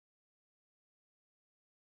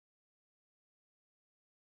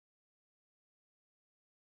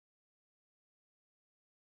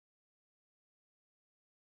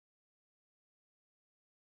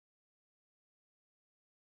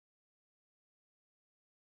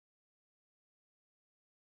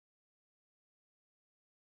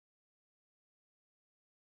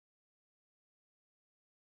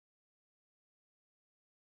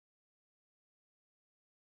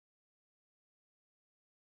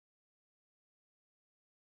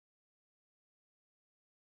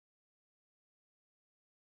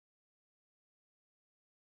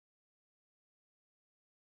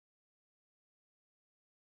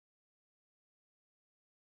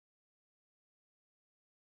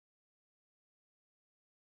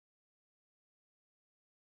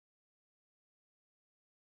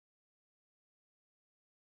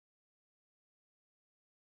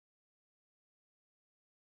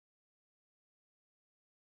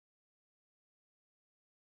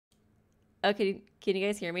Oh, can you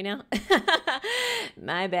guys hear me now?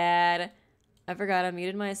 My bad. I forgot I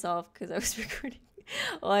muted myself because I was recording.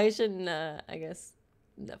 Well, I shouldn't, I guess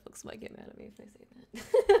Netflix might get mad at me if I say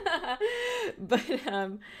that. But,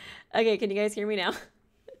 okay, can you guys hear me now?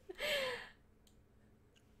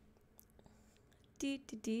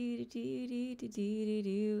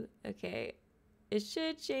 Okay, it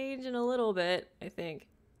should change in a little bit, I think,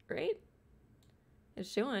 right?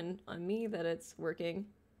 It's showing on me that it's working.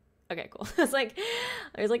 Okay, cool. It's like,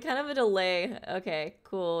 there's like kind of a delay. Okay,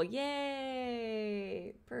 cool.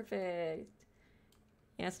 Yay! Perfect.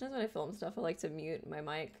 Yeah, sometimes when I film stuff, I like to mute my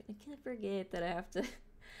mic. I can't forget that I have to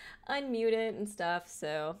unmute it and stuff,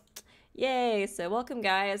 so yay. So welcome,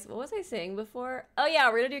 guys. What was I saying before? Oh yeah,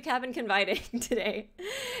 we're gonna do cabin confiding today.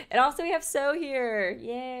 And also we have So here.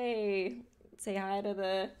 Yay. Say hi to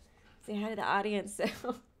the audience. So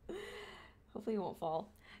hopefully you won't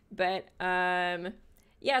fall. But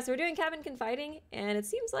yeah, so we're doing cabin confiding, and it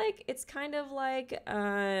seems like it's kind of like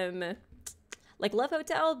Love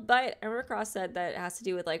Hotel, but I remember Cross said that it has to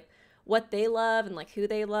do with like what they love and like who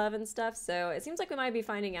they love and stuff. So it seems like we might be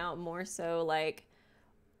finding out more so like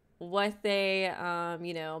what they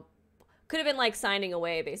you know, could have been like signing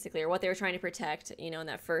away basically, or what they were trying to protect, you know, in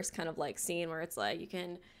that first kind of like scene where it's like you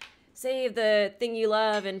can save the thing you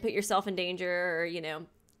love and put yourself in danger, or you know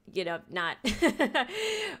not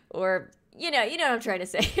or you know what I'm trying to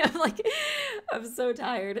say. I'm so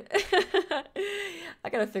tired. I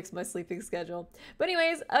gotta fix my sleeping schedule. But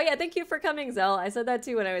anyways, oh yeah, thank you for coming, Zell. I said that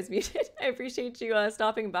too when I was muted. I appreciate you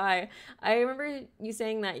stopping by. I remember you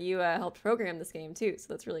saying that you helped program this game too, so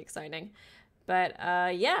that's really exciting. But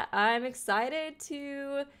yeah, I'm excited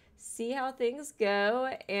to see how things go,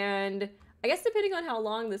 and I guess depending on how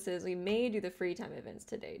long this is, we may do the free time events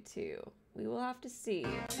today too. We will have to see.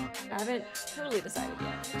 I haven't totally decided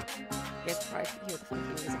yet. You guys probably hear the funky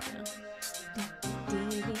music now.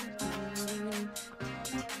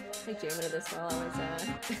 I jammed into this while I was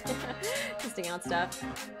testing out stuff.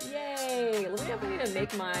 Yay! Let me know if I need to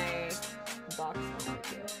make my box smaller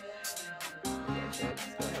too. Yeah, I should.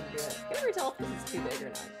 Just go ahead and do it. I can never tell if this is too big or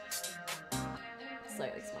not.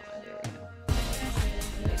 Slightly smaller. There we go.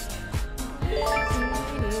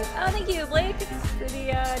 Oh, thank you, Blake, for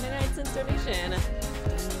the 99 cents donation.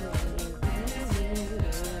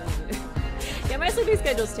 Yeah, my sleeping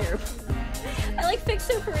schedule's terrible. I like fixed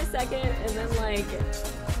it for a second and then like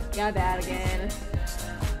got bad again.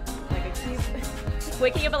 Like I keep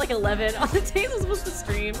waking up at like 11 on the days I'm supposed to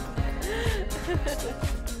stream.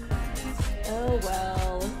 Oh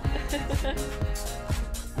well.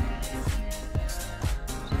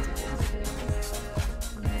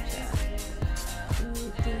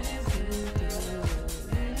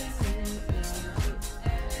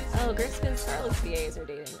 Oh, Griffin and Scarlett's VAs are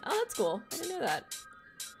dating. Oh, that's cool. I didn't know that.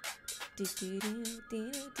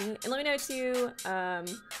 And let me know too,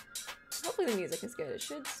 hopefully the music is good. It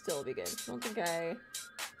should still be good. I don't think I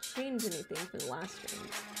changed anything from the last stream.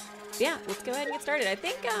 But yeah, let's go ahead and get started. I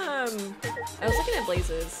think, I was looking at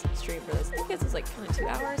Blaze's stream for this. I think this was like kind of 2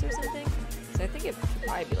 hours or something. So I think it should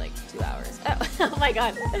probably be like 2 hours. Oh, oh my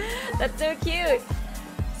god. That's so cute.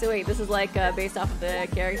 So wait, this is like based off of the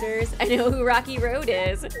characters. I know who Rocky Road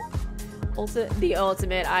is. The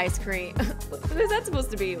ultimate ice cream. What is that supposed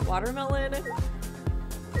to be? Watermelon? I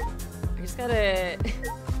just gotta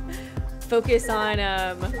focus on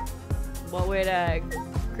what would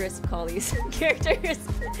Chris call these characters?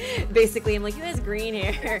 Basically, I'm like, who has green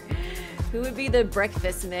hair? Who would be the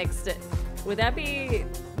breakfast mixed? Would that be?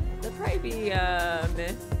 That'd probably be crap.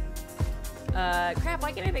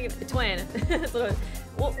 Why can't I think of a twin?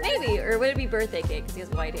 Well, maybe, or would it be birthday cake because he has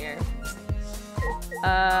white hair?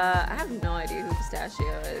 I have no idea who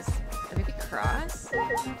Pistachio is. Or maybe Cross?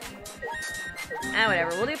 Ah, whatever.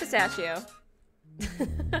 We'll do Pistachio.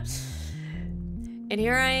 And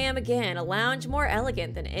here I am again, a lounge more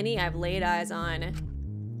elegant than any I've laid eyes on.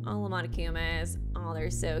 All the Monokumas. Oh, they're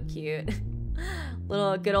so cute.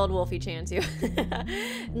 Little good old Wolfie-chan too.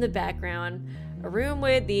 In the background, a room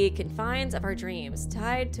with the confines of our dreams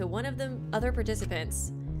tied to one of the other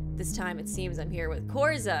participants. This time it seems I'm here with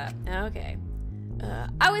Korza. Okay.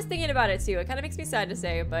 I was thinking about it too. It kind of makes me sad to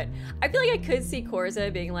say, but I feel like I could see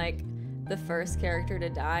Korza being like the first character to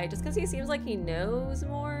die just because he seems like he knows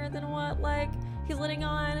more than what like he's letting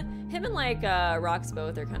on. Him and like Rox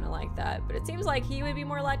both are kind of like that, but it seems like he would be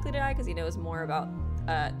more likely to die because he knows more about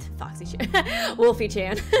Foxy-chan,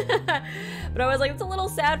 Wolfie-chan. But I was like, it's a little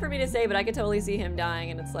sad for me to say, but I could totally see him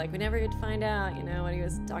dying, and it's like we never get to find out, you know, what he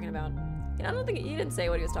was talking about. You know, I don't think you didn't say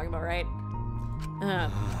what he was talking about, right?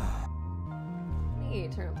 Let me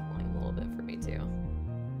turn up the volume a little bit for me too.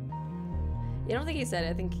 I don't think he said it.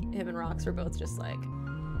 I think him and Rox were both just like,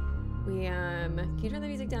 can you turn the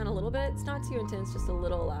music down a little bit? It's not too intense, just a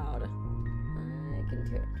little loud. I can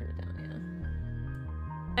turn it down,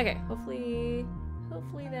 yeah. Okay, hopefully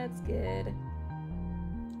that's good.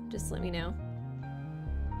 Just let me know.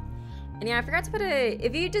 And yeah, I forgot to put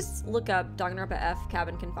if you just look up Danganronpa F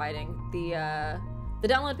Cabin Confiding, the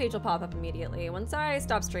download page will pop up immediately. Once I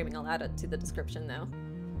stop streaming, I'll add it to the description though.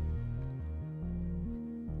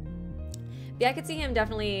 Yeah, I could see him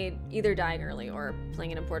definitely either dying early or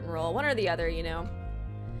playing an important role, one or the other, you know.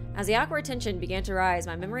 As the awkward tension began to rise,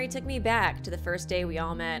 my memory took me back to the first day we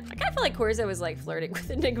all met. I kind of feel like Korza was like flirting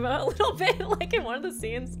with Enigma a little bit, like in one of the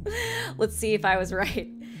scenes. Let's see if I was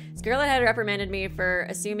right. Scarlet had reprimanded me for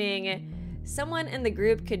assuming someone in the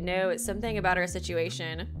group could know something about our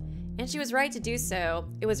situation, and she was right to do so.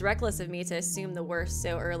 It was reckless of me to assume the worst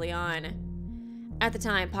so early on. At the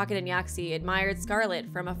time, Pocket and Yaxi admired Scarlet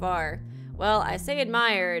from afar. Well, I say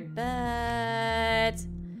admired, but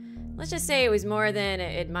let's just say it was more than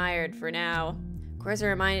admired for now. Korza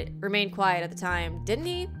remained quiet at the time, didn't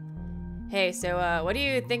he? Hey, so what do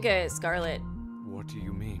you think of Scarlet? What do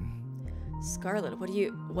you mean? Scarlet,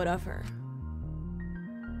 what of her?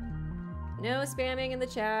 No spamming in the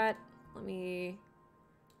chat. I'm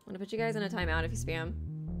gonna put you guys in a timeout if you spam.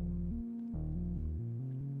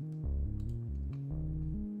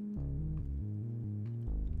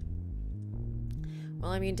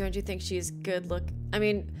 Well, I mean, don't you think she's good don't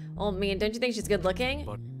you think she's good looking?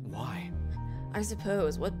 But why? I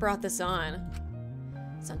suppose. What brought this on?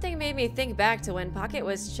 Something made me think back to when Pocket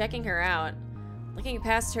was checking her out. Looking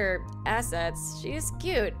past her assets, she's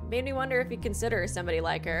cute. Made me wonder if you'd consider somebody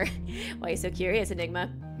like her. Why are you so curious,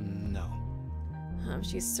 Enigma? No.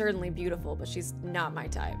 She's certainly beautiful, but she's not my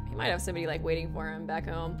type. He might have somebody like waiting for him back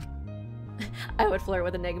home. I would flirt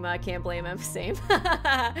with Enigma. I can't blame him. Same.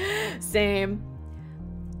 Same.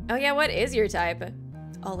 Oh yeah, what is your type?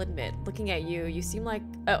 I'll admit, looking at you, you seem like...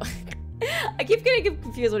 Oh, I keep getting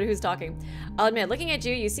confused with who's talking. I'll admit, looking at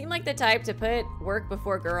you, you seem like the type to put work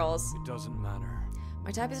before girls. It doesn't matter.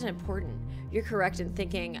 My type isn't important. You're correct in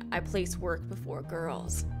thinking I place work before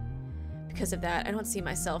girls. Because of that, I don't see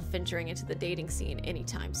myself venturing into the dating scene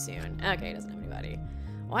anytime soon. Okay, doesn't have anybody.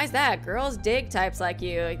 Why is that? Girls dig types like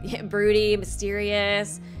you. Broody,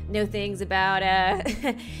 mysterious, know things about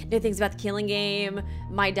the killing game,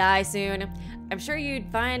 might die soon. I'm sure you'd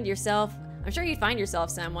find yourself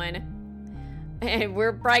someone. And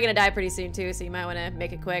we're probably gonna die pretty soon too, so you might wanna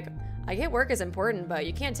make it quick. I get work is important, but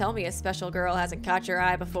you can't tell me a special girl hasn't caught your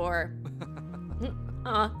eye before.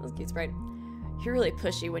 Aw, that's a cute sprite. You're really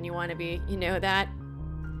pushy when you want to be, you know that?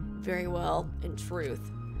 Very well, in truth,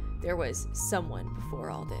 there was someone before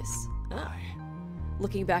all this.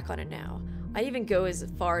 Looking back on it now, I'd even go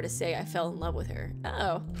as far to say I fell in love with her.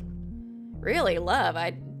 Oh. Really? Love?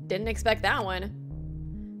 I didn't expect that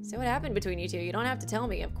one. So what happened between you two? You don't have to tell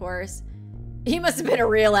me, of course. He must have been a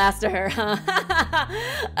real ass to her, huh?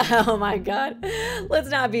 Oh my god. Let's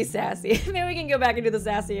not be sassy. Maybe we can go back and do the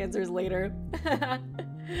sassy answers later.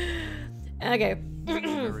 Okay.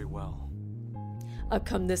 Very well. I've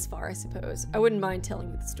come this far, I suppose. I wouldn't mind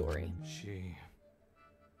telling you the story.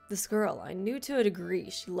 This girl, I knew to a degree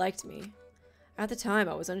she liked me. At the time,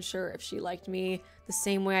 I was unsure if she liked me the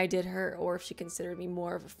same way I did her, or if she considered me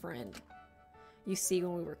more of a friend. You see,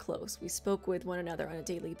 when we were close, we spoke with one another on a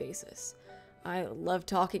daily basis. I loved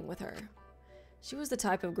talking with her. She was the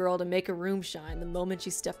type of girl to make a room shine the moment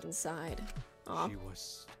she stepped inside. Aww. She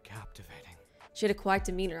was captivating. She had a quiet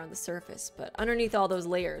demeanor on the surface, but underneath all those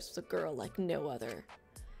layers was a girl like no other.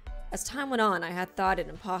 As time went on, I had thought it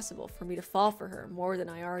impossible for me to fall for her more than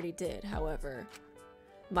I already did, however.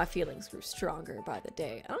 My feelings grew stronger by the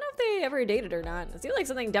day. I don't know if they ever dated or not. It seems like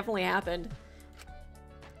something definitely happened.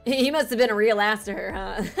 He must have been a real ass to her,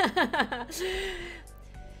 huh?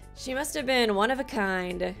 She must have been one of a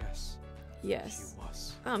kind. Yes. Yes. She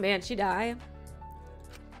was. Oh man, she died.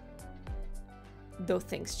 Though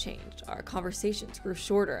things changed, our conversations grew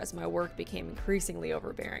shorter as my work became increasingly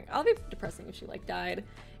overbearing. I'll be depressing if she like died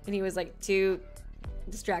and he was like too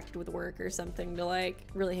distracted with work or something to like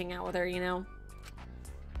really hang out with her, you know?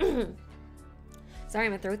 Sorry,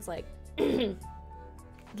 my throat's like keep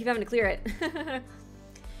having to clear it.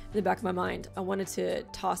 In the back of my mind, I wanted to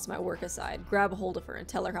toss my work aside, grab a hold of her, and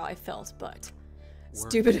tell her how I felt, but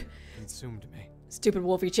Work consumed me. Stupid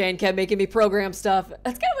Wolfie Chain kept making me program stuff.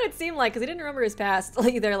 That's kind of what it seemed like, because I didn't remember his past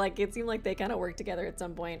either. Like, it seemed like they kind of worked together at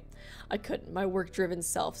some point. I couldn't. My work-driven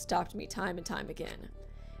self stopped me time and time again.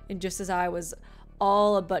 And just as I was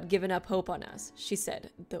all but giving up hope on us, she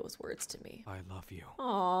said those words to me. I love you.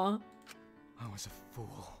 Aww. I was a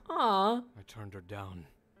fool. Aww. I turned her down.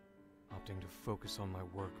 opting to focus on my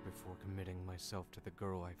work before committing myself to the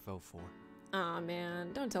girl I fell for. Aw,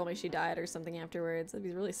 man. Don't tell me she died or something afterwards. That'd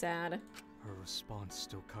be really sad. Her response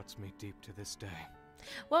still cuts me deep to this day.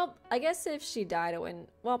 Well, I guess if she died, it wouldn't...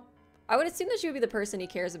 Well, I would assume that she would be the person he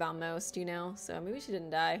cares about most, you know? So maybe she didn't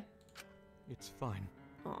die. It's fine.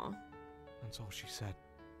 Aw. That's all she said.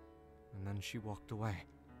 And then she walked away,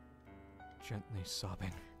 gently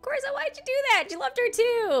sobbing. Korza, why'd you do that? You loved her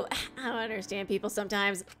too. I don't understand people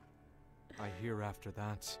sometimes. I hear after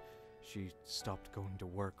that, she stopped going to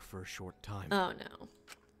work for a short time. Oh no.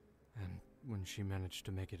 And when she managed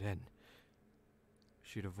to make it in,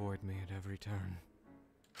 she'd avoid me at every turn.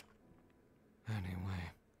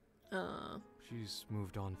 Anyway, she's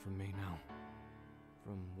moved on from me now.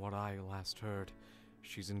 From what I last heard,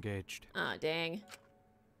 she's engaged. Aw, dang.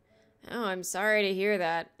 Oh, I'm sorry to hear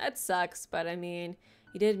that. That sucks, but I mean,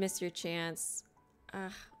 you did miss your chance. I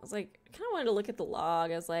was like, I kind of wanted to look at the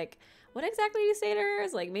log. I was like, what exactly did you say to her?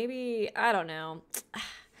 It's like, maybe, I don't know.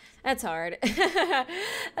 That's hard. That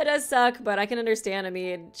does suck, but I can understand. I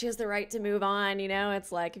mean, she has the right to move on, you know?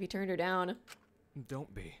 It's like, if you turned her down.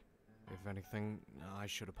 Don't be. If anything, I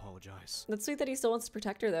should apologize. That's sweet that he still wants to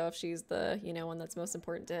protect her, though, if she's the, you know, one that's most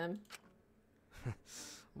important to him.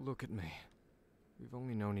 Look at me. We've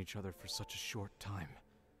only known each other for such a short time,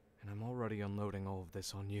 and I'm already unloading all of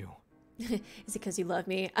this on you. Is it because you love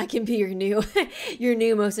me? I can be your new, your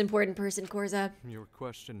new most important person, Korza. Your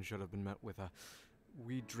question should have been met with a,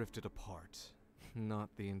 we drifted apart, not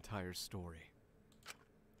the entire story.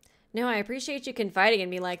 No, I appreciate you confiding in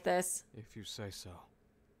me like this. If you say so.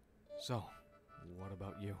 So, what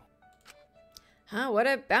about you? Huh, what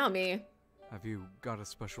about me? Have you got a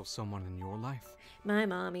special someone in your life? My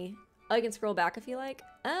mommy. Oh, you can scroll back if you like.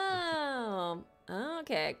 Oh,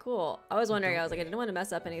 okay, cool. I was wondering, I was like, I didn't want to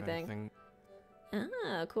mess up anything.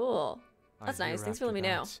 Oh, cool. That's nice. Thanks for letting me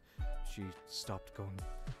know. She stopped going.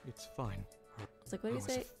 It's fine. It's like, what do you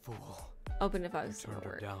say? Fool. Open if I was turned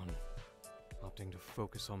her down, opting to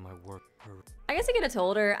focus on my work. I guess I could have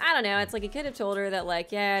told her. I don't know. It's like, you could have told her that,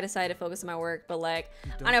 like, yeah, I decided to focus on my work, but like, I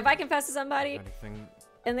don't know, if I confess to somebody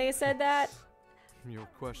and they said that, your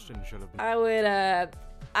question should have been.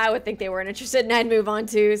 I would think they weren't interested and I'd move on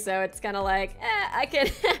too. So it's kind of like, I can,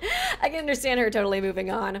 I can understand her totally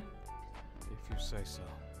moving on. If you say so.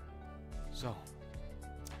 So.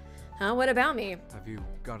 Huh? What about me? Have you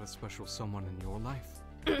got a special someone in your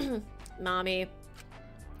life? Mommy.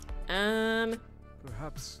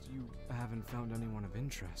 Perhaps you haven't found anyone of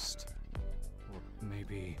interest. Or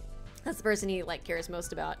maybe. That's the person he, like, cares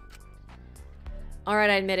most about.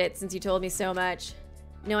 Alright, I admit it, since you told me so much.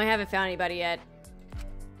 No, I haven't found anybody yet.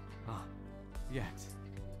 Ah, yet.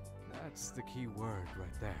 That's the key word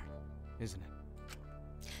right there, isn't it?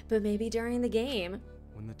 But maybe during the game.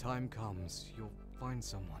 When the time comes, you'll find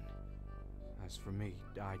someone. As for me,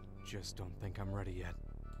 I just don't think I'm ready yet.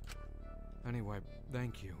 Anyway,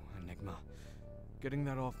 thank you, Enigma. Getting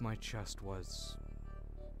that off my chest was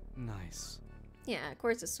nice. Yeah, of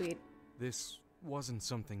course it's sweet. This wasn't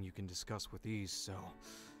something you can discuss with ease, so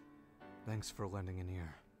thanks for lending an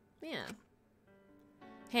ear. Yeah.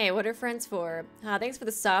 Hey, what are friends for? Thanks for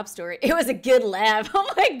the sob story. It was a good laugh.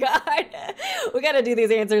 Oh my god. We gotta do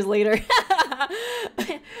these answers later.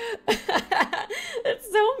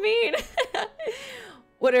 That's so mean.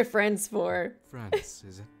 What are friends for? Friends,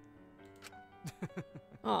 is it?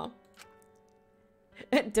 Oh.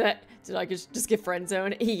 Did I just get friend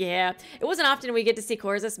zone? Yeah. It wasn't often we get to see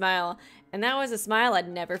Korza smile, and that was a smile I'd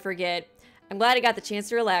never forget. I'm glad he got the chance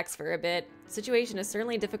to relax for a bit. The situation is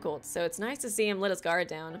certainly difficult, so it's nice to see him let his guard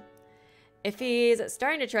down. If he's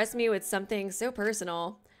starting to trust me with something so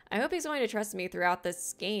personal, I hope he's going to trust me throughout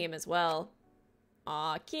this game as well.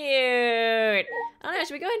 Aw, cute! I don't know,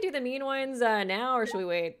 should we go ahead and do the mean ones now, or should we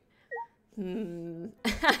wait?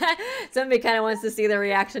 Somebody kind of wants to see the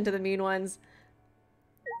reaction to the mean ones.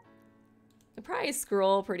 I'll probably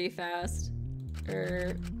scroll pretty fast.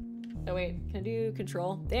 Oh wait, can I do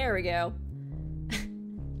control? There we go.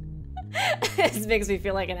 This makes me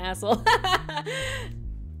feel like an asshole. I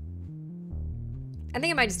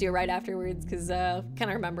think I might just do it right afterwards, because kind of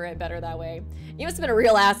remember it better that way. You must have been a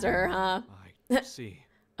real ass to her, huh? I see.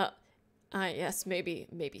 Yes, maybe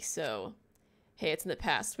so. Hey, it's in the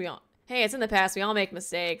past. It's in the past. We all make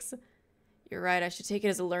mistakes. You're right. I should take it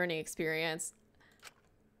as a learning experience.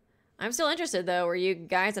 I'm still interested, though. Were you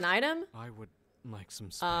guys an item? I would like some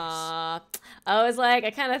space. I was like, I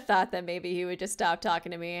kind of thought that maybe he would just stop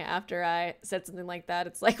talking to me after I said something like that.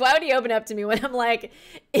 It's like, why would he open up to me when I'm like,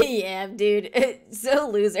 yeah, dude, so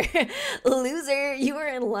loser. Loser, you were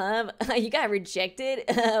in love. You got rejected.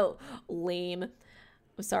 Oh, lame.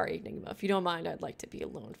 I'm sorry, Enigma. If you don't mind, I'd like to be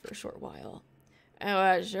alone for a short while.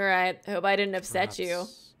 Oh, sure. I hope I didn't upset you.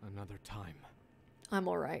 Perhaps another time. I'm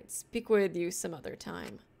all right. Speak with you some other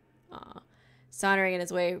time. Sauntering in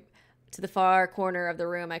his way to the far corner of the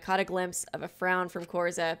room, I caught a glimpse of a frown from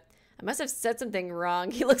Korza. I must have said something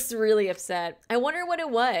wrong. He looks really upset. I wonder what it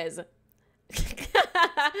was.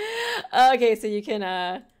 Okay, so you can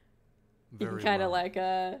kind of like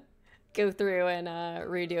go through and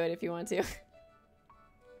redo it if you want to.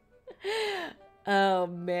 Oh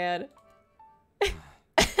man.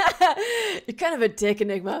 You're kind of a dick,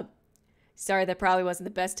 Enigma. Sorry, that probably wasn't the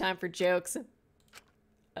best time for jokes.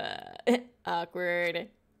 Awkward.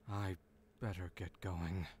 I better get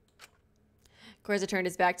going. Korza turned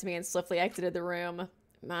his back to me and swiftly exited the room.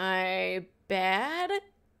 My bad?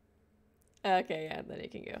 Okay, yeah, then he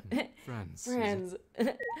can go. Friends. Friends.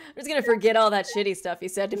 I'm just gonna forget all that shitty stuff he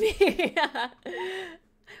said to me.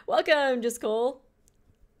 Welcome, Just Cole.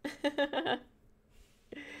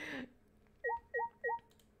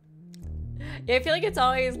 Yeah, I feel like it's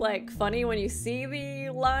always like funny when you see the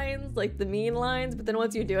lines, like the mean lines, but then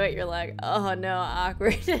once you do it, you're like, oh no,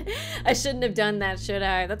 awkward. I shouldn't have done that, should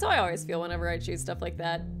I? That's how I always feel whenever I choose stuff like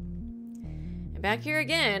that. And back here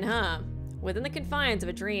again, huh? Within the confines of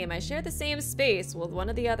a dream, I share the same space with one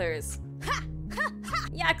of the others. Ha! Ha! Ha!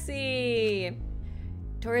 Yaxie!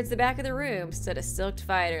 Towards the back of the room stood a silked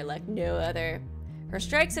fighter like no other. Her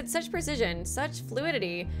strikes had such precision, such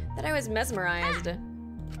fluidity, that I was mesmerized.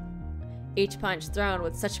 Each punch thrown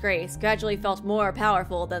with such grace gradually felt more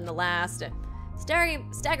powerful than the last.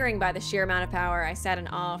 Staggering by the sheer amount of power, I sat in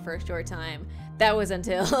awe for a short time. That was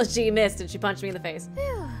until she missed and she punched me in the face.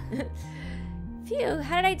 Phew. Phew,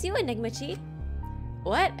 how did I do, Enigma-chi?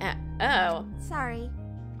 What? Oh. Sorry.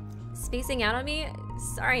 Spacing out on me?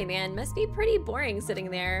 Sorry, man. Must be pretty boring sitting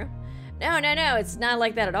there. No, it's not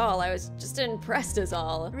like that at all. I was just impressed is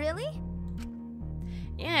all. Really?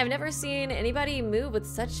 Yeah, I've never seen anybody move with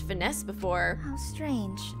such finesse before. How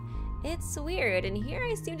strange. It's weird, and here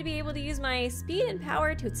I seem to be able to use my speed and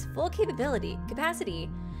power to its full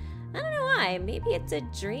capacity. I don't know why. Maybe it's a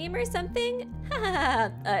dream or something?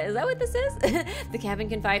 Is that what this is? The cabin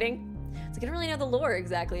confiding? So I don't really know the lore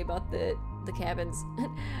exactly about the cabins.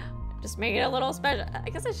 Just make it a little special.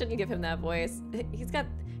 I guess I shouldn't give him that voice. He's got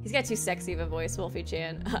too sexy of a voice,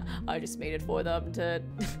 Wolfie-chan. I just made it for them to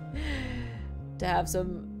have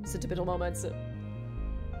some sentimental moments.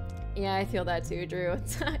 Yeah, I feel that too, Drew.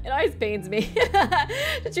 It always pains me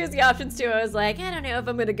to choose the options too. I was like, I don't know if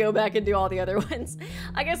I'm gonna go back and do all the other ones.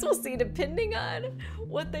 I guess we'll see depending on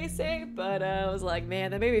what they say, but I was like, man,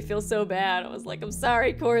 that made me feel so bad. I was like, I'm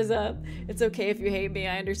sorry, Korza. It's okay if you hate me,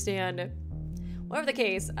 I understand. Whatever the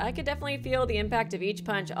case, I could definitely feel the impact of each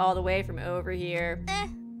punch all the way from over here.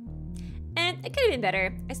 And it could have been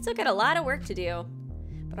better. I still got a lot of work to do.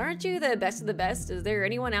 But aren't you the best of the best? Is there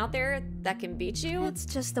anyone out there that can beat you? It's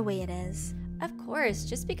just the way it is. Of course,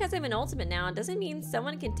 just because I'm an ultimate now doesn't mean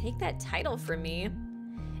someone can take that title from me.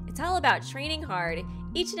 It's all about training hard,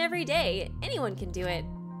 each and every day. Anyone can do it.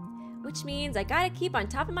 Which means I gotta keep on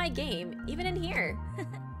top of my game, even in here.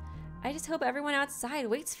 I just hope everyone outside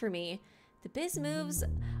waits for me. The biz moves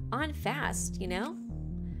on fast, you know?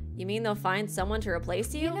 You mean they'll find someone to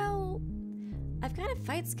replace you? You know, I've got a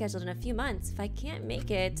fight scheduled in a few months. If I can't make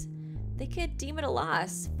it, they could deem it a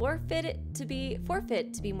loss. Forfeit to be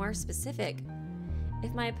more specific.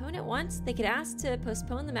 If my opponent wants, they could ask to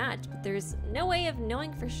postpone the match, but there's no way of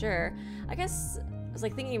knowing for sure. I guess I was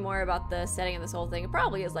like thinking more about the setting of this whole thing. It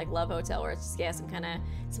probably is like Love Hotel, where it's just some kind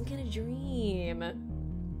of dream.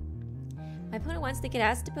 My opponent wants, they could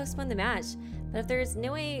ask to postpone the match, but if there's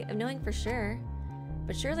no way of knowing for sure.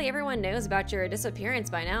 But surely everyone knows about your disappearance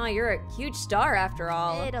by now. You're a huge star after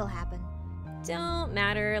all. it'll happen. Don't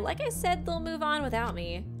matter. Like I said, they'll move on without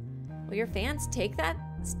me. Will your fans take that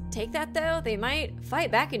though? They might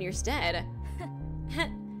fight back in your stead.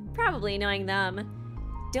 Probably, knowing them.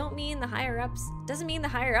 Doesn't mean the higher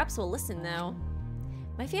ups will listen though.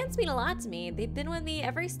 My fans mean a lot to me. They've been with me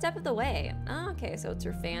every step of the way. Oh, okay, so it's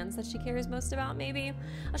her fans that she cares most about, maybe?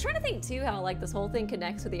 I was trying to think, too, how, like, this whole thing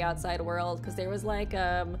connects with the outside world, because there was, like,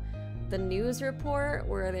 the news report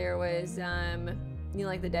where there was, you know,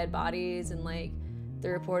 like, the dead bodies, and, like, the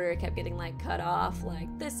reporter kept getting, like, cut off, like,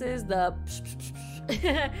 this is the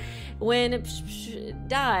when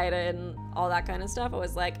died, and all that kind of stuff. I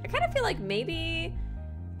was like, I kind of feel like maybe...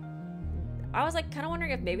 I was, like, kind of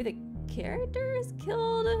wondering if maybe the characters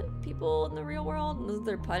killed people in the real world and this is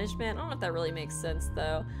their punishment. I don't know if that really makes sense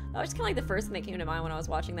though. That was kind of like the first thing that came to mind when I was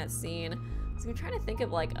watching that scene. So I'm trying to think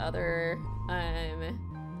of like other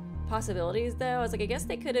possibilities though. I was like, I guess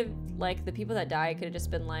they could have, like, the people that died could have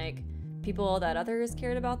just been like people that others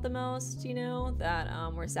cared about the most, you know,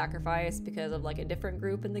 that were sacrificed because of like a different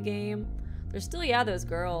group in the game. There's still, yeah, those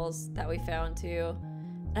girls that we found too.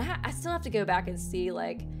 And I still have to go back and see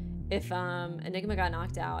like if Enigma got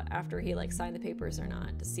knocked out after he like signed the papers or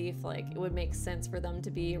not, to see if like it would make sense for them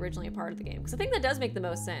to be originally a part of the game. Because I think that does make the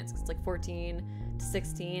most sense, because it's like 14 to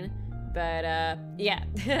 16. But yeah,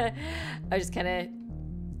 I was just kind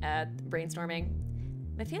of brainstorming.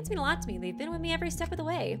 My fans mean a lot to me. They've been with me every step of the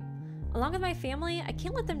way. Along with my family, I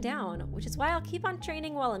can't let them down, which is why I'll keep on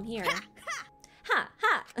training while I'm here. Ha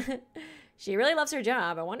ha! She really loves her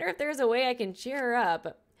job. I wonder if there's a way I can cheer her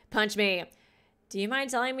up. Punch me. Do you mind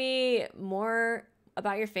telling me more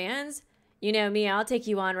about your fans? You know me, I'll take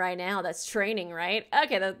you on right now. That's training, right?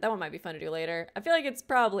 Okay, that one might be fun to do later. I feel like it's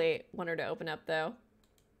probably one to open up, though.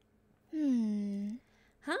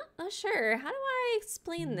 Huh? Oh, sure. How do I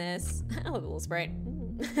explain this? I love a little sprite.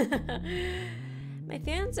 My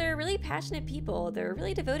fans are really passionate people. They're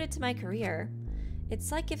really devoted to my career.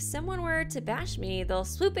 It's like if someone were to bash me, they'll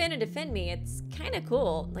swoop in and defend me. It's kind of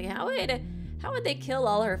cool. Like, how would they kill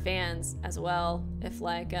all her fans as well if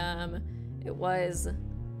like if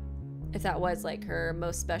that was like her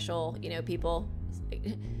most special, you know, people,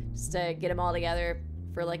 just to get them all together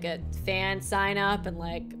for like a fan sign up and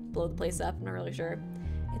like blow the place up? I'm not really sure.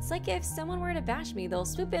 It's like if someone were to bash me, they'll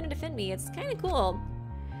swoop in and defend me. It's kind of cool.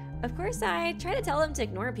 Of course, I try to tell them to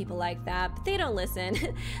ignore people like that, but they don't listen.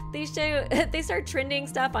 They start trending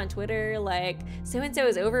stuff on Twitter, like so-and-so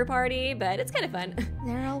is over party, but it's kind of fun.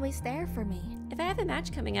 They're always there for me. If I have a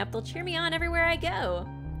match coming up, they'll cheer me on everywhere I go.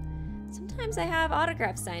 Sometimes I have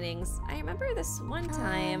autograph signings. I remember this one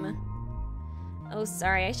time. Oh,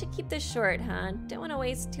 sorry, I should keep this short, huh? Don't want to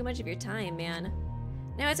waste too much of your time, man.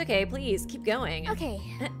 No, it's okay, please, keep going. Okay,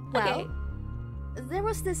 well, Okay. there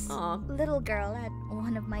was this Aw. little girl at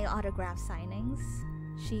one of my autograph signings.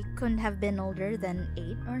 She couldn't have been older than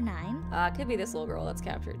 8 or 9. Could be this little girl that's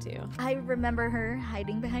captured too. I remember her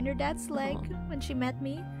hiding behind her dad's leg when she met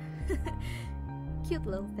me. Cute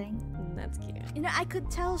little thing. That's cute. You know, I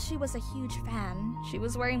could tell she was a huge fan. She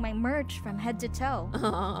was wearing my merch from head to toe.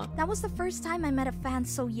 Aw. That was the first time I met a fan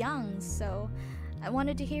so young, so I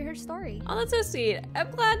wanted to hear her story. Oh, that's so sweet.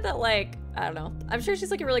 I'm glad that, like, I don't know. I'm sure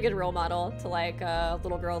she's like a really good role model to like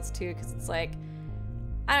little girls too, because it's like,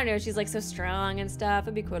 I don't know, she's like so strong and stuff.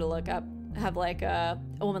 It'd be cool to have like a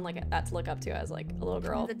woman like that to look up to as like a little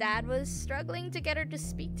girl. The dad was struggling to get her to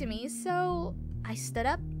speak to me, so I stood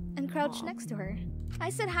up and crouched next to her. I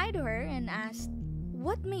said hi to her and asked,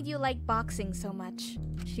 "What made you like boxing so much?"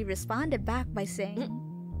 She responded back by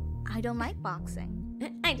saying, "I don't like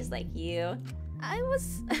boxing." I just like you. I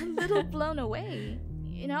was a little blown away.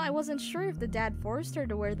 You know, I wasn't sure if the dad forced her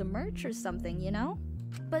to wear the merch or something, you know?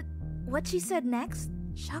 But what she said next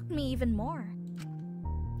shocked me even more.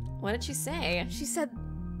 What did she say? She said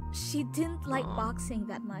she didn't like boxing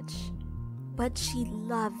that much, but she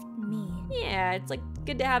loved me. Yeah, it's like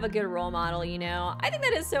good to have a good role model, you know? I think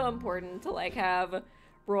that is so important to like have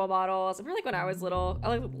role models. I feel like when I was little,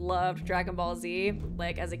 I like loved Dragon Ball Z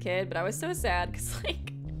like as a kid, but I was so sad because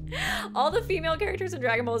like all the female characters in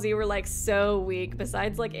Dragon Ball Z were like so weak,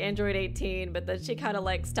 besides like Android 18, but then she kind of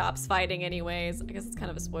like stops fighting anyways. I guess it's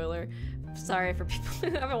kind of a spoiler. Sorry for people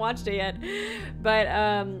who haven't watched it yet. But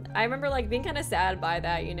I remember like being kind of sad by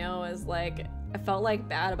that, you know, as like I felt like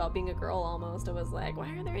bad about being a girl almost. I was like, why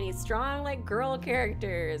aren't there any strong like girl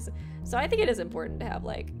characters? So I think it is important to have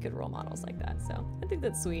like good role models like that. So I think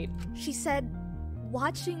that's sweet. She said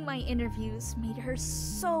watching my interviews made her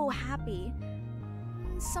so happy.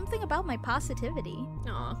 Something about my positivity.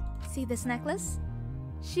 Aw. See this necklace?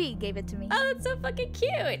 She gave it to me. Oh, that's so fucking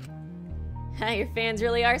cute. Your fans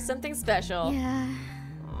really are something special. Yeah,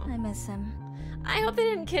 I miss him. I hope they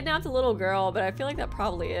didn't kidnap the little girl, but I feel like that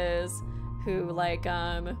probably is who like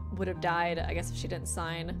would have died, I guess, if she didn't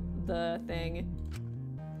sign the thing.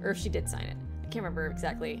 Or if she did sign it. I can't remember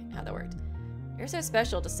exactly how that worked. You're so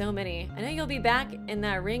special to so many. I know you'll be back in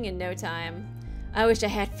that ring in no time. I wish I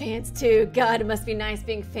had fans too. God, it must be nice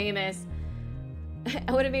being famous.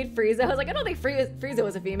 I would have made Frieza. I was like, I don't think Frieza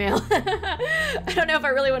was a female. I don't know if I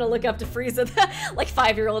really want to look up to Frieza. Like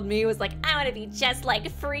 5-year-old me was like, I want to be just like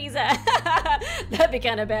Frieza. That'd be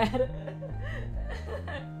kind of bad.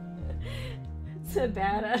 It's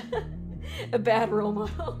a bad role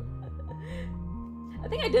model. I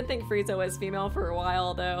think I did think Frieza was female for a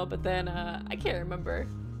while though, but then I can't remember.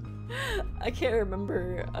 I can't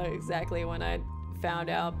remember exactly when I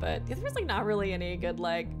found out, but there was like not really any good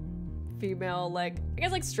like female, like I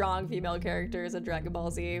guess like strong female characters in Dragon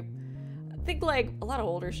Ball Z. I think like a lot of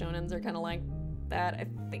older shonens are kind of like that. I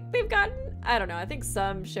think they've gotten, I don't know, I think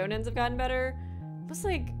some shonens have gotten better, Plus,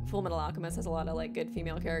 like, Full Metal Alchemist has a lot of, like, good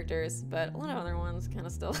female characters, but a lot of other ones kind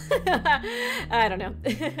of still. I don't know.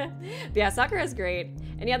 But yeah, Sakura's great.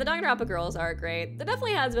 And yeah, the Danganronpa girls are great. There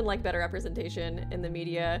definitely has been, like, better representation in the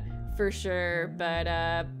media, for sure. But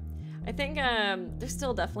I think there's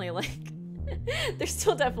still definitely, like,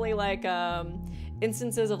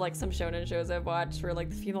 instances of like some shonen shows I've watched where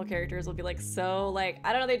like the female characters will be like so like,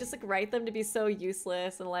 I don't know, they just like write them to be so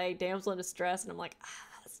useless and like damsel in distress, and I'm like,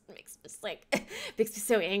 this makes me just like makes me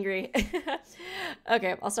so angry.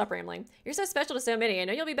 Okay, I'll stop rambling. You're so special to so many. I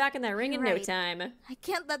know you'll be back in that ring in no time. I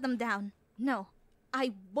can't let them down. No,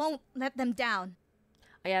 I won't let them down.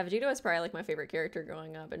 Oh yeah, Vegeta was probably like my favorite character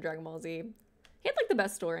growing up in Dragon Ball Z. He had like the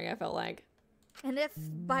best story, I felt like. And if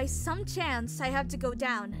by some chance I have to go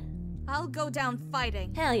down, I'll go down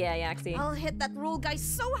fighting. Hell yeah, Yaxie. I'll hit that rule guy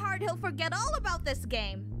so hard he'll forget all about this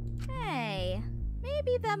game. Hey,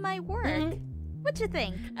 maybe that might work. What you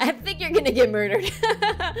think? I think you're gonna get murdered.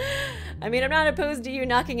 I mean, I'm not opposed to you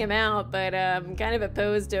knocking him out, but I'm kind of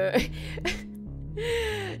opposed to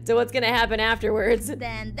to what's gonna happen afterwards.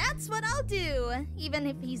 Then that's what I'll do. Even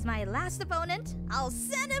if he's my last opponent, I'll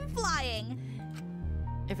send him flying.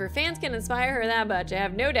 If her fans can inspire her that much, I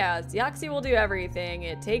have no doubts Yaxie will do everything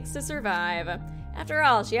it takes to survive. After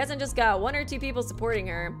all, she hasn't just got 1 or 2 people supporting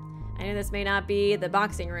her. I know this may not be the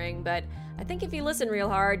boxing ring, but I think if you listen real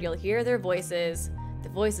hard, you'll hear their voices. The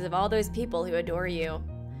voices of all those people who adore you.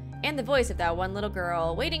 And the voice of that one little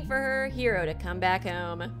girl waiting for her hero to come back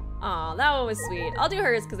home. Aw, that one was sweet. I'll do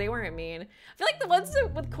hers because they weren't mean. I feel like the ones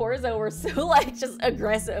with Korzo were so, like, just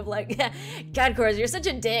aggressive. Like, God, Korzo, you're such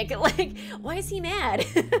a dick. Like, why is he mad?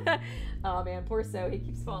 Oh, man, poor So. He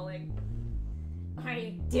keeps falling. Why are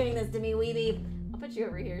you doing this to me, weeby? I'll put you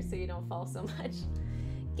over here so you don't fall so much.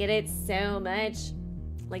 Get it so much?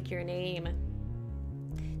 Like your name.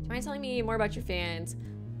 Do you mind telling me more about your fans?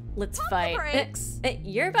 Let's fight.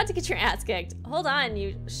 You're about to get your ass kicked. Hold on,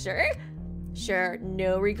 you sure? Sure,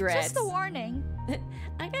 no regrets. Just a warning.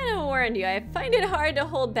 I gotta warn you, I find it hard to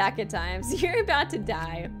hold back at times. You're about to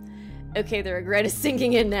die. Okay, the regret is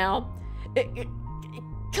sinking in now.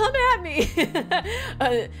 Come at me!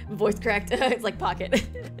 Voice cracked. It's like Pocket.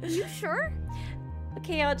 You sure?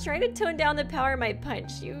 Okay, I'll try to tone down the power of my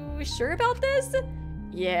punch. You sure about this?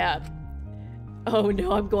 Yeah. Oh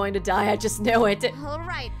no, I'm going to die. I just know it. All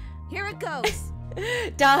right, here it goes.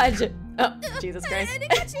 Dodge. Oh, Jesus Christ.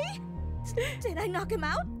 Did I knock him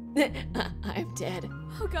out? I'm dead.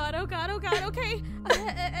 Oh god, oh god, oh god, okay.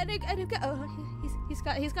 He's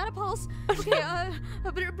got a pulse.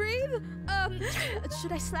 Okay, breathe.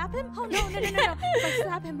 Should I slap him? Oh no. If I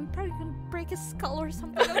slap him, I'm probably gonna break his skull or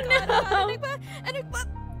something. Oh god, oh god, Enigma.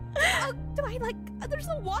 Oh, do I like, there's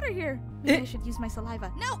no water here. Maybe I should use my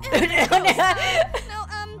saliva. No,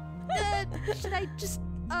 should I just,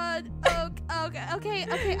 okay,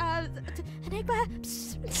 Enigma,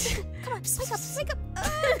 come on, wake up,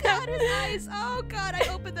 oh god, his eyes, oh god, I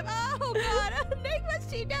opened them, oh god, Enigma,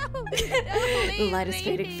 she no, the light is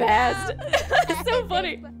fading fast. It's so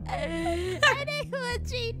funny. Enigma,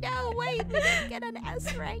 she no, wait, we didn't get an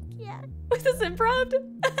S rank yet. Was this improv?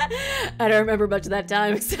 I don't remember much of that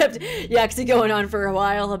time except Yaxie going on for a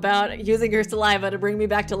while about using her saliva to bring me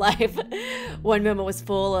back to life. One moment was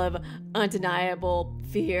full of undeniable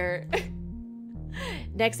fear.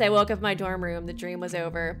 Next, I woke up in my dorm room. The dream was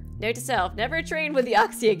over. Note to self, never train with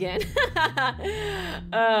Yaxie again.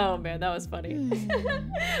 Oh man, that was funny.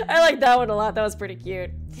 I like that one a lot. That was pretty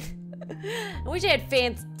cute. I wish I had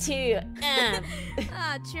fans too.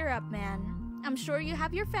 Cheer up, man. I'm sure you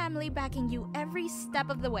have your family backing you every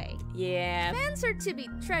step of the way. Yeah. Fans are to be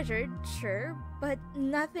treasured, sure, but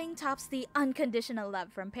nothing tops the unconditional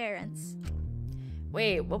love from parents.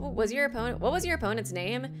 Wait, what was your opponent's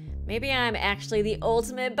name? Maybe I'm actually the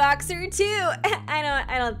ultimate boxer too.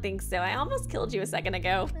 I don't think so. I almost killed you a second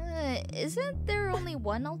ago. Isn't there only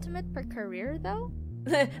one ultimate per career though?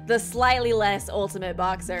 The slightly less ultimate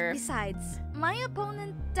boxer. Besides, my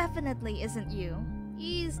opponent definitely isn't you.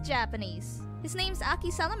 He's Japanese. His name's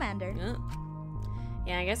Aki Salamander.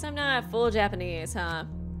 Yeah, I guess I'm not full Japanese, huh?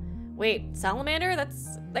 Wait, Salamander?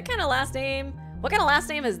 That kind of last name? What kind of last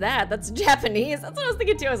name is that? That's Japanese? That's what I was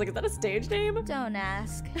thinking too. I was like, is that a stage name? Don't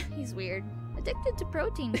ask. He's weird. Addicted to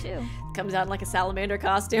protein too. Comes out in like a salamander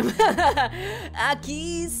costume.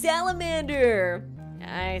 Aki Salamander.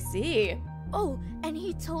 I see. Oh, and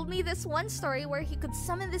he told me this one story where he could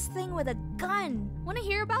summon this thing with a gun. Want to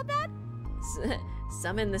hear about that?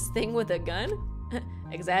 Summon this thing with a gun?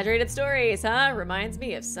 Exaggerated stories, huh? Reminds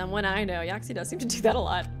me of someone I know. Yaxie does seem to do that a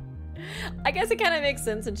lot. I guess it kind of makes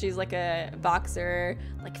sense since she's like a boxer,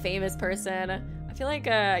 like famous person. I feel like,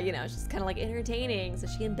 you know, she's kind of like entertaining, so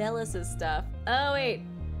she embellishes stuff. Oh, wait.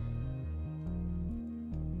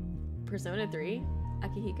 Persona 3?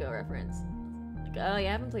 Akihiko reference. Like, oh, yeah,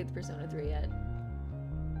 I haven't played the Persona 3 yet.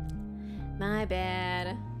 My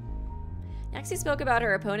bad. Yaxie spoke about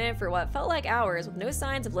her opponent for what felt like hours with no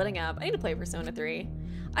signs of letting up. I need to play Persona 3.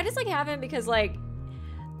 I just like haven't because like,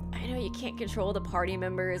 I know you can't control the party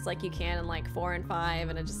members like you can in like 4 and 5,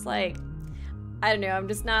 and it's just like, I don't know, I'm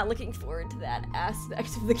just not looking forward to that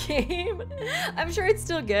aspect of the game. I'm sure it's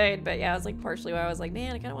still good, but yeah, it's like partially why I was like,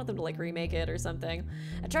 man, I kind of want them to like remake it or something.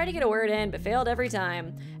 I tried to get a word in, but failed every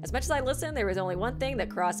time. As much as I listened, there was only one thing that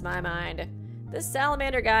crossed my mind. This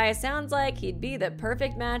salamander guy sounds like he'd be the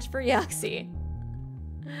perfect match for Yaxie.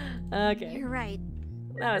 Okay. You're right.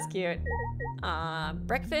 That was cute.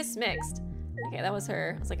 Breakfast mixed. Okay, that was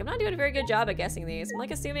her. I was like, I'm not doing a very good job at guessing these. I'm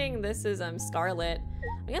like assuming this is Scarlet.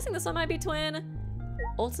 I'm guessing this one might be twin.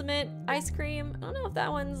 Ultimate ice cream. I don't know if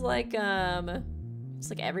that one's like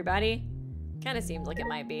just like everybody. Kind of seems like it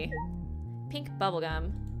might be. Pink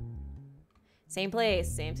bubblegum. Same place,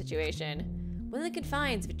 same situation. Within the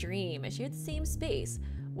confines of a dream, I shared the same space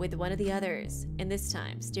with one of the others, and this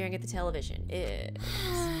time, staring at the television is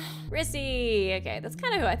Rissy. Okay, that's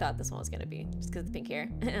kind of who I thought this one was gonna be, just because of the pink hair.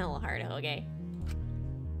 A little hard, okay.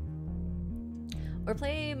 Or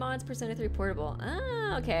play mods Persona 3 Portable.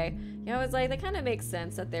 Ah, okay. Yeah, I was like, that kind of makes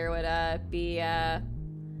sense that there would be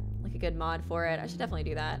like a good mod for it. I should definitely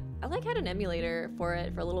do that. I like had an emulator for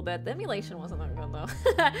it for a little bit. The emulation wasn't that good though.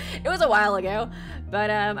 It was a while ago,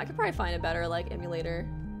 but I could probably find a better like emulator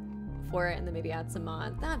for it and then maybe add some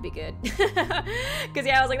mods. That'd be good. Cause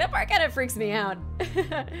yeah, I was like, that part kind of freaks me out.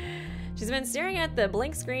 She's been staring at the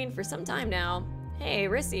blank screen for some time now. Hey,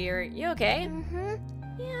 Rissy, are you okay?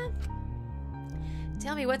 Mm-hmm. Yeah.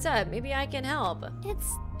 Tell me what's up. Maybe I can help.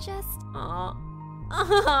 It's just... Aw.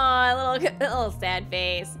 Aw, a little sad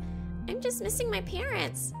face. I'm just missing my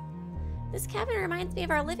parents. This cabin reminds me of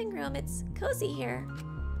our living room. It's cozy here.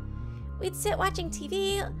 We'd sit watching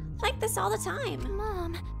TV like this all the time.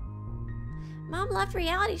 Mom loved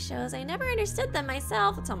reality shows. I never understood them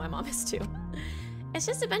myself. That's how my mom is too. It's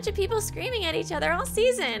just a bunch of people screaming at each other all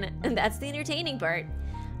season. And that's the entertaining part.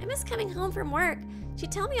 I miss coming home from work.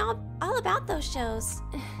 She'd tell me all about those shows.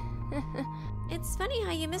 It's funny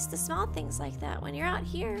how you miss the small things like that when you're out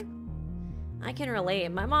here. I can relate.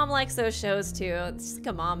 My mom likes those shows too. It's just like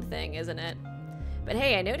a mom thing, isn't it? But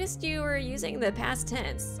hey, I noticed you were using the past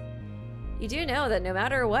tense. You do know that no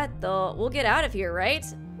matter what, we'll get out of here, right?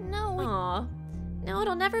 No. Aw. No,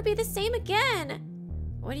 it'll never be the same again.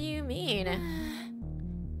 What do you mean?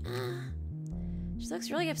 She looks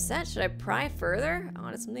really upset. Should I pry further? Oh,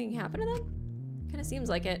 did something happen to them? Kind of seems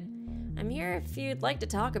like it. I'm here if you'd like to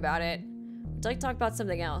talk about it. Would you like to talk about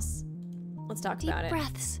something else? Let's talk about it. Deep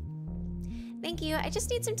breaths. Thank you. I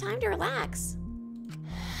just need some time to relax.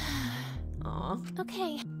 Aw.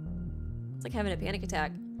 Okay. It's like having a panic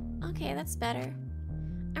attack. Okay, that's better.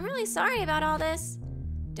 I'm really sorry about all this.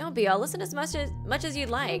 Don't be. I'll listen as much as you'd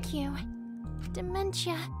like. Thank you.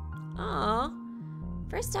 Dementia. Aw.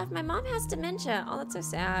 First off, my mom has dementia. Oh, that's so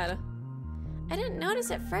sad. I didn't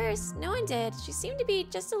notice at first. No one did. She seemed to be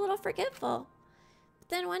just a little forgetful. But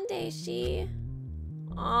then one day she...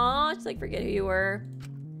 Aw, just like forget who you were.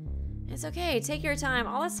 It's okay. Take your time.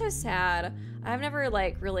 Oh, that's so sad. I've never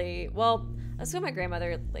like really... Well, that's what my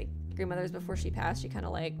grandmother, like grandmother's before she passed, she kind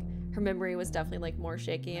of like... Her memory was definitely like more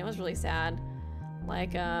shaky. It was really sad.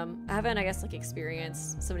 Like, I haven't, I guess, like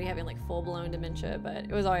experienced somebody having like full-blown dementia, but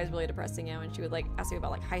it was always really depressing out when she would like ask me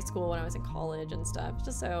about like high school when I was in college and stuff. It's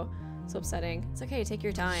just so upsetting. It's okay, take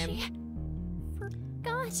your time. She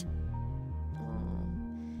forgot. Oh.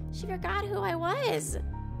 She forgot who I was.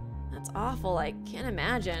 That's awful, I can't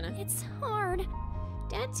imagine. It's hard.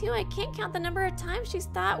 Dad too, I can't count the number of times she's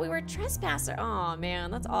thought we were trespassers. Oh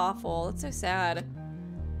man, that's awful. That's so sad.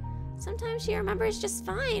 Sometimes she remembers just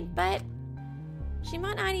fine, but she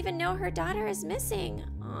might not even know her daughter is missing.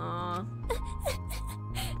 Aw.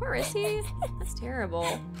 Where is he? That's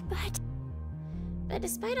terrible. But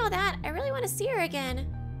despite all that, I really want to see her again.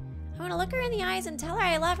 I want to look her in the eyes and tell her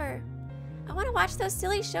I love her. I want to watch those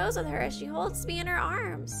silly shows with her as she holds me in her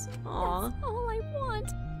arms. Aw. That's all I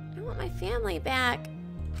want. I want my family back.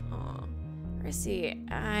 Aw. Rissy,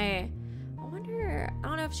 I wonder, I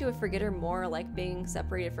don't know if she would forget her more, like being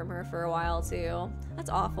separated from her for a while too.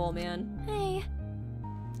 That's awful, man. Hey.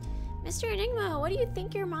 Mr. Enigma, what do you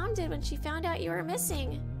think your mom did when she found out you were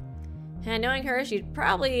missing? And knowing her, she's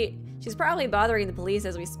probably bothering the police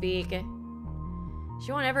as we speak.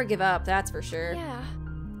 She won't ever give up, that's for sure. Yeah.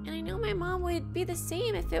 And I know my mom would be the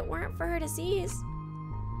same if it weren't for her disease.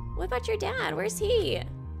 What about your dad? Where's he?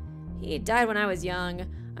 He died when I was young.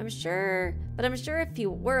 I'm sure if he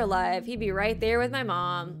were alive, he'd be right there with my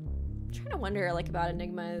mom. I'm trying to wonder, like, about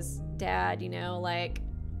Enigma's dad, you know, like,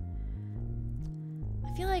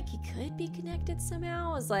 I feel like he could be connected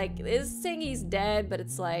somehow. It's like, it's saying he's dead, but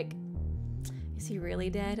it's like, is he really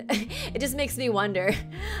dead? It just makes me wonder,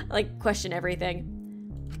 like, question everything.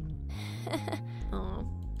 Oh.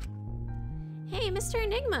 Hey, Mr.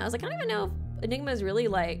 Enigma. I was like, I don't even know if Enigma's really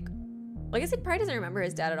like, well, I guess he probably doesn't remember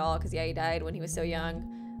his dad at all, because yeah, he died when he was so young.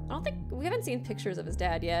 I don't think, we haven't seen pictures of his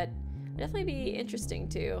dad yet. It'd definitely be interesting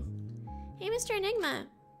too. Hey, Mr. Enigma.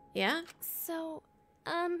 Yeah? So,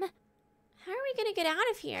 how are we gonna get out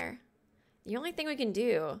of here? The only thing we can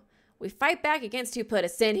do, we fight back against who put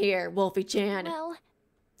us in here, Wolfie-chan. Well,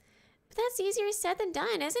 but that's easier said than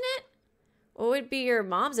done, isn't it? What would be your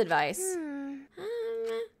mom's advice?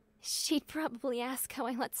 She'd probably ask how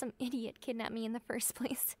I let some idiot kidnap me in the first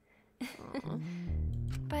place.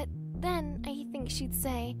 But then I think she'd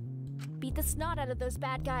say, beat the snot out of those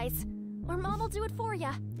bad guys, or Mom will do it for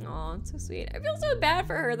ya. Aw, it's so sweet. I feel so bad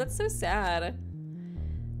for her. That's so sad.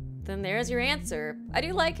 Then there's your answer. I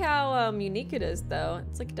do like how unique it is, though.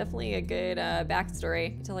 It's like definitely a good backstory.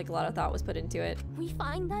 You can tell like a lot of thought was put into it. We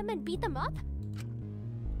find them and beat them up?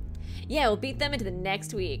 Yeah, we'll beat them into the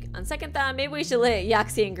next week. On second thought, maybe we should let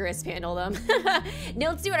Yaxie and Grisp handle them. No,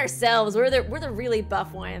 let's do it ourselves. We're the really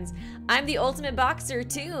buff ones. I'm the ultimate boxer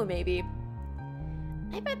too, maybe.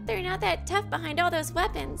 I bet they're not that tough behind all those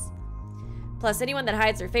weapons. Plus, anyone that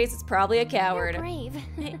hides their face is probably a coward. You're brave.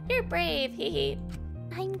 You're brave, hee hee.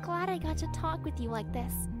 I'm glad I got to talk with you like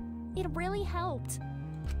this. It really helped.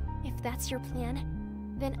 If that's your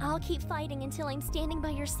plan, then I'll keep fighting until I'm standing by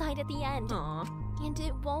your side at the end. Aw. And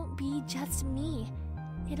it won't be just me.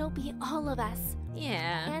 It'll be all of us.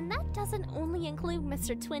 Yeah. And that doesn't only include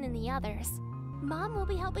Mr. Twin and the others. Mom will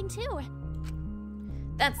be helping too.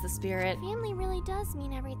 That's the spirit. Family really does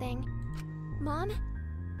mean everything. Mom,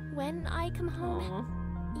 when I come home,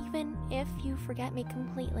 Aw. even if you forget me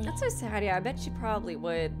completely. That's so sad. Yeah, I bet she probably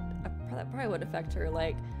would. That probably would affect her,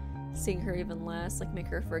 like, seeing her even less, like, make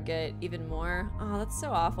her forget even more. Oh, that's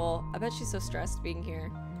so awful. I bet she's so stressed being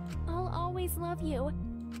here. I'll always love you.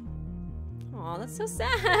 Oh, that's so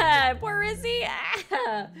sad. Poor Rizzy.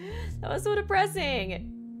 Ah, that was so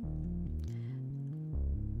depressing.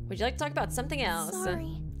 Would you like to talk about something else?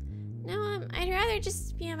 Sorry. No, I'd rather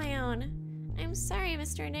just be on my own. I'm sorry,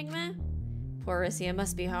 Mr. Enigma. Poor Rizzy, it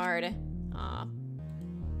must be hard. Aw.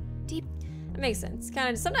 Deep. That makes sense. Kind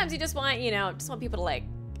of, sometimes you just want, you know, people to, like,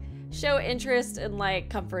 show interest in, like,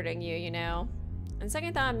 comforting you, you know? And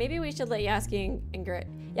second thought, maybe we should let Yaxie and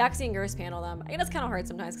Grisp handle them. I think that's kind of hard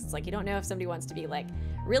sometimes, because it's like, you don't know if somebody wants to be, like,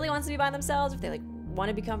 really wants to be by themselves, if they, like, want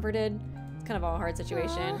to be comforted. It's kind of a hard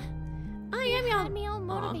situation. I am y'all. Had me all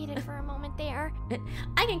motivated for a moment there.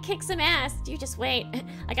 I can kick some ass. You just wait.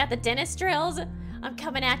 I got the dentist drills. I'm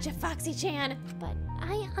coming at you, Foxy-chan. But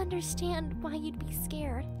I understand why you'd be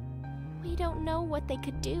scared. We don't know what they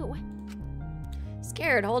could do.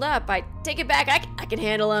 Scared, hold up. I take it back. I can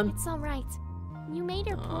handle them. It's all right. You made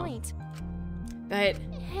your point. But,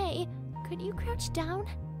 Hey, could you crouch down?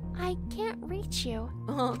 I can't reach you.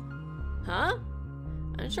 huh?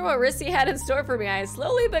 I'm sure what Rissy had in store for me. I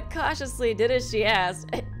slowly but cautiously did as she asked.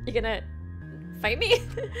 You gonna fight me?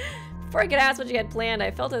 Before I could ask what she had planned,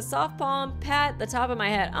 I felt a soft palm pat the top of my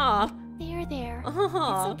head. Aw. There.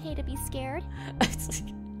 Aw. It's okay to be scared.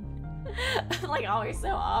 I'm like always so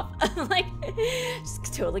off. I'm like, she's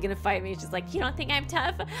totally gonna fight me. She's like, you don't think I'm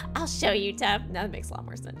tough? I'll show you tough. Now that makes a lot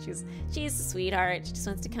more sense. She's a sweetheart. She just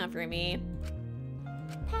wants to comfort me.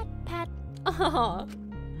 Pat, pat. Oh,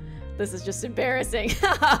 this is just embarrassing.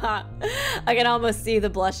 I can almost see the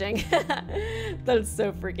blushing. That's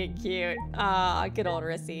so freaking cute. Ah, good old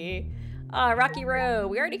Rissy. Rocky Row.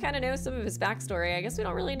 We already kind of know some of his backstory. I guess we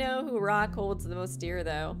don't really know who Rock holds the most dear,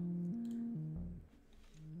 though.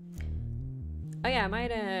 Oh yeah, I might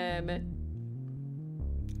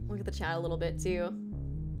look at the chat a little bit too.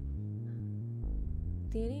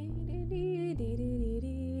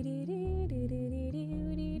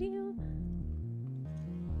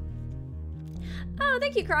 Oh,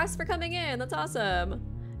 thank you, Cross, for coming in. That's awesome.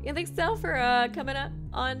 And thanks, Sel, for coming up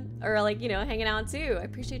on, or like, you know, hanging out too. I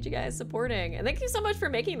appreciate you guys supporting. And thank you so much for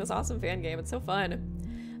making this awesome fan game. It's so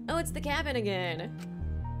fun. Oh, it's the cabin again.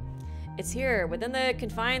 It's here, within the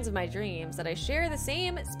confines of my dreams, that I share the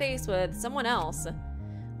same space with someone else.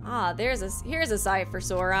 Ah, here's a sight for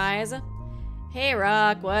sore eyes. Hey,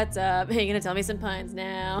 Rock, what's up? Are you gonna tell me some puns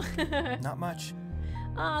now? Not much.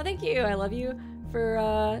 Aw, thank you. I love you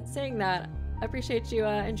for saying that. I appreciate you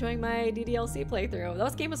enjoying my DDLC playthrough.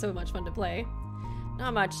 This game was so much fun to play.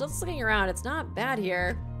 Not much. Just looking around, it's not bad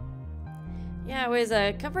here. Yeah, it was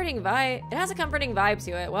a comforting vibe. It has a comforting vibe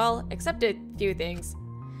to it. Well, except a few things.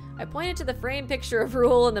 I pointed to the framed picture of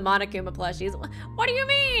Rule and the Monokuma plushies. What do you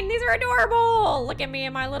mean? These are adorable. Look at me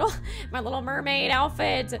in my little mermaid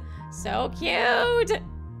outfit. So cute.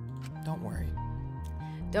 Don't worry.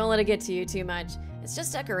 Don't let it get to you too much. It's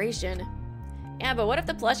just decoration. Yeah, but what if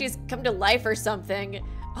the plushies come to life or something?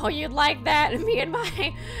 Oh, you'd like that? Me and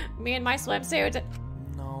my swimsuit?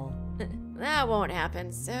 No. That won't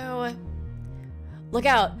happen. So, look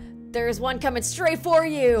out. There's one coming straight for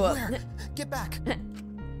you. Where? Get back.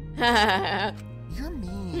 You're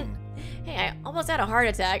mean. Hey, I almost had a heart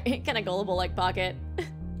attack. Kind of gullible like Pocket.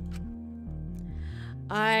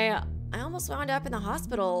 I almost wound up in the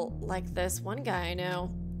hospital like this one guy I know.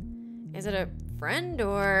 Is it a friend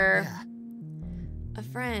or... Yeah. A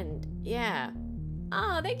friend, yeah.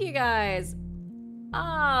 Oh, thank you guys.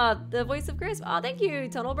 Ah, the voice of Chris. Oh, thank you,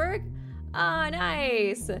 Tunnelberg. Ah,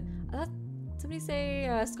 nice. I thought somebody say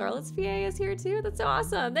Scarlet's VA is here too. That's so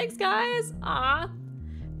awesome. Thanks, guys. Ah,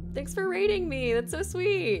 thanks for rating me. That's so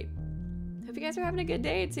sweet. Hope you guys are having a good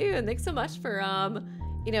day too. And thanks so much for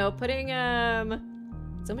you know, putting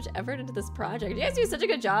so much effort into this project. You guys do such a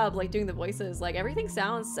good job, like doing the voices. Like everything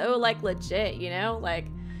sounds so like legit. You know, like.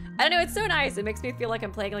 I don't know, it's so nice. It makes me feel like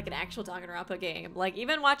I'm playing like an actual Danganronpa game. Like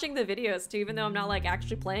even watching the videos too, even though I'm not like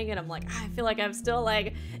actually playing it, I'm like, I feel like I'm still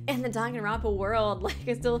like in the Danganronpa world. Like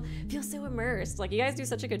I still feel so immersed. Like you guys do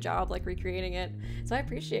such a good job like recreating it. So I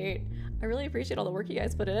really appreciate all the work you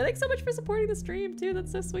guys put in. Thanks so much for supporting the stream too.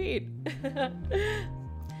 That's so sweet. A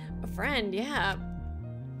friend, yeah.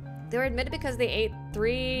 They were admitted because they ate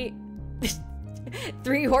three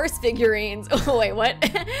horse figurines. Oh wait, what?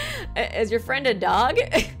 Is your friend a dog?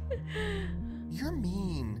 You're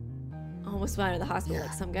mean. Almost went to the hospital Yeah.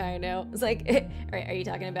 like some guy I know. It's like, are you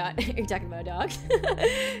talking about a dog?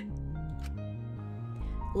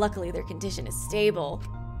 Luckily, their condition is stable.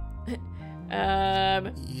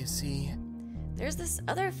 You see? There's this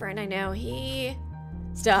other friend I know.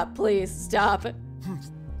 Stop, please, stop.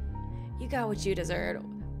 You got what you deserved.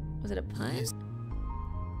 Was it a pun? Yes.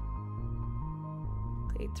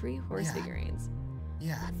 Okay, 3 horse Yeah. figurines.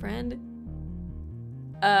 Yeah. Friend?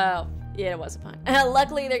 Oh, yeah, it was a pun.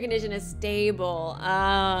 Luckily, their condition is stable. Oh,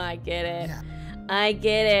 I get it. Yeah. I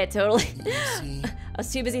get it, totally. You see? I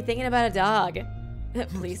was too busy thinking about a dog.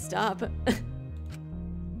 Please stop.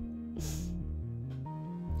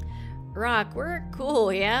 Rock, we're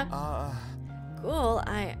cool, yeah? Cool,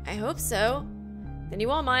 I hope so. Then you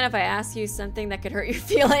won't mind if I ask you something that could hurt your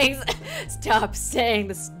feelings? Stop saying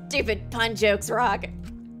the stupid pun jokes, Rock.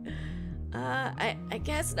 I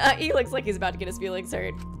guess not. He looks like he's about to get his feelings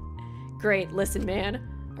hurt. Great, listen, man.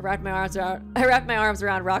 I wrapped my arms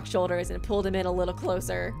around Rock's shoulders and pulled him in a little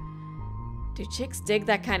closer. Do chicks dig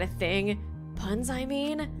that kind of thing? Puns, I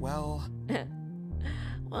mean? Well,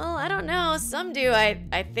 Well, I don't know. Some do,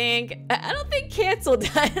 I think. I don't think Cancel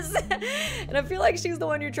does. And I feel like she's the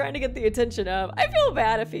one you're trying to get the attention of. I feel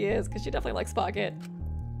bad if he is, because she definitely likes Pocket.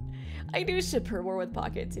 I do ship her more with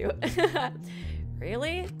Pocket, too.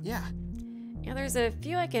 Really? yeah. Yeah, there's a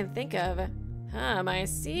few I can think of. I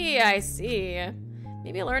see.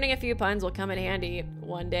 Maybe learning a few puns will come in handy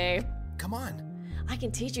one day. Come on. I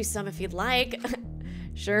can teach you some if you'd like.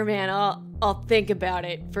 Sure, man, I'll think about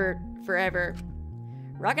it for forever.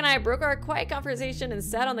 Rock and I broke our quiet conversation and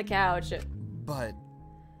sat on the couch. But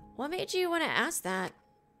What made you want to ask that?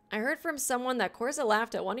 I heard from someone that Corsa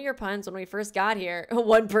laughed at one of your puns when we first got here.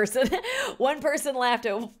 One person laughed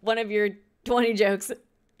at one of your 20 jokes.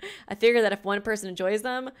 I figure that if one person enjoys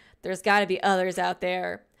them, there's got to be others out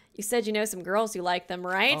there. You said you know some girls who like them,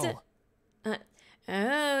 right?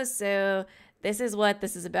 oh, So this is what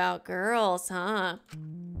this is about, girls, huh?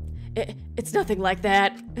 It's nothing like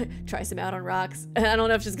that. Try some out on Rocks. I don't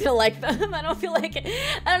know if she's gonna like them. I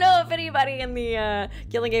don't know if anybody in the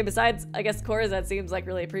Killing Game besides, I guess, Corazette seems like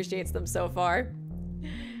really appreciates them so far.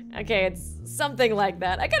 Okay, it's something like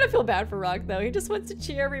that. I kind of feel bad for Rock, though. He just wants to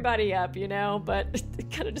cheer everybody up, you know? But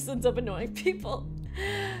it kind of just ends up annoying people.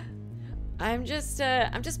 I'm just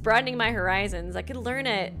broadening my horizons. I could learn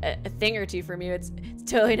a thing or two from you. It's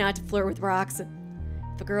totally not to flirt with Rocks.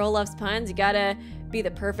 If a girl loves puns, you gotta be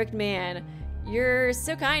the perfect man. You're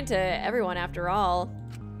so kind to everyone, after all.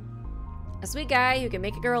 A sweet guy who can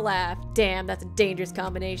make a girl laugh. Damn, that's a dangerous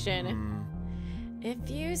combination. If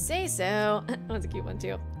you say so. That was a cute one,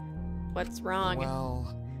 too. What's wrong?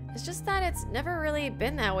 well, It's just that it's never really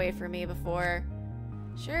been that way for me before.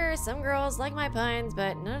 Sure, some girls like my puns,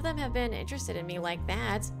 but none of them have been interested in me like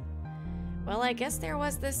that. Well, I guess there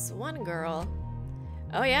was this one girl.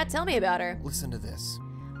 Oh yeah, tell me about her. listen to this.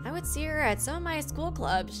 I would see her at some of my school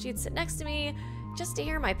clubs. She'd sit next to me just to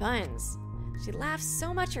hear my puns. She laughed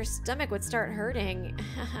so much her stomach would start hurting.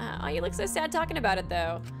 Oh, you look so sad talking about it,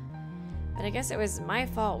 though. But I guess it was my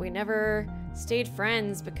fault we never stayed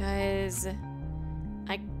friends because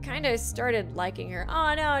I kind of started liking her.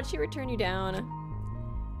 Oh, no, and she returned you down.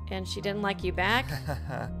 And she didn't like you back?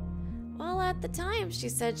 Well, at the time, she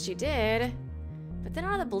said she did. But then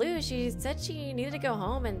out of the blue, she said she needed to go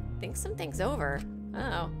home and think some things over.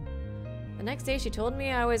 Oh. The next day, she told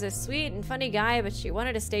me I was a sweet and funny guy, but she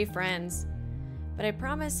wanted to stay friends. But I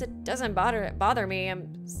promise it doesn't bother me.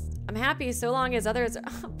 I'm happy so long as others are...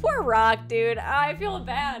 Poor Rock, dude. I feel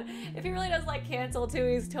bad. If he really does like cancel too,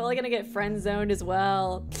 he's totally gonna get friend zoned as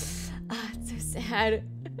well. It's so sad.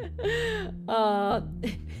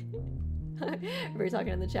 We were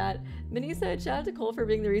talking in the chat. Minnie said, shout out to Cole for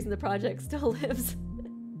being the reason the project still lives.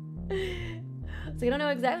 So I don't know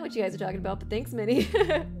exactly what you guys are talking about, but thanks, Minnie.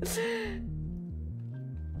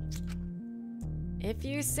 If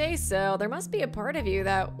you say so, there must be a part of you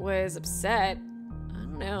that was upset. I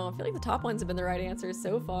don't know. I feel like the top ones have been the right answers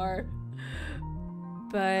so far.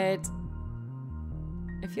 But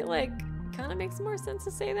I feel like it kind of makes more sense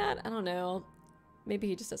to say that. I don't know. Maybe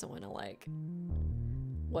he just doesn't want to, like,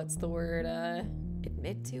 what's the word?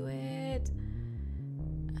 Admit to it?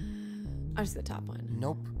 I'll just do the top one.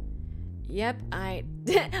 Nope. Yep, oh,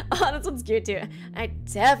 this one's cute too. I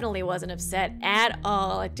definitely wasn't upset at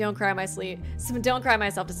all. Like, don't cry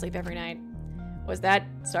myself to sleep every night. Was that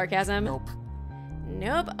sarcasm? Nope.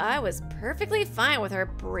 Nope, I was perfectly fine with her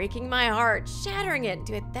breaking my heart, shattering it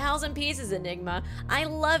into 1,000 pieces, Enigma. I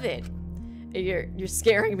love it. You're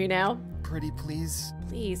scaring me now. Pretty please?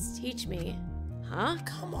 Please, teach me. Huh?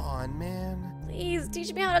 Come on, man. Please,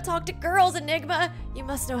 teach me how to talk to girls, Enigma. You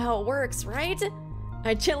must know how it works, right?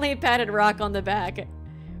 I gently patted Rock on the back.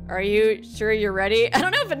 Are you sure you're ready? I don't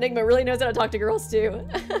know if Enigma really knows how to talk to girls, too.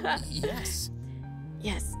 Yes.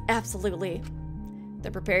 Yes, absolutely.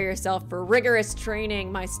 Then prepare yourself for rigorous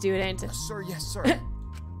training, my student. Sir, yes, sir.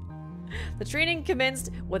 The training commenced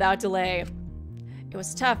without delay. It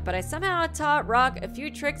was tough, but I somehow taught Rock a few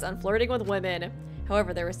tricks on flirting with women.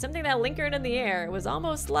 However, there was something that lingered in the air. It was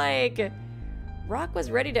almost like Rock was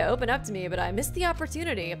ready to open up to me, but I missed the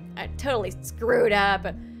opportunity. I totally screwed up.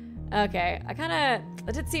 Okay, that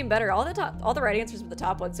did seem better. All the right answers were the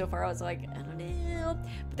top ones so far. I was like, I don't know.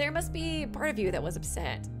 But there must be part of you that was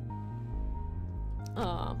upset.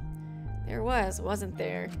 Oh, there wasn't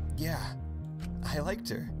there? Yeah, I liked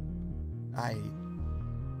her. I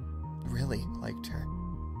really liked her.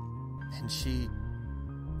 And she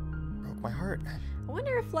broke my heart. I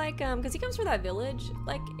wonder if, like, because he comes from that village,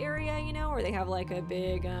 like, area, you know, where they have, like, a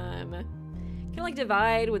big, kind of, like,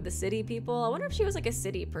 divide with the city people. I wonder if she was, like, a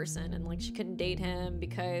city person and, like, she couldn't date him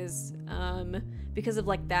because of,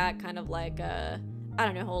 like, that kind of, like, I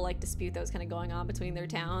don't know, whole, like, dispute that was kind of going on between their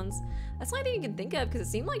towns. That's the only thing you can think of, because it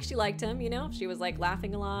seemed like she liked him, you know? She was, like,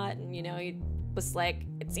 laughing a lot, and, you know, he was, like,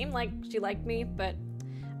 it seemed like she liked me, but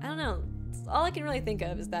I don't know. All I can really think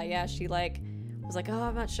of is that, yeah, she, like, was like, oh,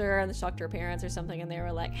 I'm not sure, and then she talked to her parents or something, and they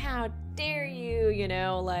were like, how dare you, you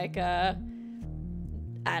know, like, I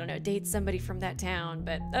don't know, date somebody from that town,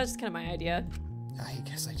 but that was just kind of my idea. I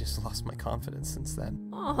guess I just lost my confidence since then.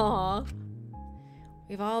 Aww.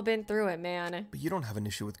 We've all been through it, man. But you don't have an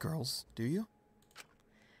issue with girls, do you?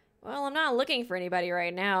 Well, I'm not looking for anybody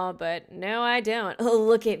right now, but no, I don't. Oh,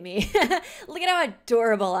 look at me. Look at how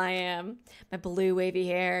adorable I am. My blue wavy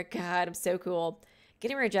hair. God, I'm so cool.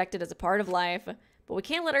 Getting rejected is a part of life, but we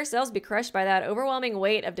can't let ourselves be crushed by that overwhelming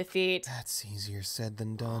weight of defeat. That's easier said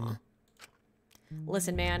than done.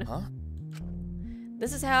 Listen, man. Huh?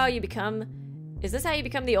 Is this how you become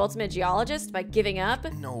the ultimate geologist, by giving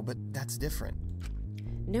up? No, but that's different.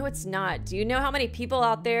 No, it's not. Do you know how many people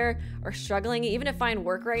out there are struggling even to find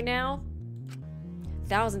work right now?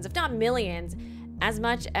 Thousands, if not millions. As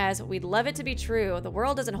much as we'd love it to be true, the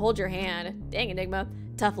world doesn't hold your hand. Dang, Enigma.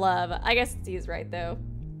 Tough love. I guess he's right, though.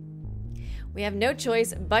 We have no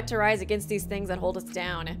choice but to rise against these things that hold us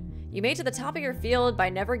down. You made it to the top of your field by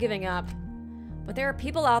never giving up. But there are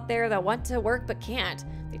people out there that want to work but can't.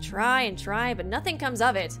 They try and try, but nothing comes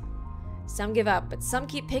of it. Some give up, but some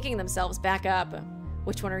keep picking themselves back up.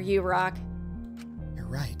 Which one are you, Rock? You're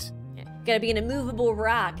right. Gotta be an immovable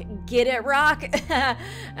rock. Get it, Rock? Okay,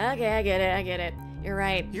 I get it. You're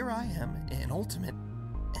right. Here I am, an ultimate,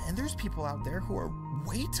 and there's people out there who are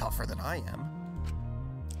way tougher than I am.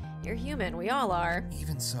 You're human, we all are.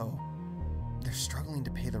 Even so, they're struggling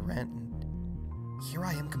to pay the rent, and here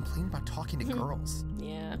I am complaining about talking to girls.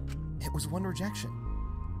 Yeah. It was one rejection.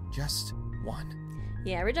 Just one.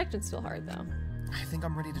 Yeah, rejection's still hard, though. I think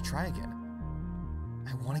I'm ready to try again.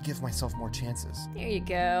 I want to give myself more chances. There you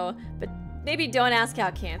go. But maybe don't ask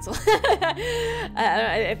how cancel.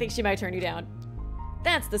 I think she might turn you down.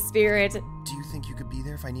 That's the spirit. Do you think you could be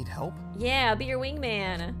there if I need help? Yeah, I'll be your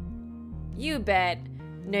wingman. You bet.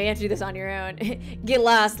 No, you have to do this on your own. Get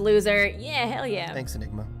lost, loser. Yeah, hell yeah. Thanks,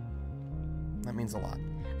 Enigma. That means a lot.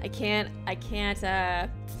 I can't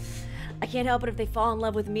help it if they fall in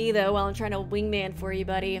love with me, though, while I'm trying to wingman for you,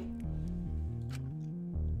 buddy.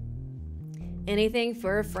 Anything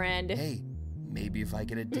for a friend. Hey, maybe if I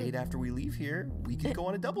get a date after we leave here, we can go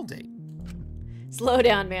on a double date. Slow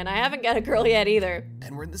down, man. I haven't got a girl yet, either.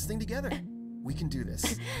 And we're in this thing together. We can do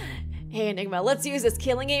this. Hey, Enigma, let's use this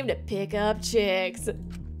killing game to pick up chicks.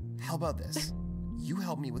 How about this? You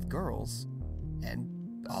help me with girls, and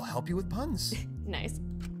I'll help you with puns. Nice.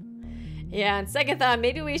 Yeah, on second thought,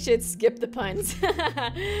 maybe we should skip the puns.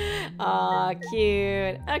 Aw, cute.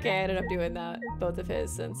 Okay, I ended up doing that, both of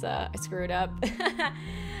his, since I screwed up.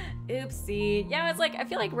 Oopsie. Yeah, it's like, I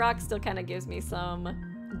feel like Rock still kind of gives me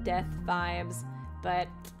some death vibes, but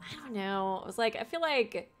I don't know. It was like, I feel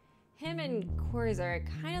like him and Korza are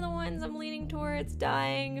kind of the ones I'm leaning towards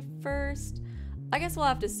dying first. I guess we'll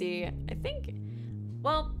have to see. I think,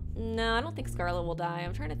 well, no, I don't think Scarlet will die.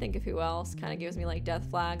 I'm trying to think of who else kind of gives me like death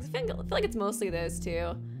flags. I feel like it's mostly those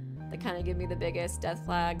two that kind of give me the biggest death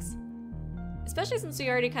flags. Especially since we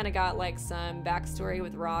already kind of got like some backstory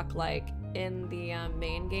with Rock like in the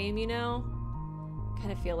main game, you know?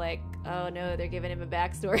 Kind of feel like, oh no, they're giving him a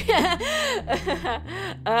backstory.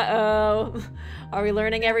 Uh-oh. Are we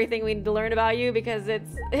learning everything we need to learn about you because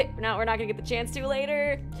we're not gonna get the chance to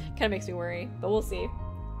later? Kind of makes me worry, but we'll see.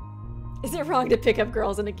 Is it wrong to pick up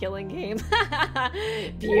girls in a killing game?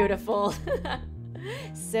 Beautiful.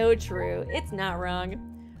 So true. It's not wrong.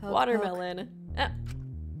 Poke, Watermelon.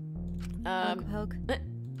 Poke.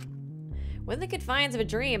 When the confines of a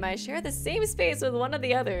dream, I share the same space with one of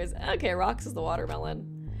the others. Okay, Rox is the watermelon.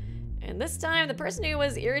 And this time, the person who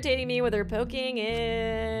was irritating me with her poking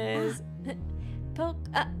is...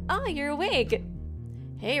 oh, you're awake.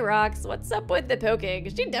 Hey, Rox, what's up with the poking?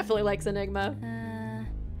 She definitely likes Enigma.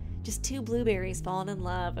 Just two blueberries falling in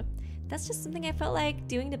love. That's just something I felt like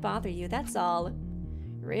doing to bother you, that's all.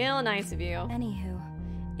 Real nice of you.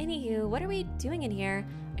 Anywho, what are we doing in here?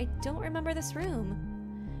 I don't remember this room.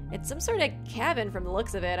 It's some sort of cabin from the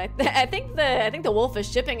looks of it. I think the wolf is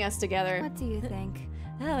shipping us together. What do you think?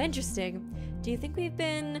 Oh, interesting. Do you think we've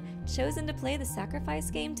been chosen to play the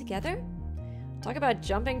sacrifice game together? Talk about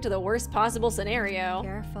jumping to the worst possible scenario.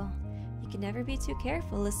 Careful. You can never be too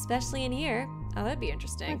careful, especially in here. Oh, that'd be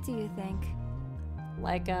interesting. What do you think?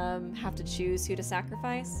 Like, have to choose who to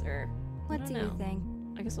sacrifice, or What do you think?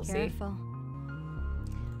 I guess we'll Careful.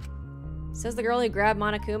 see. Says the girl who grabbed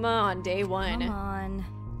Monokuma on day 1. Come on.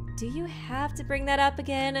 Do you have to bring that up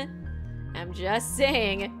again? I'm just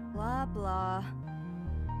saying. Blah, blah.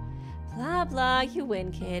 Blah, blah, you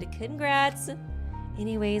win, kid. Congrats.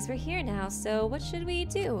 Anyways, we're here now, so what should we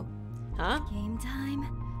do? Huh? Game time?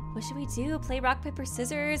 What should we do? Play rock, paper,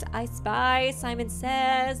 scissors? I spy, Simon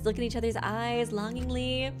says, look in each other's eyes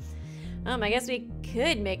longingly. I guess we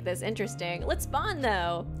could make this interesting. Let's bond,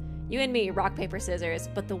 though. You and me, rock, paper, scissors,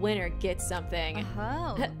 but the winner gets something.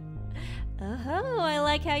 Oh. Oh, I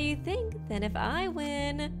like how you think. Then if I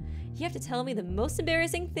win, you have to tell me the most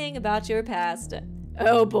embarrassing thing about your past.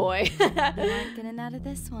 Oh boy. You aren't getting out of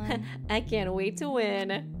this one. I can't wait to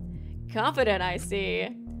win. Confident, I see.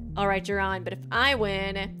 All right, you're on, but if I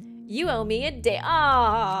win, you owe me a date.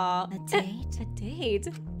 Aww. A date? A date?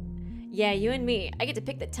 Yeah, you and me. I get to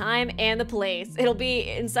pick the time and the place. It'll be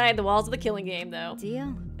inside the walls of the killing game, though.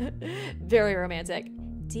 Deal? Very romantic.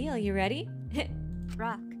 Deal, you ready?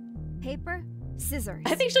 Rock. Paper? Scissors.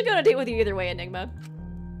 I think she'll go on a date with you either way, Enigma.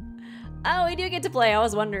 Oh, we do get to play. I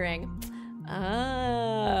was wondering.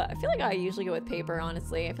 I feel like I usually go with paper,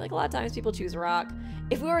 honestly. I feel like a lot of times people choose rock.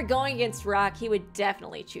 If we were going against rock, he would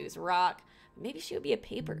definitely choose rock. Maybe she would be a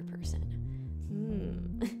paper person.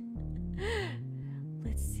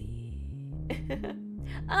 Let's see.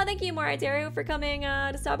 Oh, thank you, Moritaru, for coming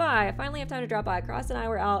to stop by. I finally have time to drop by. Cross and I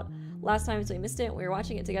were out last time, so we missed it. We were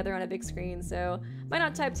watching it together on a big screen, so might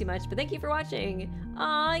not type too much, but thank you for watching.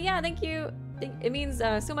 Yeah, thank you. It means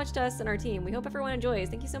so much to us and our team. We hope everyone enjoys.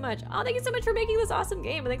 Thank you so much. Oh, thank you so much for making this awesome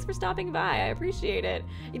game, and thanks for stopping by. I appreciate it.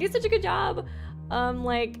 You do such a good job.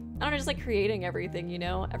 Like, I don't know, just like creating everything, you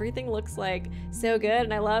know? Everything looks like so good,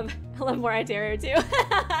 and I love Moritaru too.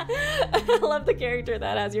 I love the character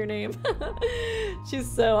that has your name.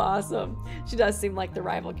 She's so awesome. She does seem like the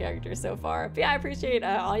rival character so far. But yeah, I appreciate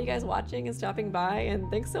all you guys watching and stopping by,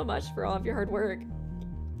 and thanks so much for all of your hard work.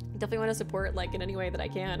 Definitely want to support like in any way that I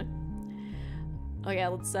can. Oh yeah,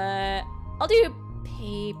 let's I'll do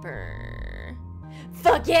paper.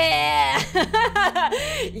 Fuck yeah!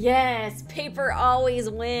 Yes, paper always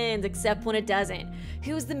wins, except when it doesn't.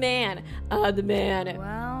 Who's the man? The man.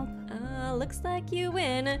 Well, Looks like you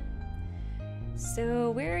win. So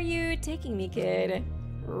where are you taking me, kid?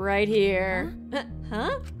 Right here.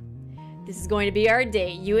 Huh? This is going to be our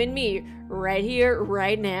date, you and me, right here,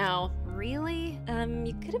 right now. really?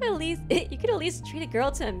 You could have at least treat a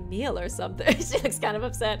girl to a meal or something. She looks kind of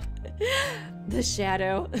upset. The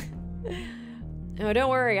shadow. Oh,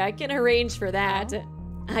 don't worry, I can arrange for that.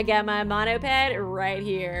 I got my monoped right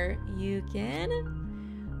here. You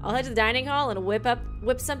can? I'll head to the dining hall and whip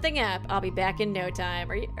something up. I'll be back in no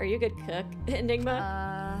time. Are you a good cook,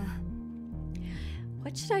 Enigma?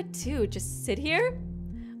 What should I do? Just sit here?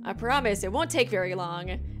 I promise it won't take very long.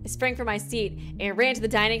 I sprang from my seat and ran to the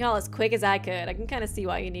dining hall as quick as I could. I can kind of see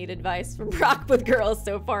why you need advice from Rock with girls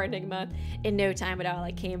so far, Enigma. In no time at all,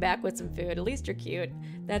 I came back with some food. At least you're cute.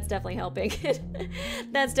 That's definitely helping.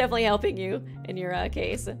 That's definitely helping you in your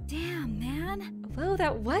case. Damn, man. Whoa,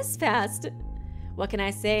 that was fast. What can I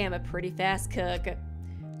say? I'm a pretty fast cook.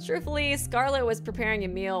 Truthfully, Scarlett was preparing a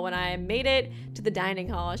meal when I made it to the dining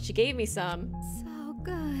hall. She gave me some. So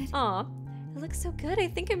good. Aw, it looks so good. I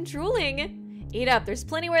think I'm drooling. Eat up. There's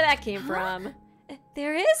plenty where that came from.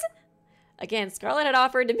 There is? Again, Scarlett had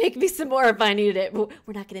offered to make me some more if I needed it. But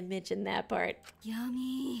we're not going to mention that part.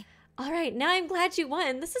 Yummy. All right, now I'm glad you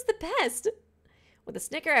won. This is the best. With a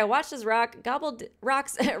snicker, I watched as Rock gobbled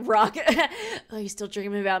Rock's Rock. Oh, you're still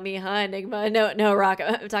dreaming about me, huh, Enigma? No, Rock.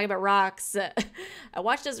 I'm talking about Rocks. I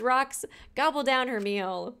watched as Rocks gobble down her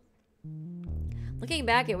meal. Looking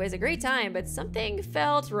back, it was a great time, but something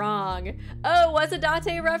felt wrong. Oh, was a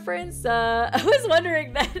Date reference? I was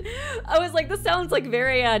wondering that. I was like, this sounds like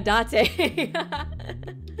very Date.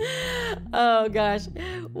 Oh gosh,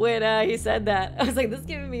 when he said that, I was like, this is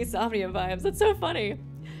giving me Somnia vibes. That's so funny.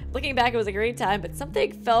 Looking back, it was a great time, but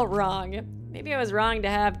something felt wrong. Maybe I was wrong to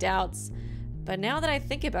have doubts. But now that I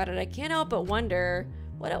think about it, I can't help but wonder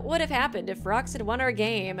what would have happened if Rox had won our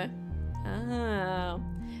game. Oh.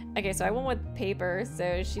 Okay, so I went with paper,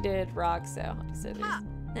 so she did rock, so I'll do scissors.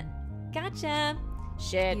 Gotcha.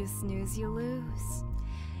 Shit. You snooze, you lose.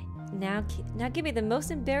 Now give me the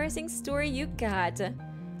most embarrassing story you got.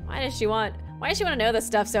 Why does she want to know this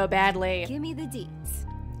stuff so badly? Give me the deets.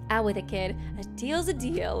 Out with it, kid. A deal's a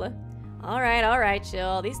deal. All right,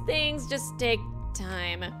 chill. These things just take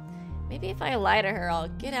time. Maybe if I lie to her, I'll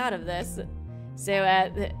get out of this. So,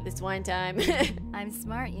 this one time. I'm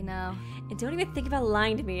smart, you know. And don't even think about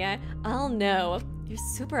lying to me. I'll know. You're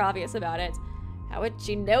super obvious about it. How would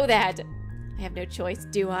she know that? I have no choice,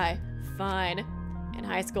 do I? Fine. In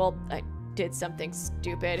high school, I did something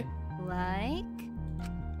stupid. Like?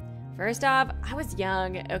 First off, I was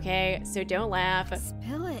young, okay? So don't laugh.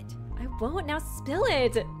 Spill it. I won't. Now spill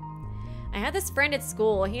it. I had this friend at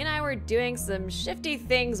school. He and I were doing some shifty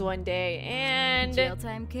things one day, and... Jail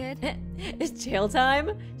time, kid? It's jail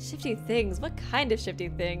time? Shifty things? What kind of shifty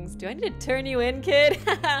things? Do I need to turn you in, kid?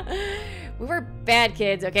 We were bad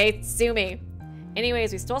kids, okay? Sue me.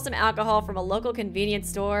 Anyways, we stole some alcohol from a local convenience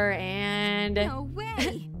store, and... No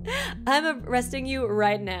way! I'm arresting you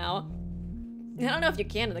right now. I don't know if you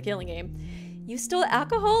can in the killing game. You stole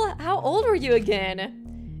alcohol? How old were you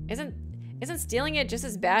again? Isn't stealing it just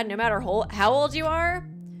as bad no matter how old you are?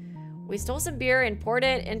 We stole some beer and poured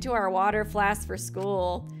it into our water flask for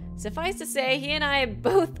school. Suffice to say, he and I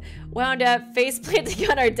both wound up face planting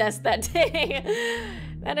on our desk that day.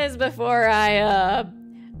 That is before I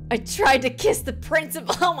tried to kiss the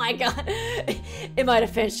principal. Oh my god. In my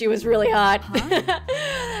defense, she was really hot.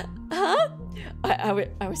 Huh?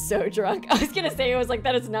 I was so drunk. I was gonna say, it was like,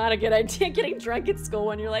 that is not a good idea, getting drunk at school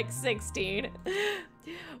when you're like 16.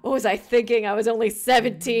 What was I thinking? I was only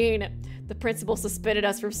 17. The principal suspended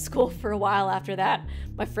us from school for a while after that.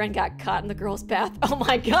 My friend got caught in the girls' bath. Oh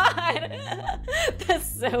my god!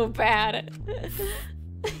 That's so bad.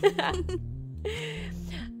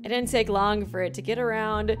 It didn't take long for it to get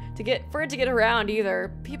around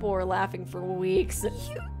either. People were laughing for weeks.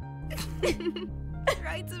 You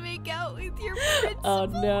tried to make out with your principal? Oh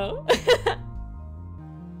no.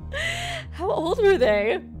 How old were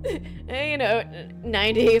they?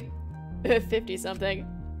 90, 50 something.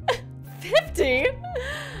 50?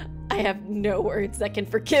 I have no words that can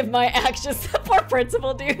forgive my actions. The poor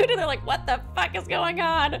principal, dude. They're like, what the fuck is going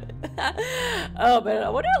on? Oh, but I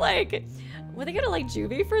wonder, like, were they gonna like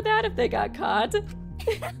juvie for that if they got caught?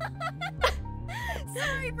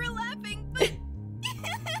 Sorry for laughing, but...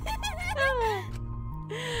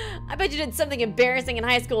 I bet you did something embarrassing in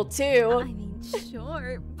high school too. I mean,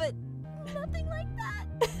 sure, but nothing like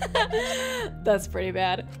that. That's pretty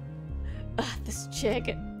bad. This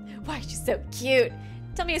chick. Why, she's so cute.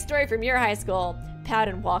 Tell me a story from your high school. Pout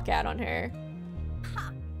and walk out on her.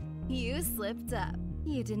 Ha! You slipped up.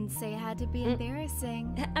 You didn't say it had to be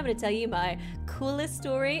embarrassing. I'm gonna tell you my coolest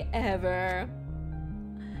story ever.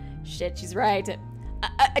 Shit, she's right.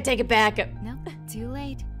 I take it back. Nope, too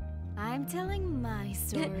late. I'm telling my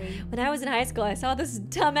story. When I was in high school, I saw this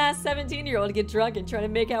dumbass 17-year-old get drunk and try to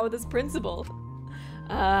make out with his principal.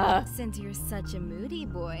 Since you're such a moody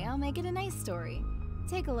boy, I'll make it a nice story.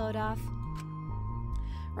 Take a load off.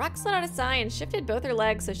 Rox let out a sigh and shifted both her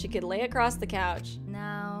legs so she could lay across the couch.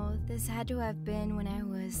 Now, this had to have been when I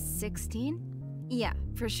was 16? Yeah,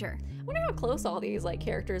 for sure. I wonder how close all these like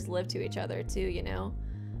characters live to each other too, you know?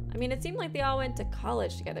 I mean, it seemed like they all went to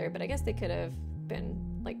college together, but I guess they could have been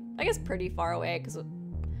like, I guess pretty far away because I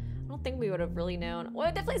don't think we would have really known. Well,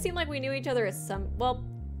 it definitely seemed like we knew each other as well,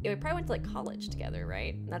 yeah, we probably went to like college together,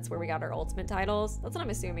 right? And that's where we got our ultimate titles. That's what I'm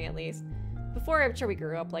assuming at least. Before, I'm sure we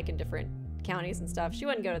grew up like in different counties and stuff. She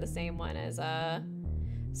wouldn't go to the same one as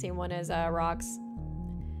Rox.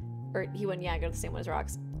 Or he wouldn't, yeah, go to the same one as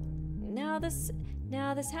Rox. Now this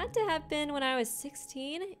had to have been when I was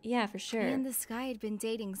 16? Yeah, for sure. And this guy had been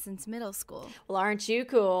dating since middle school. Well, aren't you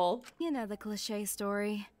cool? You know the cliche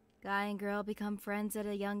story. Guy and girl become friends at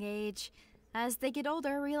a young age. As they get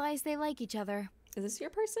older, realize they like each other. Is this your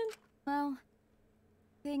person? Well,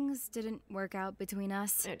 things didn't work out between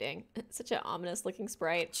us. Oh, dang. Such an ominous looking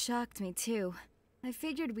sprite. It shocked me, too. I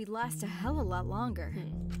figured we'd last a hell of a lot longer.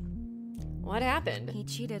 What happened? He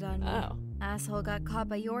cheated on me. Oh. Asshole got caught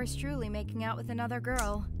by yours truly making out with another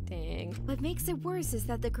girl. Dang. What makes it worse is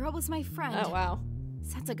that the girl was my friend. Oh, wow.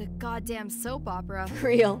 Sounds like a goddamn soap opera. For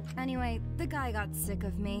real. Anyway, the guy got sick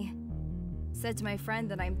of me. Said to my friend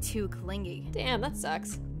that I'm too clingy. Damn, that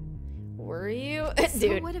sucks. Were you? So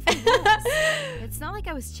Dude. what if he was? It's not like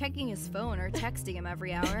I was checking his phone or texting him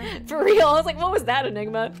every hour. For real? I was like, what was that,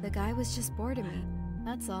 Enigma? The guy was just bored of me.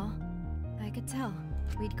 That's all. I could tell.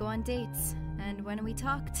 We'd go on dates, and when we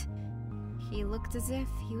talked, he looked as if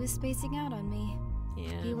he was spacing out on me.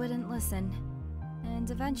 Yeah. He wouldn't listen.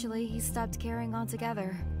 And eventually, he stopped caring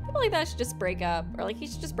altogether. People like that should just break up. Or like, he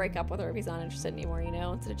should just break up with her if he's not interested anymore, you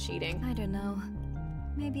know, instead of cheating. I don't know.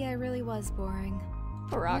 Maybe I really was boring.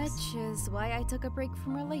 Poor Rox. Which is why I took a break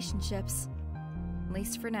from relationships. At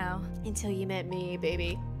least for now. Until you met me,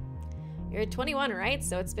 baby. You're 21, right?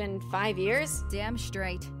 So it's been 5 years? Damn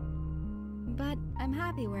straight. But I'm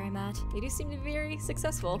happy where I'm at. You do seem to be very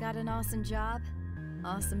successful. Got an awesome job,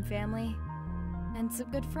 awesome family, and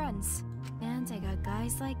some good friends. And I got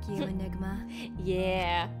guys like you, Enigma.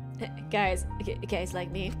 Yeah. Guys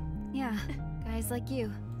like me. Yeah, guys like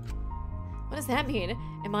you. What does that mean?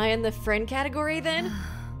 Am I in the friend category then?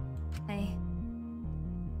 Hey.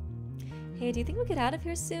 Hey, do you think we'll get out of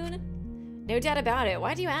here soon? No doubt about it.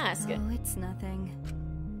 Why do you ask? Oh, it's nothing.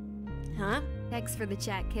 Huh? Thanks for the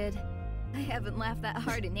chat, kid. I haven't laughed that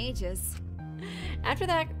hard in ages. After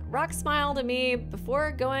that, Rox smiled at me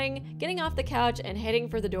before getting off the couch and heading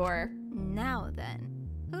for the door. Now then,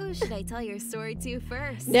 who should I tell your story to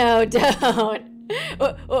first? No, don't.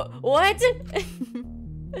 What?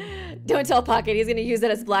 Don't tell Pocket, he's gonna use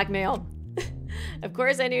that as blackmail. Of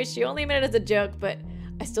course I knew she only meant it as a joke, but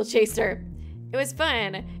I still chased her. It was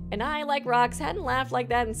fun, and I, like Rox, hadn't laughed like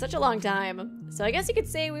that in such a long time. So I guess you could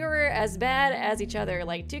say we were as bad as each other,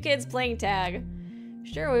 like two kids playing tag.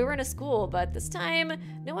 Sure, we were in a school, but this time,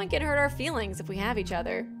 no one can hurt our feelings if we have each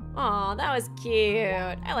other. Aw, that was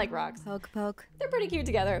cute. I like Rox. Poke, poke. They're pretty cute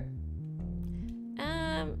together.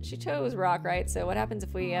 She chose Rock, right? So what happens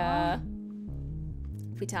if we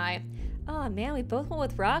tie? Oh man, we both went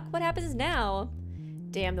with Rock? What happens now?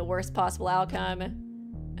 Damn, the worst possible outcome.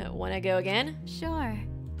 Wanna go again? Sure.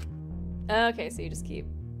 Okay, so you just keep.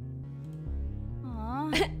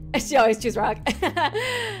 Aw. She always choose Rock.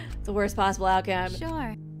 It's the worst possible outcome.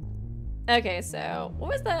 Sure. Okay, so where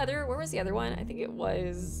was the other one? I think it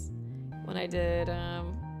was when I did,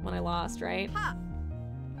 when I lost, right? Ha.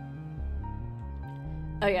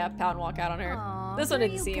 Oh yeah, pout and walk out on her. Aw, This one where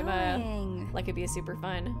didn't are seem you going? like it'd be a super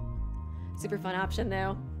fun option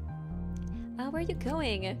though. Where are you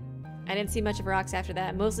going? I didn't see much of Rox after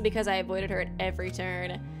that, mostly because I avoided her at every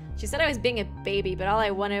turn. She said I was being a baby, but all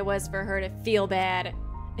I wanted was for her to feel bad.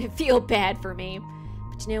 Feel bad for me.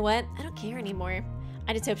 But you know what? I don't care anymore.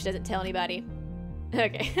 I just hope she doesn't tell anybody.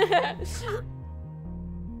 Okay.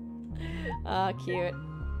 Oh, cute.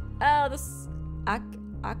 Oh, this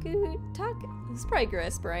Akutak? This is probably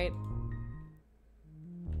Grisp, right?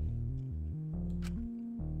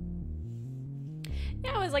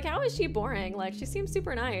 Yeah, I was like, how is she boring? Like, she seems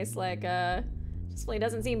super nice. Like, just really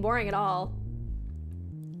doesn't seem boring at all.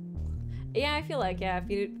 Yeah, I feel like, yeah, if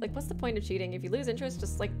you, like, what's the point of cheating? If you lose interest,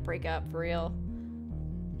 just, like, break up, for real.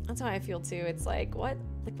 That's how I feel, too. It's like, what?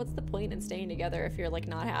 Like, what's the point in staying together if you're, like,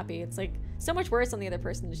 not happy? It's, like, so much worse on the other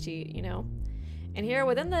person to cheat, you know? And here,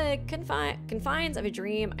 within the confines of a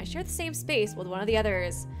dream, I share the same space with one of the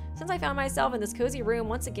others. Since I found myself in this cozy room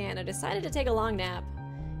once again, I decided to take a long nap.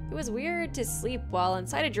 It was weird to sleep while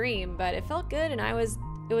inside a dream, but it felt good and it was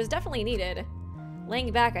definitely needed.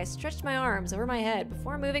 Laying back, I stretched my arms over my head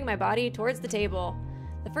before moving my body towards the table.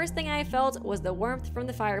 The first thing I felt was the warmth from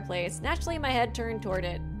the fireplace. Naturally, my head turned toward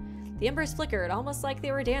it. The embers flickered, almost like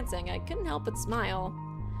they were dancing. I couldn't help but smile.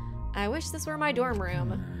 I wish this were my dorm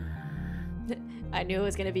room. I knew it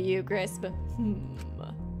was gonna be you, Crisp.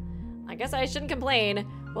 I guess I shouldn't complain.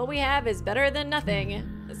 What we have is better than nothing.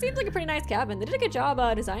 It seems like a pretty nice cabin. They did a good job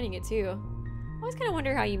designing it too. I always kind of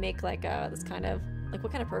wonder how you make like this kind of, like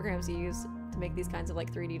what kind of programs you use to make these kinds of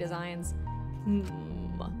like 3D designs.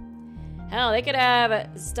 Hell, they could have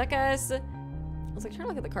stuck us. I was like trying to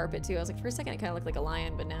look at the carpet too. I was like, for a second it kind of looked like a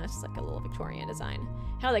lion, but now it's just like a little Victorian design.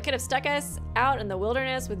 Hell, they could have stuck us out in the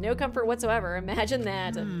wilderness with no comfort whatsoever. Imagine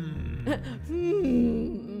that.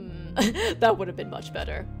 That would have been much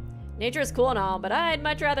better. Nature is cool and all, but I'd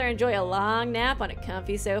much rather enjoy a long nap on a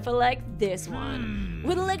comfy sofa like this one.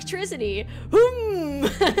 With electricity.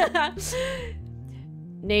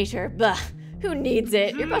 Nature, bah. Who needs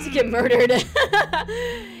it? You're about to get murdered.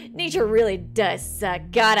 Nature really does suck.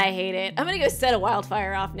 God, I hate it. I'm gonna go set a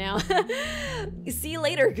wildfire off now. See you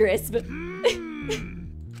later, Crisp.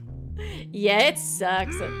 Yeah, it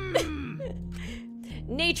sucks.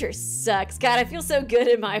 Nature sucks. God, I feel so good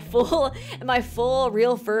in my full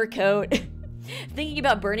real fur coat. Thinking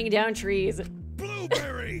about burning down trees.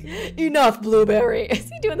 Blueberry! Enough, Blueberry. Is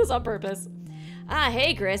he doing this on purpose? Ah,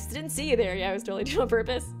 hey, Chris. Didn't see you there. Yeah, I was totally doing it on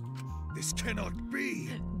purpose. This cannot be.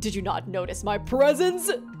 Did you not notice my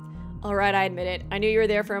presence? All right, I admit it. I knew you were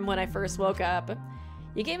there from when I first woke up.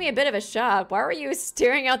 You gave me a bit of a shock. Why were you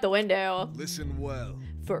staring out the window? Listen well.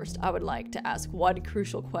 First, I would like to ask one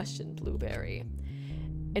crucial question, Blueberry.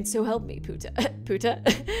 And so help me, Puta. Puta?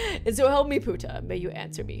 And so help me, Puta. May you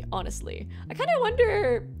answer me, honestly. I kind of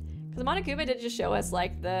wonder, because Monokuma did just show us,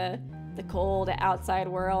 like, the cold outside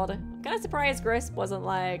world. I'm kind of surprised Crisp wasn't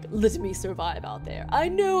like, let me survive out there. I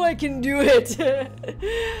know I can do it.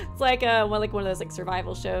 It's like, one of those, like,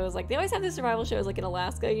 survival shows. Like, they always have these survival shows, like, in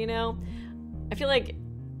Alaska, you know? I feel like,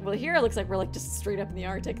 well, here it looks like we're, like, just straight up in the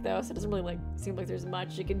Arctic, though, so it doesn't really, like, seem like there's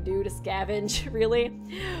much you can do to scavenge, really.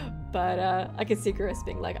 But, I can see Chris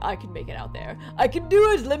being like, I can make it out there. I can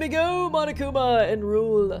do it! Let me go, Monokuma, and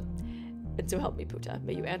rule. And so help me, Puta.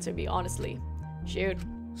 May you answer me honestly. Shoot.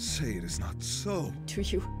 Say it is not so. Do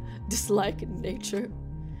you dislike nature?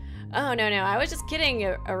 Oh, no, I was just kidding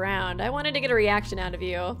around. I wanted to get a reaction out of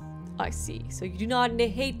you. I see. So you do not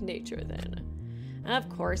hate nature, then? Of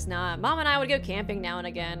course not. Mom and I would go camping now and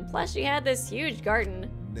again. Plus, she had this huge garden.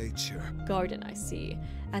 Nature. Garden, I see.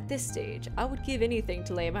 At this stage, I would give anything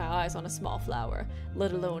to lay my eyes on a small flower,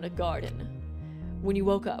 let alone a garden. When you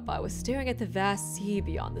woke up, I was staring at the vast sea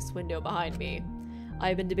beyond this window behind me. I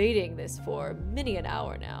have been debating this for many an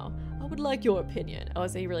hour now. I would like your opinion. Oh,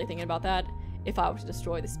 is he really thinking about that? If I were to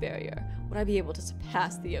destroy this barrier, would I be able to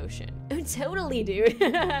surpass the ocean? Oh, totally, dude.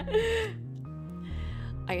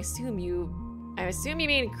 I assume you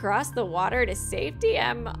mean cross the water to safety?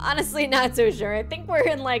 I'm honestly not so sure. I think we're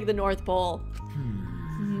in, like, the North Pole.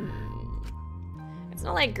 It's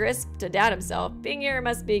not like Crisp to doubt himself. Being here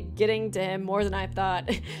must be getting to him more than I thought.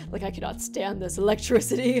 Like, I cannot stand this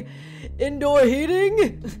electricity. Indoor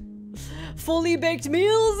heating? Fully baked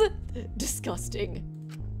meals? Disgusting.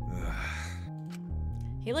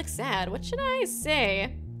 He looks sad. What should I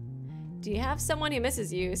say? Do you have someone who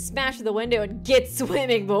misses you? Smash the window and get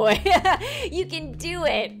swimming, boy. You can do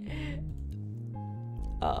it.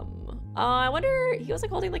 I wonder, he was like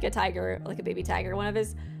holding like a tiger, like a baby tiger, one of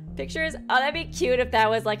his pictures. Oh, that'd be cute if that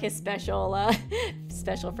was like his special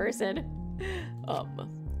person.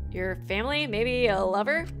 Your family? Maybe a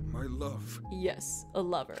lover? My love. Yes, a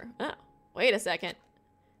lover. Oh, wait a second.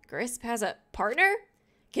 Crisp has a partner?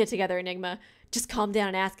 Get it together, Enigma. Just calm down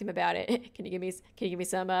and ask him about it. Can you give me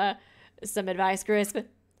some advice, Crisp?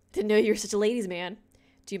 Didn't know you were such a ladies' man.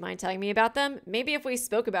 Do you mind telling me about them? Maybe if we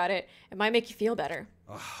spoke about it, it might make you feel better.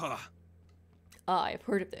 Aha. I have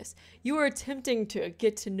heard of this. You are attempting to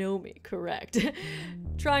get to know me, correct?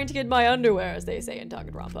 Trying to get my underwear, as they say in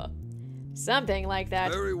Danganronpa. Something like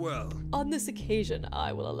that. Very well. On this occasion,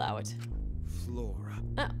 I will allow it. Flora.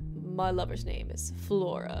 My lover's name is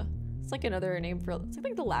Flora. It's like another name for, it's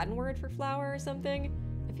like the Latin word for flower or something.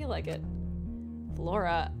 I feel like it.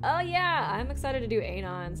 Flora. Oh yeah, I'm excited to do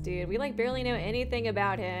Anons, dude. We like barely know anything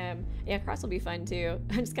about him. Yeah, Cross will be fun too.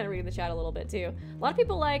 I'm just kind of reading the chat a little bit too. A lot of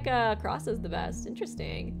people like Crosses the best.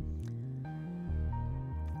 Interesting.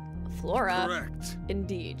 Flora. Correct.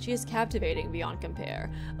 Indeed, she is captivating beyond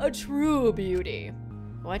compare. A true beauty.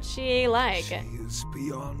 What's she like? She is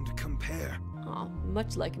beyond compare. Oh,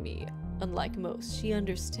 much like me. Unlike most, she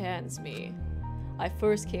understands me. I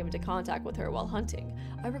first came into contact with her while hunting.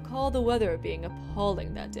 I recall the weather being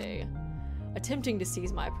appalling that day. Attempting to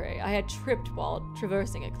seize my prey, I had tripped while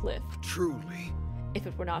traversing a cliff. Truly. If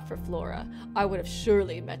it were not for Flora, I would have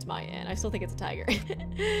surely met my end. I still think it's a tiger.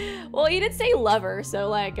 Well, you did say lover, so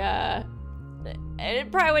like,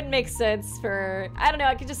 it probably wouldn't make sense for, I don't know,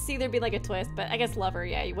 I could just see there be like a twist, but I guess lover,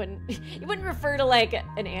 yeah, you wouldn't refer to like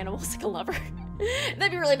an animal as like a lover.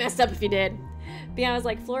 That'd be really messed up if you did. But yeah, I was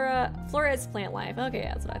like, Flora is plant life. Okay,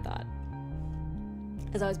 that's what I thought.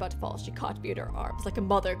 As I was about to fall, she caught me in her arms like a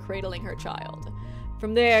mother cradling her child.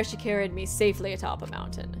 From there, she carried me safely atop a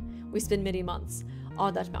mountain. We spent many months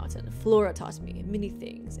on that mountain. Flora taught me many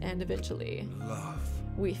things, and eventually, Love.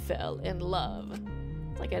 we fell in love.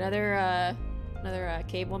 It's like another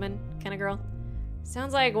cave woman kind of girl.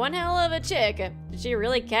 Sounds like one hell of a chick. Did she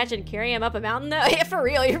really catch and carry him up a mountain though? Yeah, for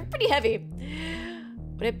real, you're pretty heavy.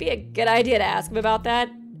 Would it be a good idea to ask him about that?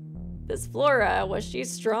 This Flora, was she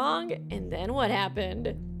strong? And then what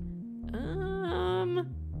happened?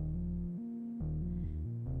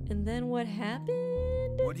 And then what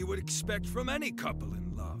happened? What you would expect from any couple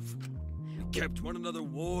in love. We kept one another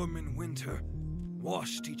warm in winter,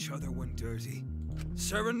 washed each other when dirty,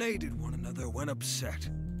 serenaded one another when upset.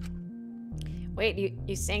 Wait,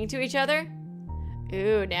 you sang to each other?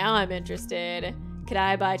 Ooh, now I'm interested. Could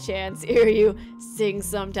I by chance hear you sing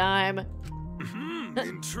sometime?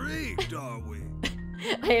 Intrigued, are we?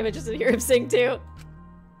 I am interested to hear him sing too.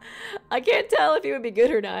 I can't tell if he would be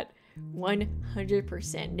good or not.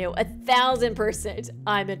 100%, no, 1000%.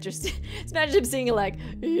 I'm interested. Just imagine him singing like,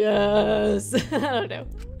 yes. I don't know.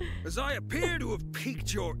 As I appear to have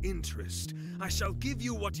piqued your interest, I shall give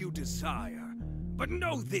you what you desire. But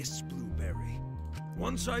know this, Blueberry.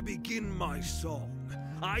 Once I begin my song,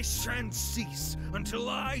 I shan't cease until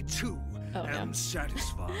I too am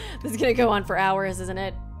satisfied. This is gonna go on for hours, isn't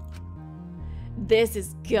it? This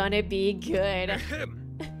is gonna be good. Ahem.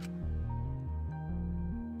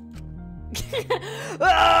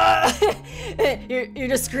 You're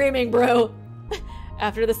just screaming, bro.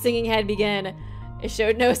 After the singing had begun, it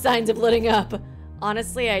showed no signs of letting up.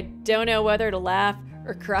 Honestly, I don't know whether to laugh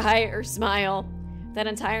or cry or smile. That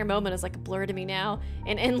entire moment is like a blur to me now,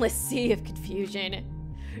 an endless sea of confusion.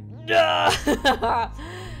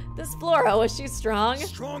 This Flora, was she strong?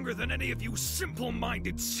 Stronger than any of you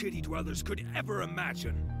simple-minded city dwellers could ever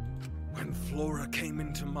imagine. When Flora came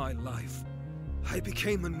into my life, I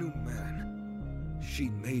became a new man. She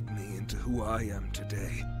made me into who I am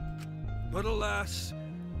today. But alas,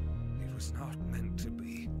 it was not meant to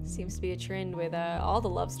be. Seems to be a trend with all the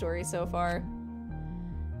love stories so far.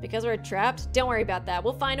 Because we're trapped? Don't worry about that.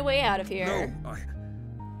 We'll find a way out of here. No,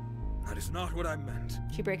 that is not what I meant.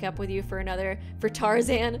 She break up with you for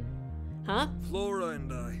Tarzan? Huh? Flora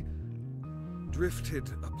and I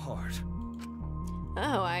drifted apart.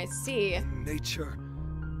 Oh, I see. In nature,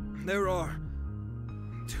 there are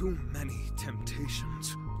too many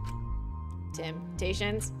temptations.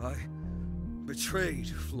 Temptations? I betrayed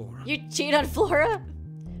Flora. You cheat on Flora?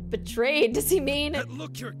 Betrayed? Does he mean? That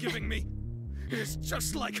look you're giving me is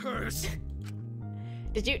just like hers.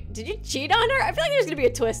 Did you cheat on her? I feel like there's gonna be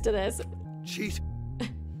a twist to this. Cheat?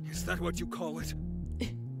 Is that what you call it?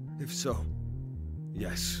 If so,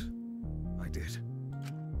 yes, I did.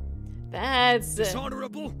 That's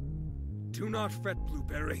dishonorable. Do not fret,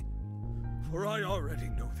 Blueberry, for I already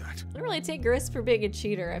know that. I don't really take Gris for being a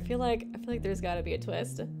cheater. I feel like there's got to be a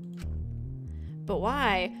twist. But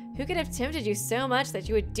why? Who could have tempted you so much that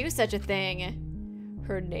you would do such a thing?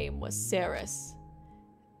 Her name was Saris.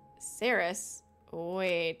 Saris?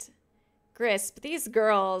 Wait. Gris, but these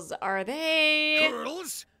girls, are they...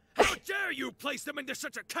 Girls? How dare you place them into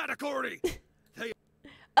such a category? They...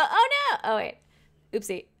 oh no! Oh wait.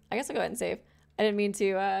 Oopsie. I guess I'll go ahead and save. I didn't mean to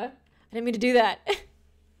do that.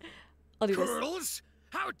 I'll do this. Girls?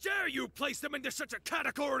 How dare you place them into such a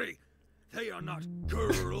category? They are not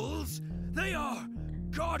girls. They are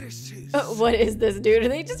goddesses. What is this, dude? Are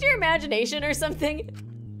they just your imagination or something?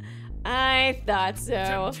 I thought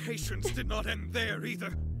so. Temptations did not end there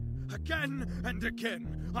either. Again and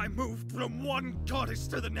again, I moved from one goddess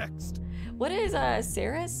to the next. What does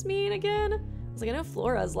Saris mean again? I was like, I know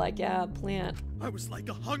Flora's like, yeah, plant. I was like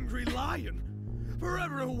a hungry lion,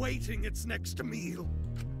 forever awaiting its next meal.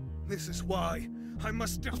 This is why I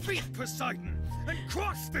must defeat Poseidon and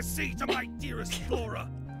cross the sea to my dearest Flora.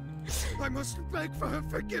 I must beg for her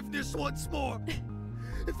forgiveness once more.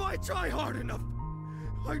 If I try hard enough,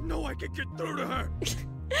 I know I can get through to her.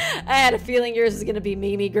 I had a feeling yours was gonna be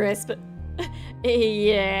Mimi Grisp.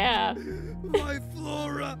 Yeah. My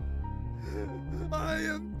Flora, I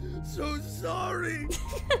am so sorry.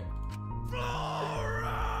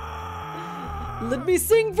 Flora! Let me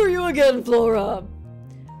sing for you again, Flora.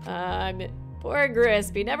 Poor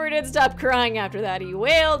Grisp. He never did stop crying after that. He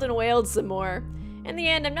wailed and wailed some more. In the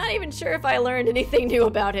end, I'm not even sure if I learned anything new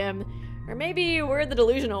about him. Or maybe we're the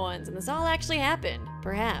delusional ones and this all actually happened.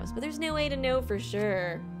 Perhaps, but there's no way to know for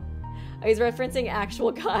sure. Oh, he's referencing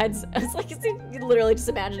actual gods. I was like, is he literally just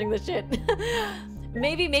imagining this shit?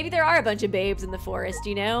 Maybe there are a bunch of babes in the forest,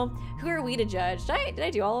 you know? Who are we to judge? Did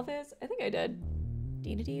I do all of his? I think I did.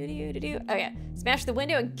 Oh yeah, smash the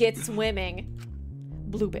window and get swimming.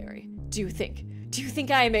 Blueberry, do you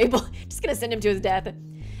think I am able? Just gonna send him to his death.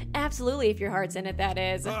 Absolutely, if your heart's in it, that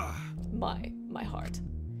is. My heart.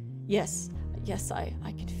 Yes, I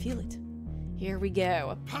can feel it. Here we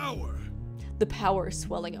go. Power. The power is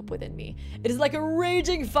swelling up within me. It is like a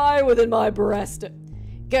raging fire within my breast.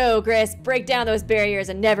 Go, Gris, break down those barriers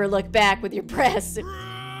and never look back with your breast.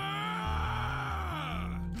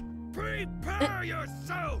 Prepare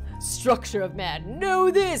yourself! Structure of man,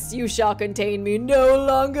 know this, you shall contain me no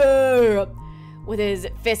longer. With his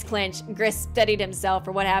fist clenched, Gris steadied himself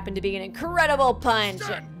for what happened to be an incredible punch.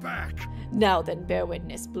 Stand back! Now then, bear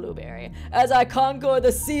witness, Blueberry, as I conquer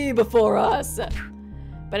the sea before us.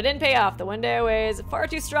 But it didn't pay off. The window is far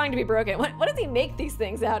too strong to be broken. What does he make these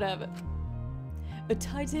things out of? A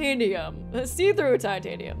titanium. A see-through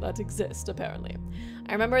titanium that exists, apparently.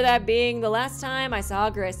 I remember that being the last time I saw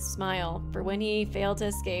Gris smile, for when he failed to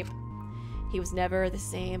escape. He was never the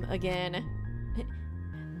same again.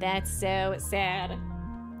 That's so sad.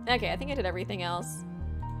 Okay, I think I did everything else.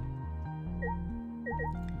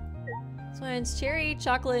 This one's cherry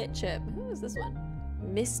chocolate chip. Who is this one?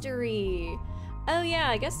 Mystery. Oh yeah,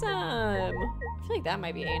 I guess I feel like that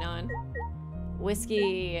might be Anon.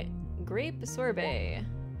 Whiskey, grape sorbet,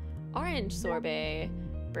 orange sorbet,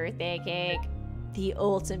 birthday cake, the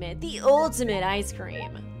ultimate ice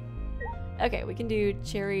cream. Okay, we can do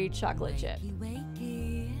cherry chocolate chip.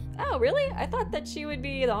 Oh, really? I thought that she would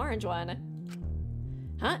be the orange one.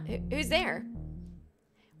 Huh? Who's there?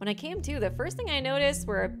 When I came to, the first thing I noticed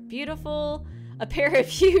were a pair of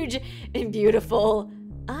huge and beautiful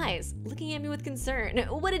eyes looking at me with concern.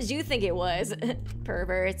 What did you think it was?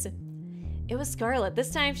 Perverts. It was Scarlet.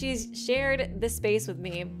 This time she's shared this space with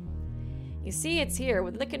me. You see, it's here,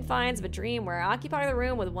 within the confines of a dream where I occupy the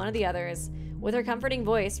room with one of the others. With her comforting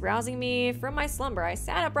voice rousing me from my slumber, I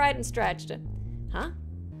sat upright and stretched. Huh?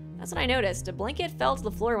 That's what I noticed. A blanket fell to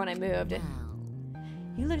the floor when I moved.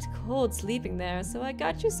 You looked cold sleeping there, so I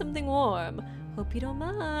got you something warm. Hope you don't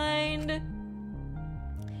mind.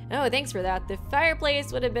 Oh, thanks for that. The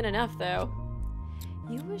fireplace would have been enough, though.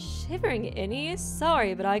 You were shivering, Innie.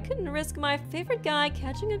 Sorry, but I couldn't risk my favorite guy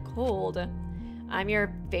catching a cold. I'm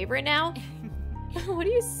your favorite now? What are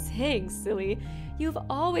you saying, silly? You've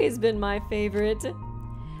always been my favorite.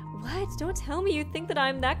 What? Don't tell me you think that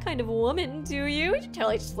I'm that kind of woman, do you? You're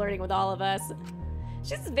totally just flirting with all of us.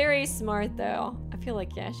 She's very smart, though. I feel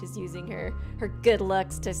like, yeah, she's using her good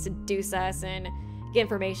looks to seduce us and get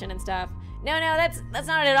information and stuff. No, that's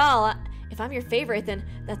not it at all. If I'm your favorite, then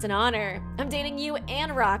that's an honor. I'm dating you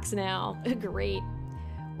and Rox now. Great.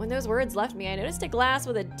 When those words left me, I noticed a glass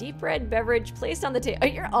with a deep red beverage placed on the table. Oh,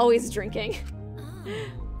 you're always drinking.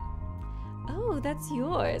 Oh, that's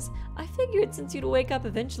yours. I figured since you'd wake up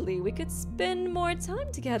eventually, we could spend more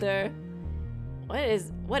time together. What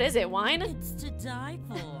is it, wine? It's to die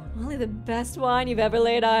for. Only the best wine you've ever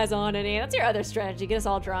laid eyes on, Annie. That's your other strategy, get us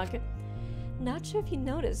all drunk. Not sure if you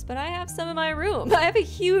noticed, but I have some in my room. I have a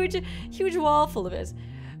huge wall full of it.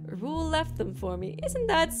 Rule left them for me. Isn't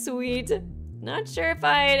that sweet? Not sure if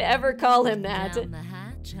I'd ever call him that. Down the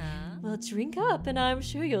hatch, huh? Well, drink up, and I'm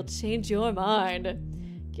sure you'll change your mind.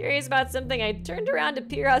 Curious about something, I turned around to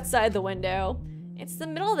peer outside the window. It's the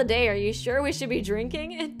middle of the day. Are you sure we should be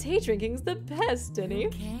drinking? And day drinking's the best, Denny. Who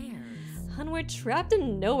cares? Hun, we're trapped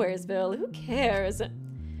in Nowheresville. Who cares?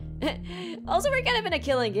 Also, we're kind of in a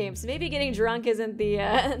killing game, so maybe getting drunk isn't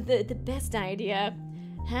the best idea.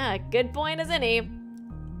 Huh, good point as any.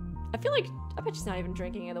 I bet she's not even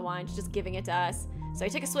drinking of the wine. She's just giving it to us. So I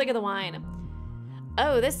took a swig of the wine.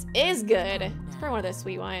 Oh, this is good. It's probably one of those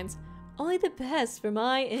sweet wines. Only the best for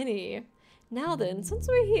my Innie. Now then, since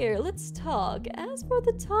we're here, let's talk. As for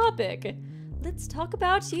the topic, let's talk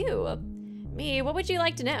about you. Me, what would you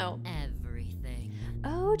like to know? Everything.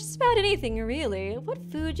 Oh, just about anything, really.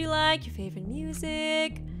 What food you like, your favorite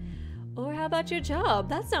music, or how about your job?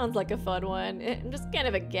 That sounds like a fun one. I'm just kind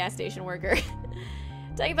of a gas station worker.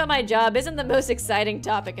 Talking about my job isn't the most exciting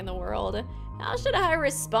topic in the world. How should I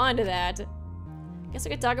respond to that? Guess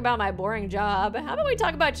we could talk about my boring job. How about we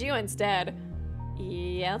talk about you instead?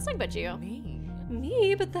 Yeah, let's talk about you.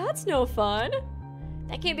 Me? But that's no fun.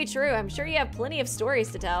 That can't be true. I'm sure you have plenty of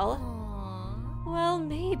stories to tell. Aww. Well,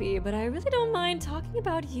 maybe, but I really don't mind talking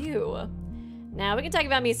about you. Now, we can talk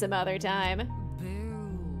about me some other time.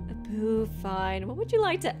 Boo. Boo, fine. What would you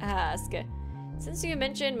like to ask? Since you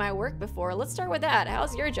mentioned my work before, let's start with that.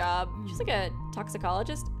 How's your job? She's like a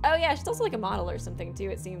toxicologist? Oh yeah, she's also like a model or something too,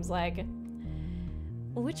 it seems like.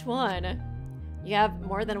 Which one? You have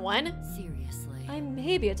more than one? Seriously. I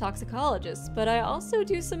may be a toxicologist, but I also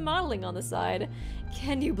do some modeling on the side.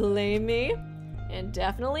 Can you blame me? And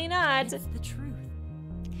definitely not. It's the truth.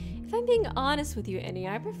 If I'm being honest with you, Annie,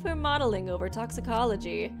 I prefer modeling over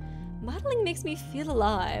toxicology. Modeling makes me feel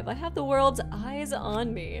alive. I have the world's eyes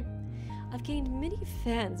on me. I've gained many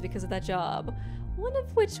fans because of that job. One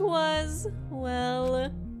of which was, well,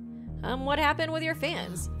 what happened with your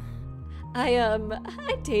fans? I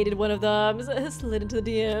dated one of them, slid into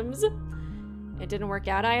the DMs. It didn't work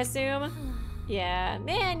out, I assume? Yeah,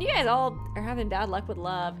 man, you guys all are having bad luck with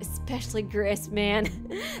love, especially Gris, man.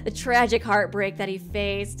 The tragic heartbreak that he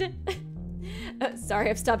faced. Sorry,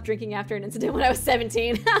 I've stopped drinking after an incident when I was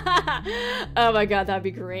 17. Oh my god, that'd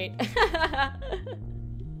be great.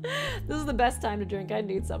 This is the best time to drink. I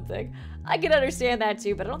need something. I can understand that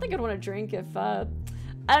too, but I don't think I'd want to drink if, I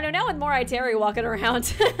don't know, now with more Iteri walking around.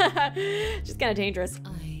 Just kind of dangerous.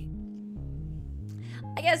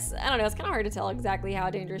 I guess, I don't know, it's kind of hard to tell exactly how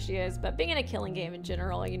dangerous she is, but being in a killing game in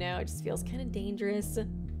general, you know, it just feels kind of dangerous.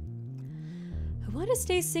 I want to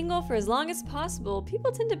stay single for as long as possible.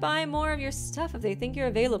 People tend to buy more of your stuff if they think you're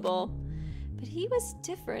available. But he was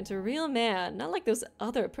different, a real man, not like those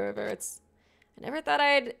other perverts. I never thought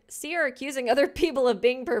I'd see her accusing other people of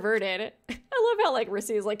being perverted. I love how, like,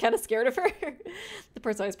 Rissy is, like, kind of scared of her. The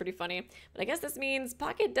part's always pretty funny. But I guess this means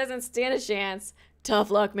Pocket doesn't stand a chance.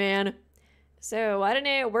 Tough luck, man. So, why didn't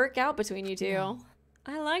it work out between you two? No.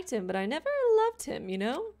 I liked him, but I never loved him, you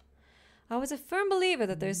know? I was a firm believer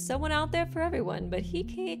that there's someone out there for everyone, but he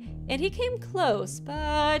came close,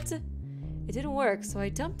 but it didn't work, so I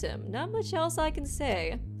dumped him. Not much else I can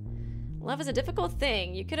say. Love is a difficult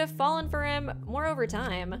thing. You could have fallen for him more over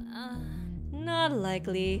time. Not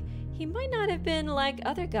likely. He might not have been like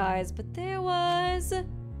other guys, but there was...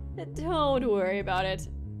 Don't worry about it.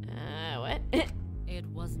 What? It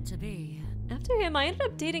wasn't to be. After him, I ended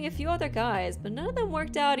up dating a few other guys, but none of them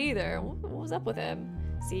worked out either. What was up with him?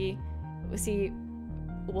 Was he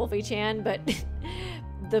Wolfie-chan, but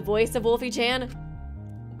the voice of Wolfie-chan?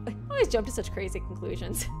 I always jump to such crazy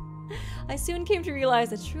conclusions. I soon came to realize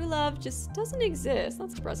that true love just doesn't exist.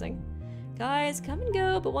 That's depressing. Guys come and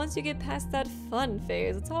go, but once you get past that fun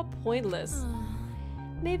phase, it's all pointless.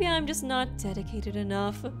 Maybe I'm just not dedicated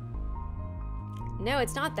enough. No,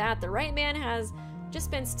 it's not that. The right man has just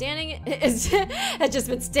been standing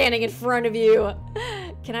in front of you.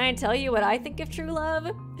 Can I tell you what I think of true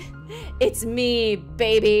love? It's me,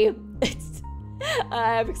 baby.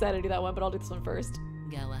 I'm excited to do that one, but I'll do this one first.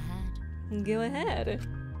 Go ahead. Go ahead.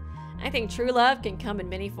 I think true love can come in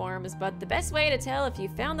many forms, but the best way to tell if you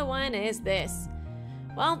found the one is this.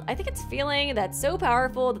 Well, I think it's a feeling that's so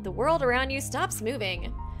powerful that the world around you stops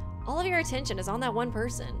moving. All of your attention is on that one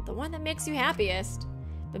person, the one that makes you happiest.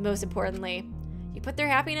 But most importantly, you put their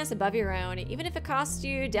happiness above your own, even if it costs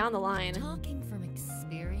you down the line. Talking from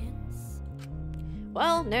experience?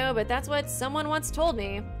 Well, no, but that's what someone once told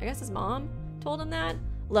me. I guess his mom told him that.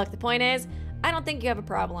 Look, the point is, I don't think you have a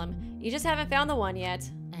problem. You just haven't found the one yet.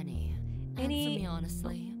 Answer me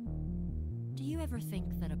honestly. Do you ever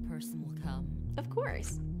think that a person will come? Of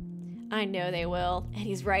course. I know they will. And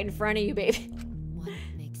he's right in front of you, baby. What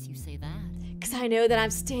makes you say that? Because I know that I'm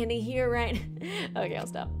standing here right... Okay, I'll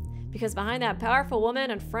stop. Because behind that powerful woman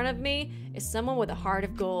in front of me is someone with a heart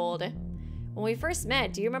of gold. When we first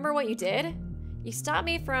met, do you remember what you did? You stopped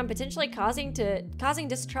me from potentially causing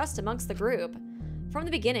distrust amongst the group. From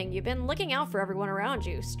the beginning, you've been looking out for everyone around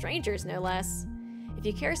you, strangers no less. If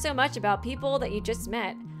you care so much about people that you just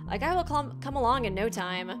met, a guy will come along in no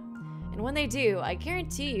time. And when they do, I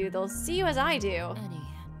guarantee you they'll see you as I do.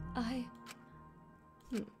 Annie.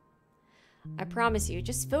 I promise you,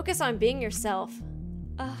 just focus on being yourself.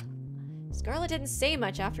 Scarlet didn't say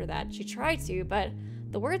much after that. She tried to, but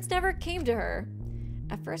the words never came to her.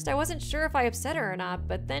 At first, I wasn't sure if I upset her or not,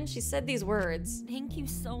 but then she said these words. Thank you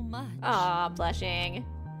so much. Ah, blushing.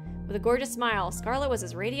 With a gorgeous smile, Scarlet was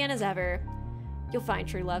as radiant as ever. You'll find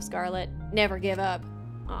true love, Scarlet. Never give up.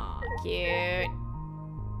 Aw, cute.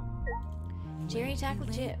 Jerry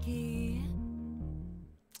tackled Chip.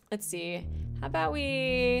 Let's see. How about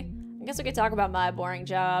I guess we could talk about my boring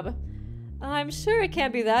job. I'm sure it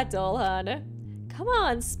can't be that dull, hon. Come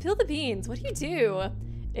on, spill the beans. What do you do?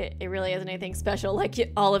 It really isn't anything special,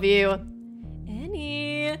 like all of you.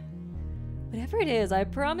 Annie. Whatever it is, I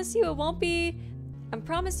promise you it won't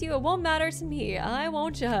matter to me. I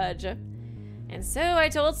won't judge. And so I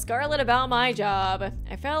told Scarlet about my job.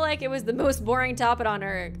 I felt like it was the most boring topic on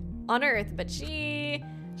Earth, but she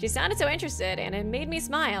sounded so interested, and it made me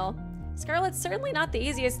smile. Scarlet's certainly not the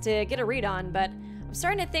easiest to get a read on, but I'm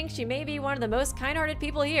starting to think she may be one of the most kind-hearted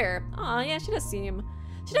people here. Aw, yeah, she does seem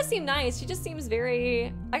nice. She just seems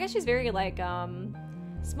very, I guess she's very, like,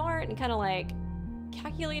 smart and kind of, like,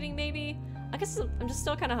 calculating, maybe. I guess I'm just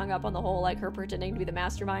still kind of hung up on the whole, like, her pretending to be the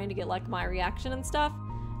mastermind to get, like, my reaction and stuff.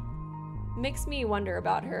 Makes me wonder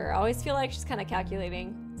about her. I always feel like she's kind of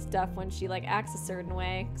calculating stuff when she, like, acts a certain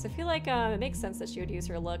way. Because I feel like it makes sense that she would use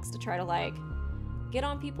her looks to try to, like, get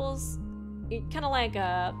on people's, kind of like,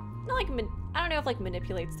 not like, I don't know if, like,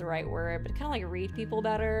 manipulate's the right word, but kind of, like, read people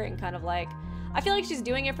better and kind of, like, I feel like she's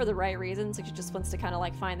doing it for the right reasons. Like, she just wants to kind of,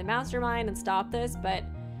 like, find the mastermind and stop this, but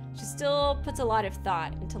she still puts a lot of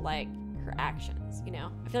thought into, like, her actions, you know?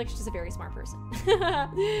 I feel like she's just a very smart person.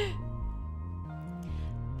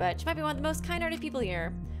 But she might be one of the most kind-hearted people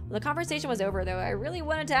here. When the conversation was over, though, I really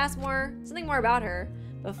wanted to ask something more about her.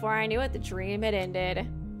 Before I knew it, the dream had ended.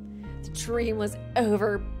 The dream was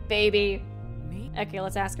over, baby. Okay,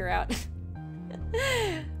 let's ask her out.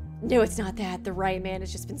 No, it's not that. The right man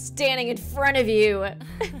has just been standing in front of you.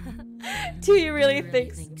 Do you really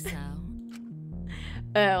think so?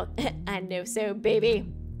 Oh, I know so,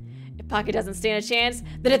 baby. If Pocket doesn't stand a chance,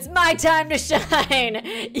 then it's my time to shine.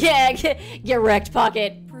 Yeah, get wrecked,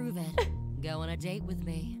 Pocket. Prove it. Go on a date with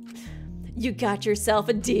me. You got yourself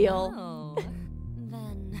a deal. Oh,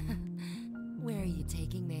 then where are you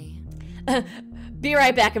taking me? Be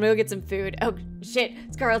right back. I'm gonna go get some food. Oh, shit.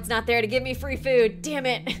 Scarlet's not there to give me free food. Damn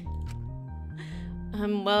it.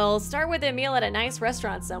 Well, start with a meal at a nice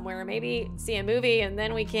restaurant somewhere. Maybe see a movie, and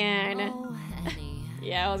then we can... Oh, Annie.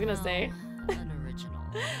 Yeah, I was gonna say. Unoriginal.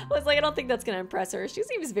 I was like, I don't think that's gonna impress her. She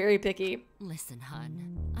seems very picky. Listen,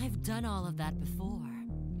 hun. I've done all of that before.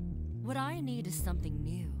 What I need is something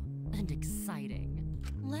new and exciting.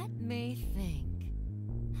 Let me think.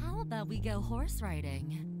 How about we go horse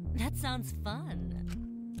riding? That sounds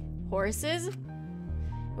fun. Horses?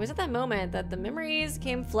 It was at that moment that the memories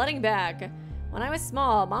came flooding back. When I was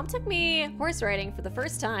small, Mom took me horse riding for the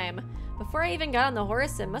first time. Before I even got on the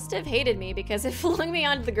horse, it must have hated me because it flung me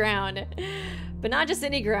onto the ground. But not just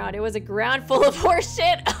any ground, it was a ground full of horse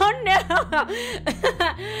shit. Oh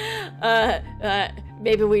no!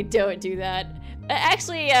 Maybe we don't do that.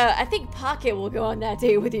 Actually, I think Pocket will go on that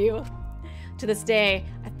date with you. To this day,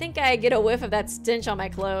 I think I get a whiff of that stench on my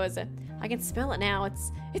clothes. I can smell it now.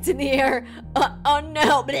 It's in the air. Oh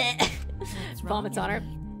no! Vomits on her.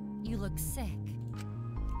 You look sick.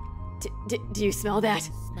 Do you smell that?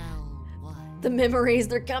 Smell what? The memories,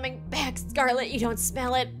 they're coming back, Scarlet. You don't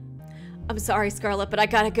smell it. I'm sorry, Scarlet, but I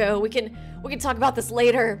gotta go. We can talk about this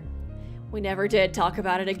later. We never did talk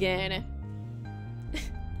about it again.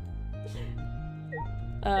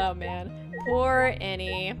 Oh man, poor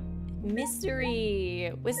Annie.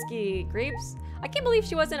 Mystery, whiskey, grapes. I can't believe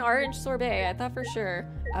she wasn't orange sorbet. I thought for sure.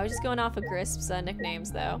 I was just going off of Grisp's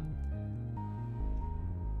nicknames though.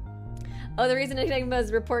 Oh, the reason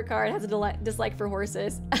Enigma's report card has a dislike for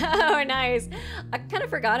horses. Oh, nice. I kind of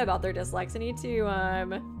forgot about their dislikes. I need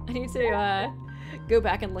to go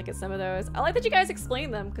back and look at some of those. I like that you guys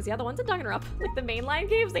explain them, because yeah, the ones in Danganronpa, like the mainline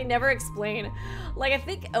games, they never explain. Like, I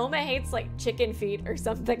think Oma hates like chicken feet or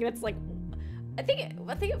something, and it's like, I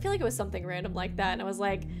feel like it was something random like that, and I was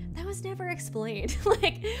like, that was never explained.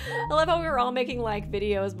 Like, I love how we were all making like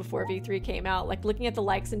videos before V3 came out, like looking at the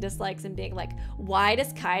likes and dislikes and being like, why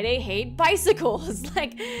does Kaede hate bicycles?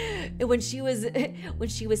 Like, when she was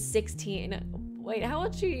 16. Wait, how old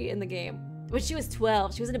was she in the game? When she was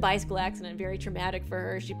 12, she was in a bicycle accident, very traumatic for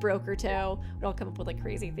her. She broke her toe. We'd all come up with like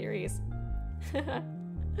crazy theories.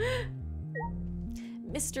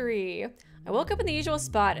 Mystery. I woke up in the usual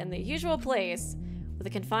spot in the usual place.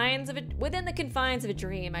 Within the confines of a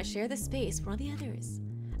dream, I share the space with one of the others.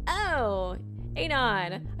 Oh,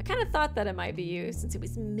 Anon. I kind of thought that it might be you since it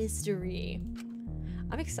was mystery.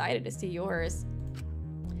 I'm excited to see yours.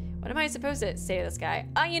 What am I supposed to say to this guy?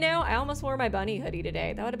 You know, I almost wore my bunny hoodie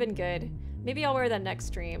today. That would have been good. Maybe I'll wear that next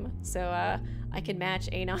stream so I can match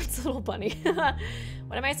Anon's little bunny.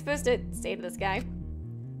 What am I supposed to say to this guy?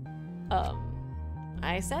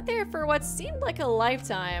 I sat there for what seemed like a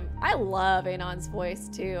lifetime. I love Anon's voice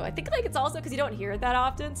too. I think like it's also because you don't hear it that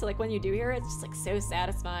often, so like when you do hear it, it's just like so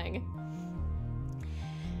satisfying.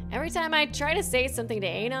 Every time I try to say something to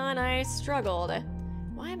Anon, I struggled.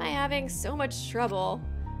 Why am I having so much trouble?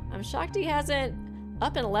 I'm shocked he hasn't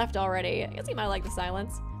up and left already. I guess he might like the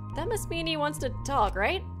silence. That must mean he wants to talk,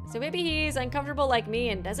 right? So maybe he's uncomfortable like me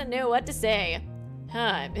and doesn't know what to say.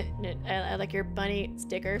 Huh, I like your bunny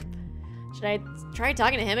sticker. Should I try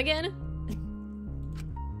talking to him again?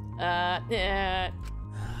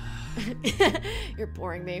 You're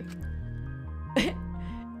boring me.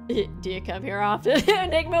 Do you come here often?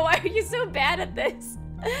 Enigma, why are you so bad at this?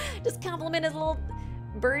 Just compliment his little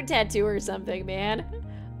bird tattoo or something, man.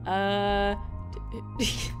 I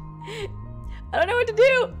don't know what to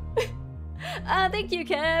do. Thank you,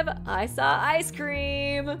 Kev. I saw ice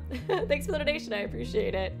cream. Thanks for the donation. I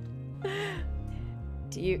appreciate it.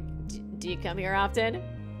 Do you come here often?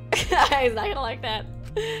 He's not gonna like that.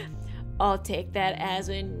 I'll take that as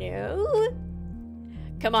a no.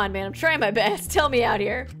 Come on, man. I'm trying my best. Tell me out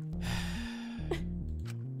here.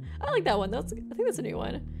 I like that one. I think that's a new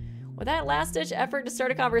one. With that last-ditch effort to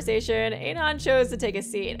start a conversation, Anon chose to take a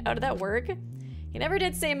seat. Oh, did that work? He never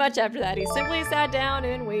did say much after that. He simply sat down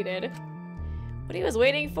and waited. What he was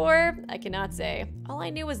waiting for, I cannot say. All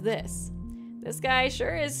I knew was this. This guy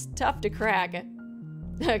sure is tough to crack.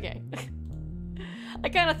 Okay. I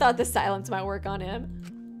kind of thought the silence might work on him.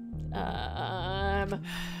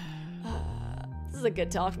 This is a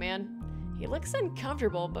good talk, man. He looks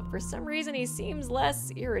uncomfortable, but for some reason he seems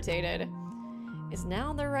less irritated. Is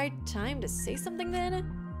now the right time to say something then?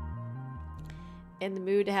 In the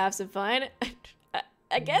mood to have some fun?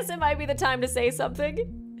 I guess it might be the time to say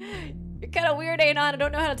something. You're kind of weird, Anon. I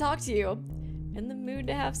don't know how to talk to you. In the mood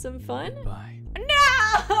to have some fun? Bye. No!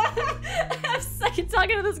 I'm sucking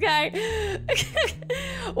talking to this guy.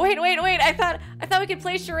 Wait. I thought we could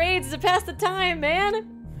play charades to pass the time, man.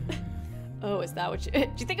 Oh, is that what you... Do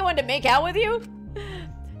you think I wanted to make out with you?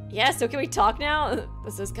 Yeah, so can we talk now?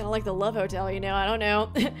 This is kind of like the Love Hotel, you know? I don't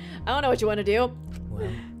know. I don't know what you want to do.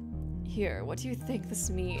 Well... Here, what do you think this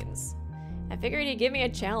means? I figured he'd give me a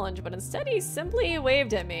challenge, but instead he simply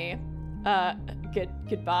waved at me.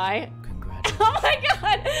 Goodbye. Congratulations. Oh my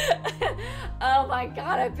god! Oh my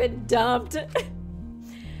god, I've been dumped.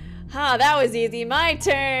 That was easy. My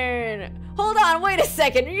turn. Hold on, wait a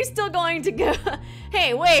second. Are you still going to go?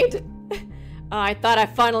 Hey, wait. Oh, I thought I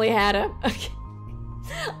finally had him. Okay.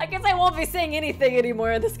 I guess I won't be saying anything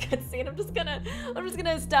anymore in this cutscene. I'm just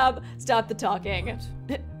gonna stop the talking.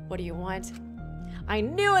 What do you want? I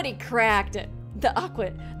knew it, he cracked it. The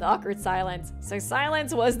awkward silence. So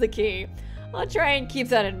silence was the key. I'll try and keep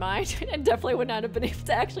that in mind. I definitely would not have been able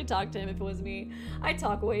to actually talk to him if it was me. I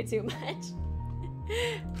talk way too much.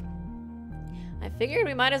 I figured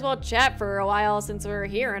we might as well chat for a while since we're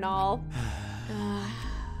here and all.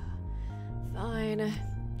 Fine.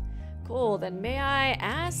 Cool, then may I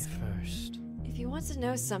ask? First. If you want to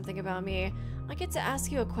know something about me, I get to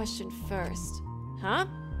ask you a question first. Huh?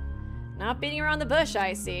 Not beating around the bush,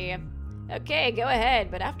 I see. Okay, go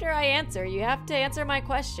ahead, but after I answer, you have to answer my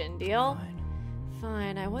question, deal?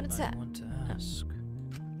 Fine, I want to ask,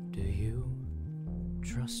 do you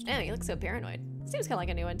trust me? Oh, he looks so paranoid. Seems kind of like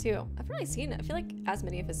a new one, too. I've really seen, I feel like, as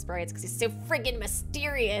many of his sprites, because he's so friggin'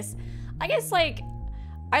 mysterious. I guess, like,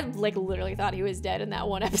 I, like, literally thought he was dead in that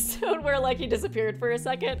one episode where, like, he disappeared for a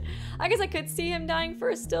second. I guess I could see him dying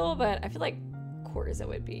first still, but I feel like Korza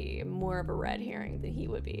would be more of a red herring than he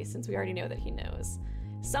would be, since we already know that he knows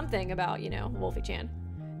something about, you know, Wolfie-chan.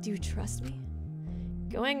 Do you trust me?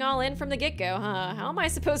 Going all in from the get-go, huh? How am I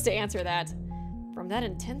supposed to answer that? From that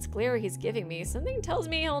intense glare he's giving me, something tells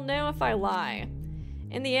me he'll know if I lie.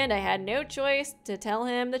 In the end, I had no choice to tell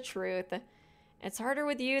him the truth. It's harder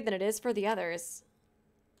with you than it is for the others.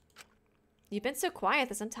 You've been so quiet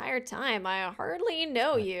this entire time. I hardly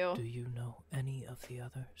know you. Do you know any of the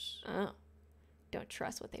others? Oh. Don't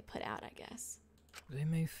trust what they put out, I guess. They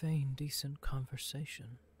may feign decent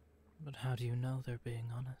conversation, but how do you know they're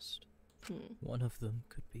being honest? One of them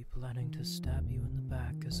could be planning to stab you in the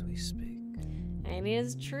back as we speak. I mean,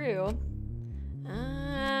 it's true.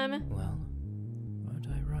 Well, aren't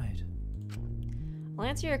I right? I'll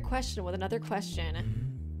answer your question with another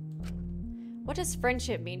question. What does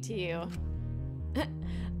friendship mean to you?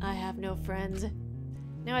 I have no friends.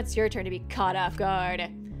 Now it's your turn to be caught off guard.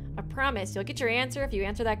 I promise you'll get your answer if you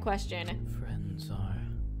answer that question. Friends are...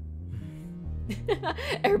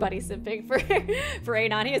 Everybody's simping for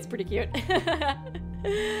Anon. He is pretty cute.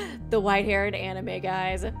 The white-haired anime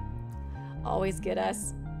guys always get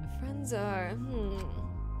us. Friends are...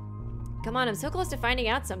 Come on, I'm so close to finding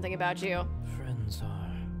out something about you. Friends friends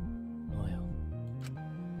are loyal.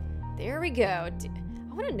 There we go.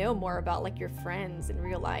 I want to know more about like your friends in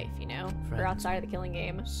real life, you know, or outside of the killing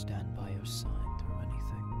game. Stand by your side through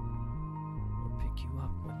anything, or pick you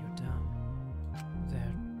up when you're down.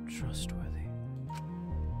 They're trustworthy.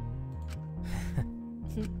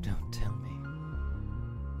 Don't tell me.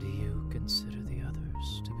 Do you consider the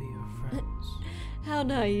others to be your friends? How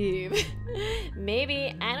naive.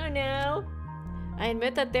 Maybe, I don't know. I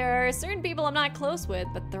admit that there are certain people I'm not close with,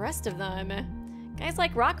 but the rest of them, guys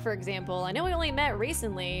like Rock, for example, I know we only met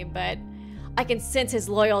recently, but I can sense his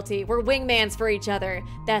loyalty. We're wingmans for each other.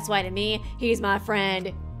 That's why to me, he's my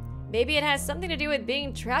friend. Maybe it has something to do with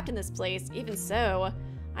being trapped in this place. Even so,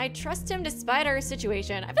 I trust him despite our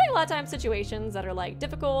situation. I feel like a lot of times situations that are like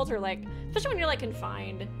difficult or like, especially when you're like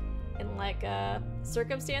confined in like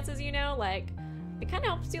circumstances, you know, like it kind of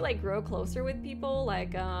helps you like grow closer with people.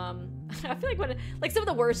 Like, I feel like when, like some of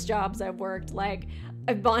the worst jobs I've worked, like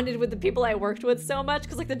I've bonded with the people I worked with so much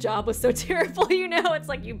because like the job was so terrible, you know? It's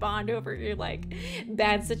like you bond over your like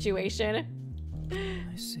bad situation.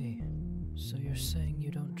 I see. So you're saying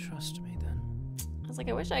you don't trust me then? I was like,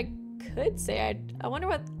 I wish I could say I wonder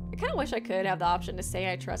what, I kind of wish I could have the option to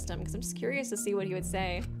say I trust him because I'm just curious to see what he would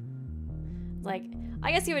say. Like,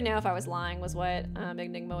 I guess he would know if I was lying was what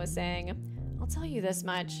Enigma was saying. I'll tell you this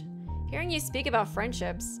much. Hearing you speak about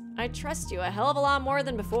friendships, I trust you a hell of a lot more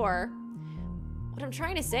than before. What I'm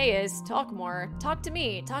trying to say is, talk more. Talk to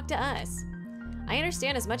me. Talk to us. I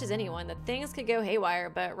understand as much as anyone that things could go haywire,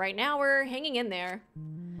 but right now we're hanging in there.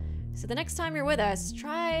 So the next time you're with us,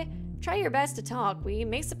 try your best to talk. We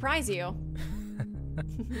may surprise you.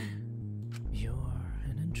 You're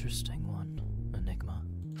an interesting one, Enigma.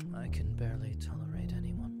 I can barely tolerate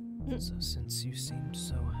anyone. So since you seemed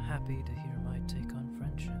so happy to hear my take on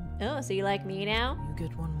friendship... Oh, so you like me now? You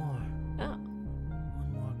get one more. Oh.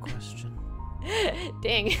 One more question.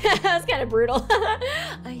 Dang, that's kind of brutal.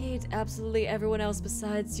 I hate absolutely everyone else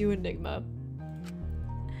besides you, Enigma.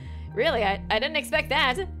 Really, I didn't expect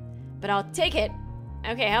that, but I'll take it.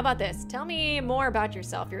 Okay, how about this? Tell me more about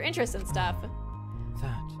yourself, your interests and stuff.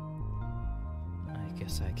 That. I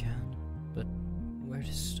guess I can, but where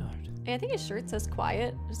to start? I think his shirt says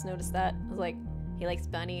quiet. I just noticed that. I was like, he likes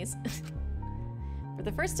bunnies. For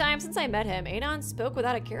the first time since I met him, Anon spoke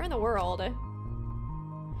without a care in the world.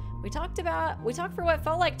 We talked for what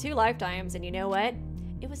felt like 2 lifetimes, and you know what?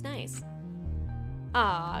 It was nice.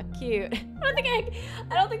 Ah, cute. I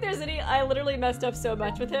don't think there's any, I literally messed up so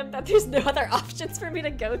much with him that there's no other options for me to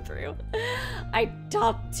go through. I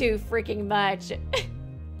talk too freaking much.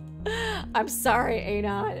 I'm sorry,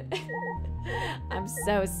 Anon. I'm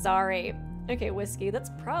so sorry. Okay, whiskey, that's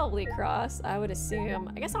probably Cross, I would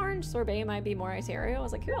assume. I guess Orange Sorbet might be Moritaru. I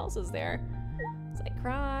was like, who else is there? It's like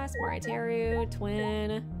Cross, Moritaru,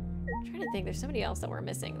 Twin. I'm trying to think, there's somebody else that we're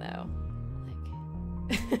missing though.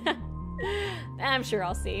 Like, I'm sure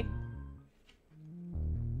I'll see.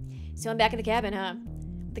 So I'm back in the cabin, huh?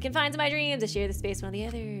 With the confines of my dreams, I share the space with one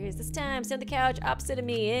of the others. This time, sit on the couch opposite of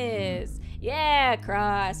me is... Yeah,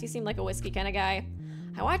 Cross. You seem like a whiskey kind of guy.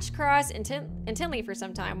 I watched Cross intently for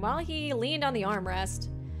some time while he leaned on the armrest.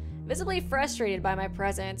 Visibly frustrated by my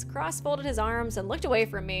presence, Cross folded his arms and looked away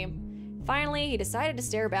from me. Finally, he decided to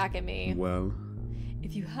stare back at me. Well?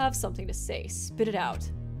 If you have something to say, spit it out.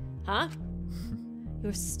 Huh?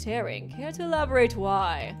 You're staring. Care to elaborate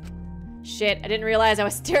why? Shit, I didn't realize I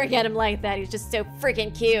was staring at him like that. He was just so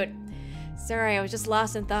freaking cute. Sorry, I was just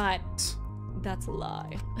lost in thought. That's a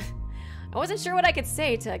lie. I wasn't sure what I could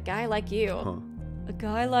say to a guy like you. Huh. A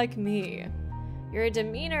guy like me. Your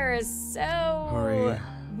demeanor is so... Hurry.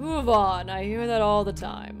 Move on, I hear that all the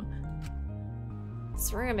time.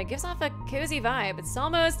 This room, it gives off a cozy vibe.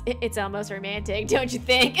 It's almost romantic, don't you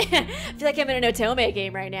think? I feel like I'm in an Otome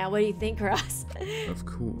game right now. What do you think, Cross? Of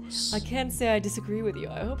course. I can't say I disagree with you.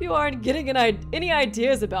 I hope you aren't getting any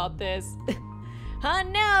ideas about this.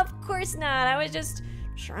 No, of course not. I was just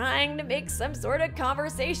trying to make some sort of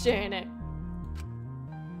conversation.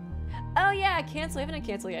 Oh yeah, cancel. I haven't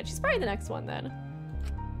canceled yet. She's probably the next one then.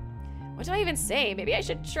 What do I even say? Maybe I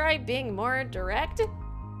should try being more direct?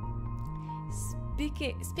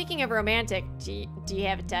 Speaking of romantic, do you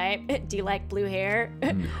have a type? Do you like blue hair?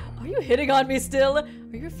 No. Are you hitting on me still? Are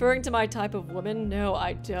you referring to my type of woman? No,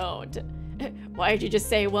 I don't. Why did you just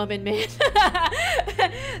say woman, man?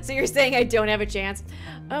 So you're saying I don't have a chance?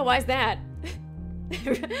 Oh, why's that?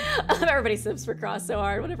 Everybody sips for Cross so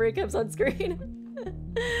hard whenever he comes on screen.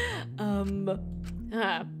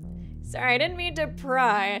 Sorry, I didn't mean to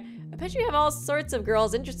pry. I bet you have all sorts of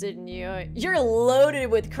girls interested in you. You're loaded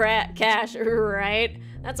with cash, right?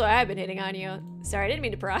 That's why I've been hitting on you. Sorry, I didn't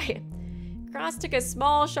mean to pry. Cross took a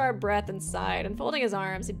small, sharp breath and sighed, and folding his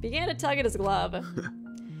arms, he began to tug at his glove.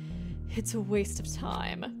 It's a waste of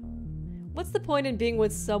time. What's the point in being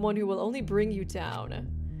with someone who will only bring you down?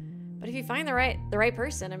 But if you find the right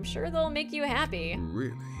person, I'm sure they'll make you happy.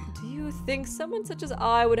 Really? Do you think someone such as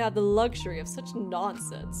I would have the luxury of such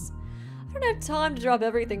nonsense? I don't have time to drop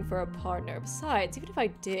everything for a partner. Besides, even if I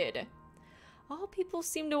did, all people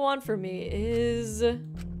seem to want from me is...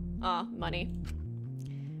 money.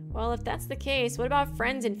 Well, if that's the case, what about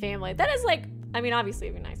friends and family? That is like... I mean, obviously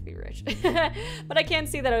it'd be nice to be rich. But I can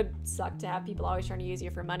see that it would suck to have people always trying to use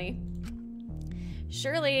you for money.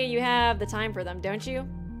 Surely you have the time for them, don't you?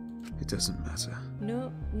 It doesn't matter.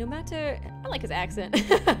 No matter... I like his accent.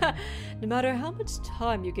 No matter how much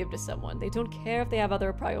time you give to someone, they don't care if they have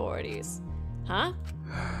other priorities. Huh?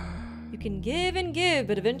 You can give and give,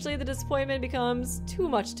 but eventually the disappointment becomes too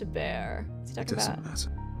much to bear. What's he talking about? It doesn't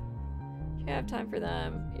matter. You have time for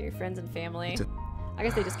them, your friends and family. I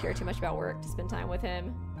guess they just care too much about work to spend time with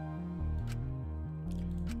him.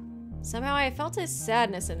 Somehow I felt his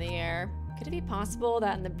sadness in the air. Could it be possible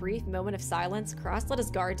that in the brief moment of silence, Cross let his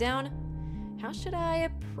guard down? How should I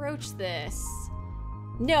approach this?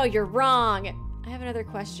 No, you're wrong! I have another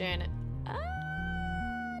question.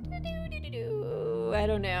 I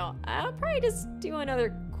don't know. I'll probably just do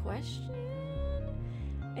another question.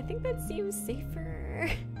 I think that seems safer.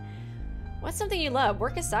 What's something you love?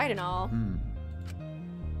 Work aside and all.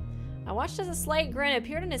 I watched as a slight grin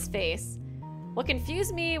appeared on his face. What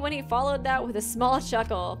confused me when he followed that with a small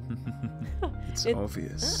chuckle. It's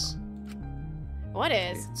obvious. What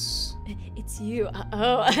is? It's you.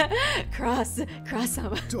 Cross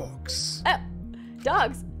them. Dogs. Oh,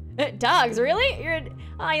 dogs. Dogs, really?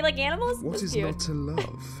 You like animals? What That's is cute. not to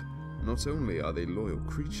love? Not only are they loyal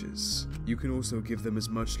creatures, you can also give them as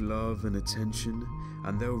much love and attention,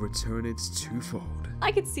 and they'll return it twofold.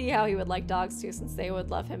 I could see how he would like dogs too, since they would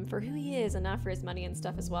love him for who he is and not for his money and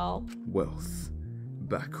stuff as well. Wealth,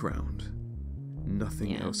 background,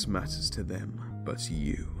 nothing else matters to them but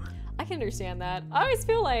you. I can understand that. I always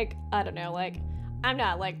feel like, I don't know, like, I'm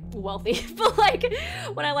not like wealthy, but like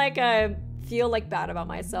when I like feel like bad about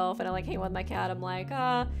myself and I like hang with my cat, I'm like,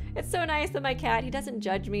 it's so nice that my cat, he doesn't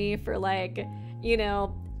judge me for like, you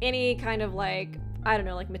know, any kind of like, I don't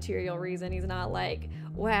know, like material reason. He's not like,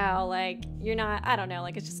 wow, like you're not, I don't know,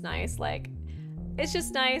 like it's just nice. Like it's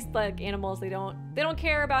just nice, like animals, they don't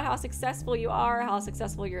care about how successful you are, how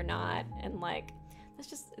successful you're not, and like that's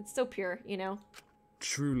just, it's so pure, you know.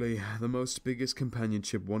 Truly, the most biggest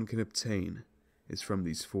companionship one can obtain is from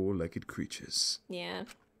these four-legged creatures. Yeah,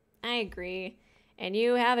 I agree. And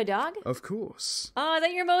you have a dog? Of course. Oh, is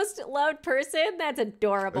that your most loved person? That's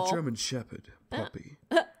adorable. A German Shepherd, Poppy,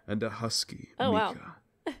 and a Husky, Oh, Mika.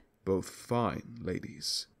 wow. Both fine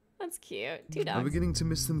ladies. That's cute. Two dogs. I'm beginning to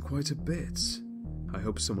miss them quite a bit. I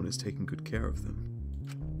hope someone is taking good care of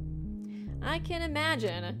them. I can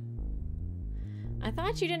imagine. I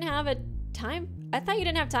thought you didn't have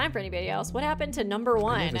time for anybody else. What happened to number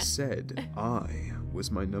one? I never said I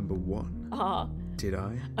was my number one. Oh. Did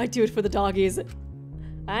I? I do it for the doggies.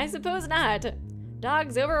 I suppose not.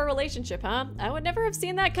 Dogs over a relationship, huh? I would never have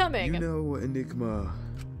seen that coming. You know, Enigma.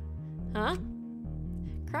 Huh?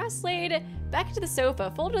 Cross laid back into the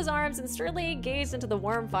sofa, folded his arms, and sturdily gazed into the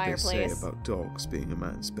warm fireplace. They say about dogs being a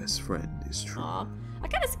man's best friend is true. Aw. I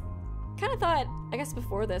kind of thought, I guess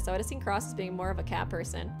before this, I would have seen Cross as being more of a cat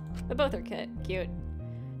person. But both are cute.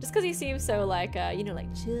 Just because he seems so like, you know, like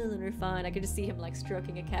chill and refined. I could just see him like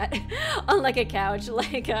stroking a cat on like a couch,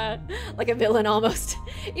 like a villain almost.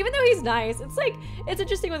 Even though he's nice, it's like, it's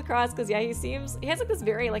interesting with Cross because yeah, he has like this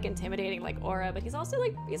very like intimidating like aura, but he's also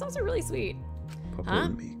really sweet. Papa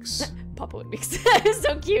and Meeks. Papa and Meeks. It's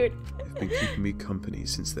so cute. They've been keeping me company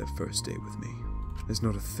since their first day with me. There's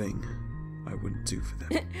not a thing I wouldn't do for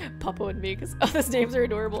them. Papa and Meeks. Oh, those names are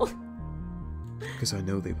adorable. Because I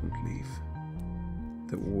know they won't leave.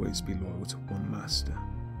 They'll always be loyal to one master.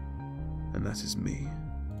 And that is me.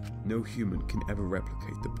 No human can ever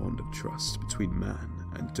replicate the bond of trust between man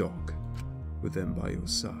and dog. With them by your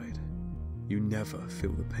side, you never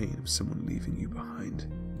feel the pain of someone leaving you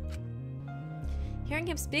behind. Hearing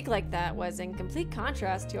him speak like that was in complete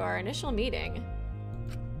contrast to our initial meeting.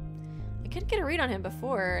 I couldn't get a read on him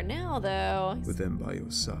before. Now, though... With them by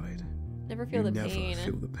your side, never feel the pain. You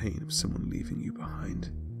never feel the pain of someone leaving you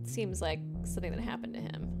behind. Seems like something that happened to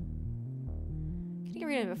him. Couldn't get a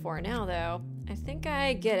read on him before. Now, though, I think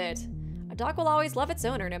I get it. A dog will always love its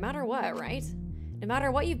owner, no matter what, right? No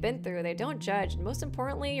matter what you've been through, they don't judge. And most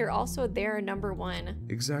importantly, you're also their number one.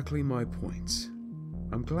 Exactly my point.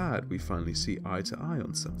 I'm glad we finally see eye to eye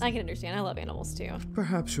on something. I can understand. I love animals too.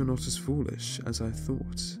 Perhaps you're not as foolish as I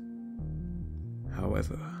thought.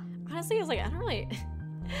 However, honestly, I was like,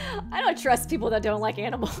 I don't trust people that don't like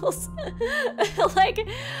animals. Like,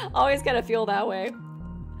 always gotta feel that way.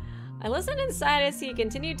 I listened inside as he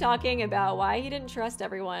continued talking about why he didn't trust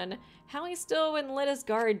everyone, how he still wouldn't let his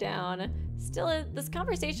guard down. Still, this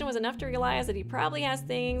conversation was enough to realize that he probably has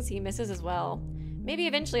things he misses as well. Maybe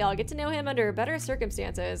eventually I'll get to know him under better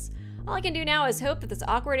circumstances. All I can do now is hope that this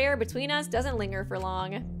awkward air between us doesn't linger for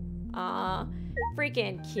long. Aw,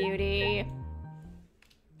 freaking cutie.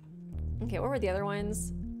 Okay, what were the other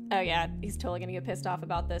ones? Oh yeah, he's totally gonna get pissed off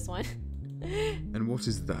about this one. And what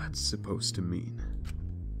is that supposed to mean?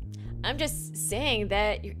 I'm just saying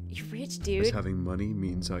that you're rich, dude. That having money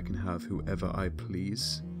means I can have whoever I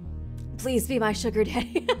please? Please be my sugar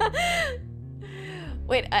daddy.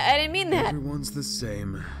 Wait, I didn't mean that. Everyone's the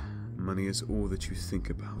same. Money is all that you think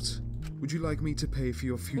about. Would you like me to pay for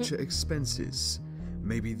your future expenses?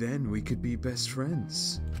 Maybe then we could be best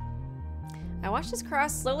friends. I watched his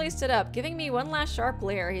cross slowly stood up, giving me one last sharp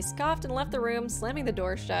glare. He scoffed and left the room, slamming the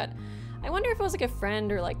door shut. I wonder if it was like a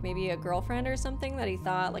friend or like maybe a girlfriend or something that he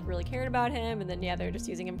thought like really cared about him, and then yeah, they're just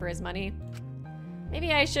using him for his money.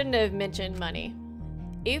 Maybe I shouldn't have mentioned money.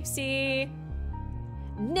 Oopsie.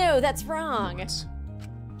 No, that's wrong. What?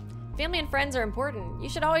 Family and friends are important. You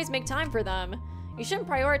should always make time for them. You shouldn't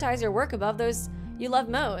prioritize your work above those you love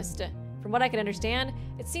most. From what I can understand,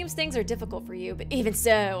 it seems things are difficult for you, but even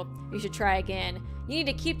so, you should try again. You need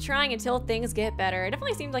to keep trying until things get better. It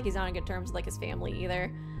definitely seems like he's not on good terms with like his family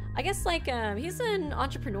either. I guess like he's an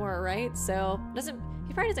entrepreneur, right? So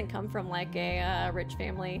he probably doesn't come from like a rich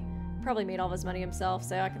family. Probably made all of his money himself,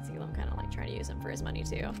 so I can see them kind of like trying to use him for his money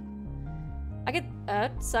too. I could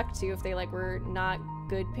suck too if they like were not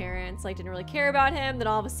good parents, like didn't really care about him, then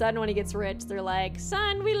all of a sudden when he gets rich, they're like,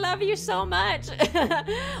 son, we love you so much.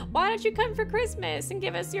 Why don't you come for Christmas and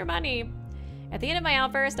give us your money? At the end of my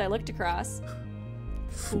outburst, I looked across.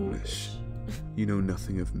 Foolish. You know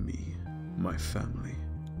nothing of me, my family,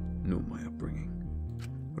 nor my upbringing.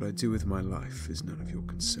 What I do with my life is none of your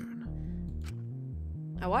concern.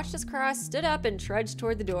 I watched as Cross stood up and trudged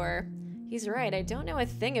toward the door. He's right, I don't know a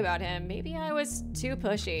thing about him. Maybe I was too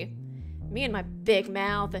pushy. Me and my big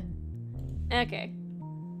mouth. Okay.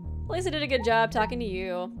 At least I did a good job talking to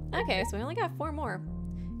you. Okay, so I only got 4 more.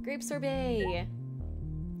 Grape sorbet.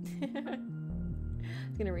 I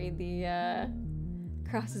was gonna read the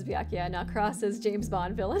Cross is Byakuya. Yeah, now Cross is James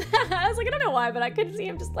Bond villain. I was like, I don't know why, but I could see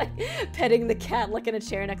him just like petting the cat like in a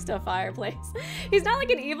chair next to a fireplace. He's not like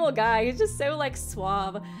an evil guy. He's just so like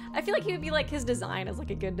suave. I feel like he would be like his design is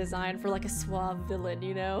like a good design for like a suave villain,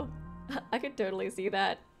 you know? I could totally see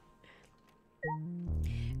that.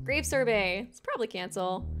 Grape sorbet. It's probably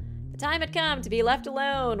cancel. The time had come to be left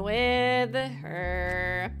alone with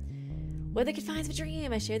her. With the confines of a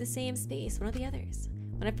dream, I shared the same space with one of the others.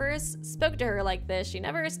 When I first spoke to her like this, she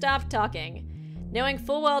never stopped talking. Knowing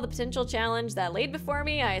full well the potential challenge that laid before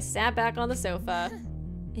me, I sat back on the sofa.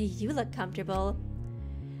 You look comfortable.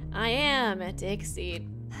 I am. Take a seat.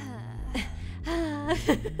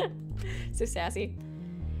 So sassy.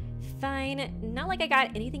 Fine. Not like I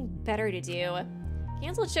got anything better to do.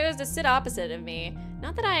 Cancel chose to sit opposite of me.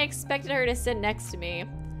 Not that I expected her to sit next to me.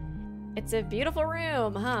 It's a beautiful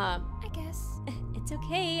room, huh? I guess. It's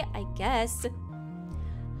okay, I guess.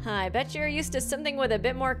 I bet you're used to something with a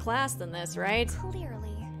bit more class than this, right?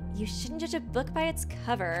 Clearly. You shouldn't judge a book by its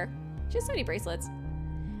cover. She has so many bracelets.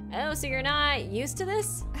 Oh, so you're not used to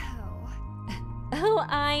this? Oh,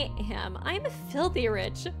 I am. I'm filthy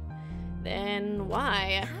rich. Then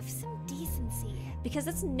why? Have some decency. Because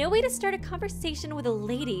that's no way to start a conversation with a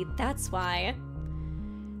lady, that's why.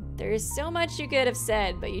 There's so much you could have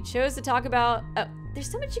said, but you chose to talk about...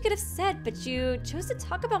 there's so much you could have said, but you chose to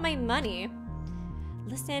talk about my money.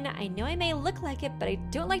 Listen, I know I may look like it, but I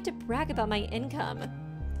don't like to brag about my income.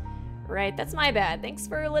 Right, that's my bad. Thanks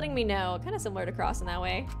for letting me know. Kind of similar to Cross in that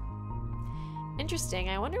way. Interesting.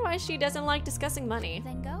 I wonder why she doesn't like discussing money.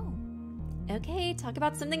 Then go. Okay, talk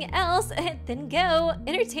about something else. Then go.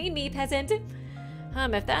 Entertain me, peasant.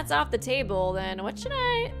 If that's off the table, then what should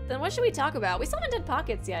we talk about? We still haven't done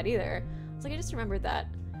pockets yet either. It's like I just remembered that.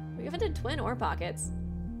 We haven't done twin or pockets.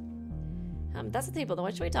 That's the table, then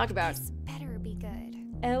what should we talk about? This better be good.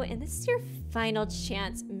 Oh, and this is your final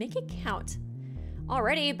chance. Make it count.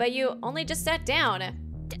 Already, but you only just sat down.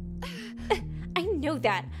 I know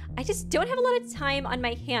that. I just don't have a lot of time on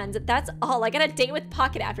my hands. That's all. I got a date with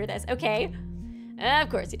Pocket after this, okay? Of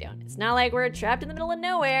course you don't. It's not like we're trapped in the middle of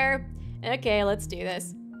nowhere. Okay, let's do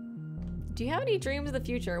this. Do you have any dreams of the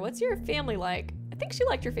future? What's your family like? I think she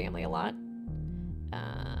liked your family a lot.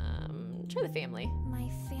 Try the family. My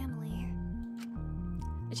family.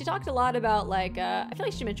 And she talked a lot about, like, I feel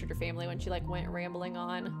like she mentioned her family when she, like, went rambling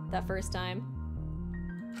on that first time.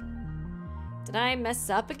 Did I mess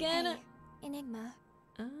up again? Hey, Enigma.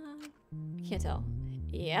 Can't tell.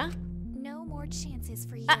 Yeah? No more chances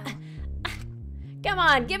for you. Come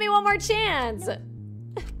on, give me one more chance! No.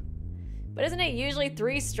 But isn't it usually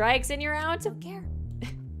 3 strikes and you're out? Don't care.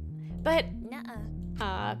 But...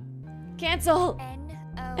 Nuh-uh. Cancel!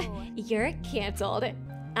 N-O. You're canceled.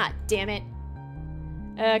 Ah, damn it.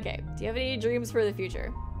 Okay, do you have any dreams for the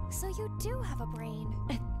future? So you do have a brain.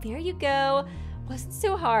 There you go. Wasn't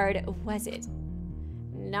so hard, was it?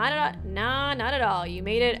 Not at all. Nah, not at all. You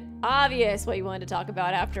made it obvious what you wanted to talk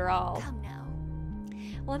about after all. Come now.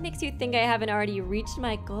 What makes you think I haven't already reached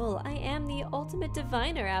my goal? I am the ultimate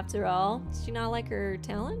diviner after all. Does she not like her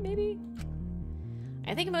talent, maybe?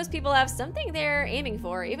 I think most people have something they're aiming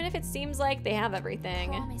for, even if it seems like they have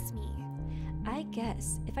everything. Promise me. I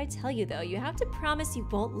guess. If I tell you, though, you have to promise you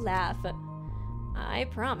won't laugh. I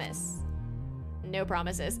promise. No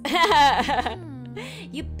promises.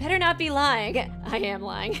 You better not be lying. I am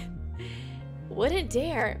lying. Wouldn't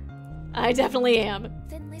dare. I definitely am.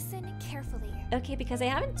 Then listen carefully. Okay, because I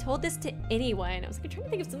haven't told this to anyone. I was trying to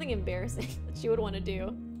think of something embarrassing that she would want to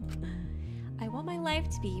do. I want my life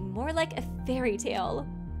to be more like a fairy tale.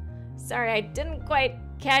 Sorry, I didn't quite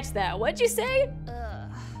catch that. What'd you say?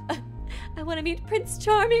 I want to meet Prince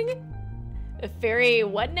Charming. A fairy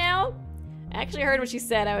what now? I actually heard what she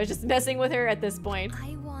said. I was just messing with her at this point.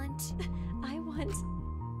 I want...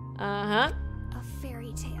 Uh-huh. A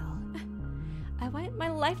fairy tale. I want my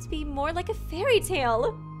life to be more like a fairy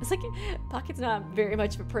tale. It's like, Pocket's not very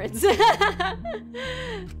much of a prince. A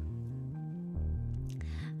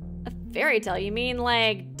fairy tale? You mean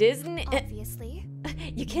like Disney? Obviously.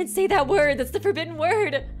 You can't say that word. That's the forbidden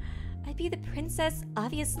word. I'd be the princess,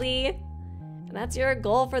 obviously. And that's your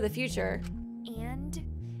goal for the future. And?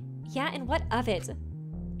 Yeah, and what of it?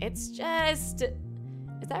 It's just...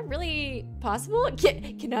 Is that really possible?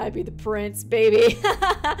 Can I be the prince, baby?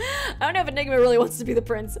 I don't know if Enigma really wants to be the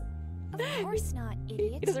prince. Of course not,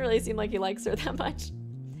 idiot. He doesn't really seem like he likes her that much.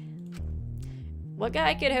 What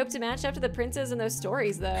guy could hope to match up to the princes in those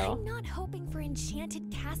stories, though? I'm not hoping for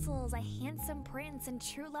enchanted castles, a handsome prince, and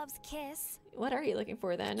true love's kiss. What are you looking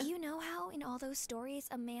for, then? You know how in all those stories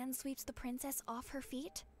a man sweeps the princess off her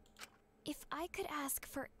feet? If I could ask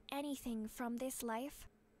for anything from this life,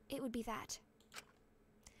 it would be that.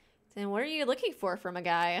 Then what are you looking for from a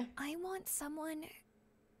guy? I want someone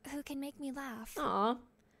who can make me laugh. Aw,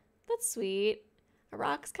 that's sweet.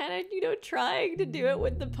 Rock's kind of, trying to do it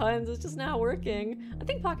with the puns. It's just not working. I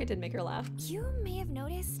think Pocket did make her laugh. You may have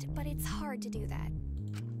noticed, but it's hard to do that.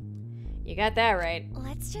 You got that right.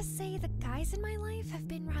 Let's just say the guys in my life have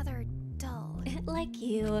been rather dull. Like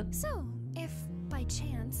you. So, if by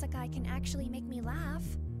chance a guy can actually make me laugh,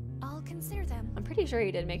 I'll consider them. I'm pretty sure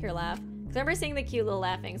you did make her laugh. Because I remember seeing the cute little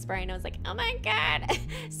laughing Sprite and I was like, oh my god,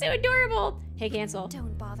 so adorable. Hey, cancel.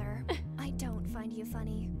 Don't bother. I don't find you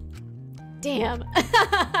funny. Damn.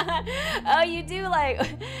 Oh, you do like...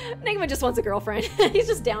 Enigma just wants a girlfriend. He's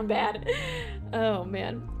just down bad. Oh,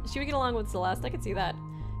 man. Should we get along with Celeste? I could see that.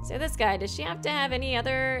 So this guy, does he have to have any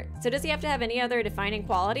other defining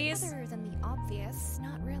qualities? Other than the obvious,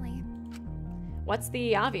 not really. What's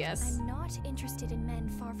the obvious? I'm not interested in men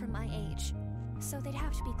far from my age. So they'd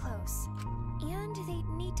have to be close. And they'd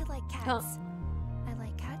need to like cats. Huh. I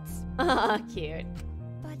like cats. Cute.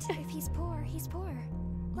 But if he's poor, he's poor.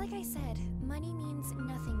 Like I said, money means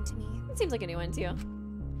nothing to me. It seems like anyone to you.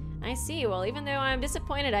 I see. Well, even though I'm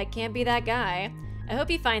disappointed I can't be that guy, I hope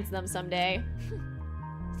he finds them someday.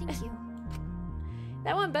 Thank you.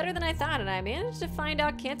 That went better than I thought, and I managed to find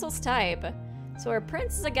out Cancel's type. So her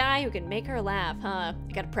prince is a guy who can make her laugh, huh?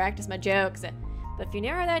 I gotta practice my jokes. But if you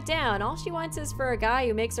narrow that down, all she wants is for a guy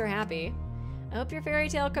who makes her happy. I hope your fairy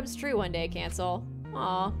tale comes true one day, Cancel.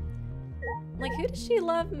 Aw. Like, who does she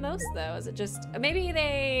love most, though? Is it just...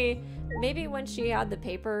 Maybe when she had the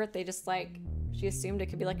paper, they just, like... She assumed it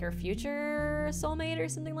could be, like, her future soulmate or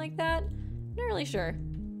something like that? Not really sure.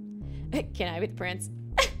 Can I be the prince?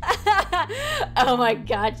 Oh my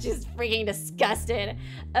god, she's freaking disgusted.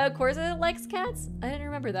 Corza likes cats? I didn't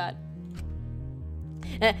remember that.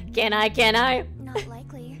 Can I? Not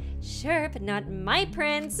likely. Sure, but not my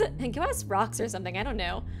prince. Give us rocks or something, I don't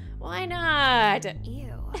know. Why not?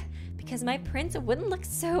 Ew. Because my prince wouldn't look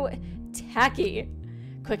so tacky.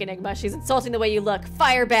 Quick, Enigma, she's insulting the way you look.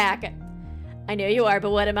 Fire back. I know you are,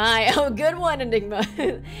 but what am I? Oh, good one, Enigma.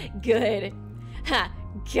 Good. Ha,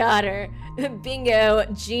 got her. Bingo,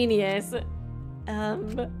 genius.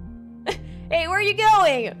 Hey, where are you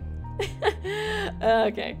going?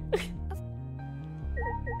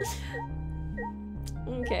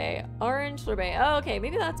 Okay, orange sorbet. Oh, okay,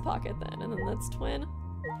 maybe that's Pocket then, and then that's Twin.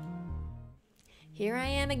 Here I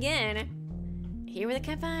am again. Here with a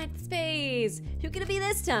confined space. Who could it be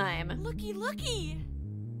this time? Looky, looky!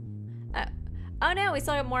 Oh no, we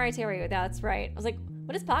saw Moritaru. That's right. I was like,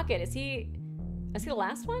 what is Pocket? Is he the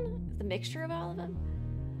last one? Is the mixture of all of them?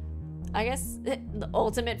 I guess the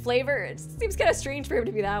ultimate flavor. It seems kind of strange for him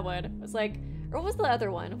to be that one. I was like, or what was the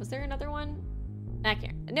other one? Was there another one? I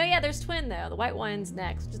can't. No, yeah, there's Twin though. The white one's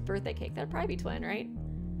next, which is birthday cake. That'd probably be Twin, right?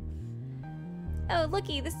 Oh,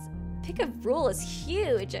 looky, this pick of rule is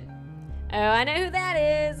huge. Oh, I know who that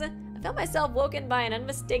is. I felt myself woken by an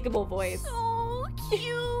unmistakable voice. So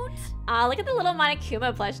cute. Look at the little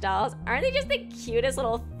Monokuma plush dolls. Aren't they just the cutest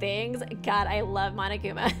little things? God, I love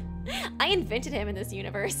Monokuma. I invented him in this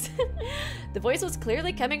universe. The voice was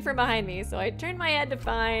clearly coming from behind me, so I turned my head to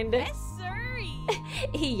find... Yes, sirree.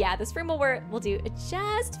 Yeah, this room will do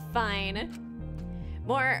just fine.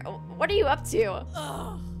 More, what are you up to?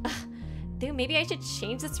 Ugh. Dude, maybe I should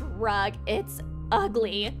change this rug. It's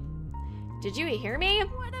ugly. Did you hear me?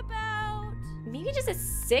 What about... Maybe just a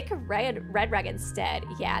sick red rug instead.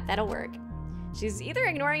 Yeah, that'll work. She's either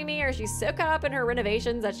ignoring me or she's so caught up in her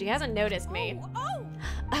renovations that she hasn't noticed me.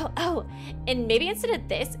 Oh, and maybe instead of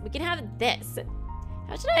this, we can have this.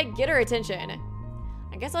 How should I get her attention?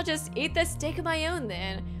 I guess I'll just eat this steak of my own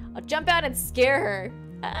then. I'll jump out and scare her.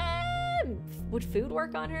 Would food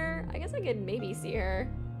work on her? I guess I could maybe see her.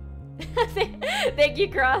 Thank you,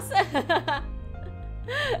 Cross. I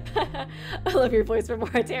love your voice for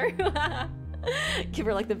Moritaru. Give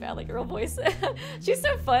her like the Valley Girl voice. She's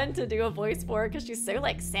so fun to do a voice for because she's so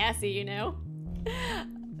like sassy, you know?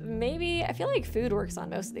 Maybe, I feel like food works on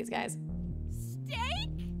most of these guys.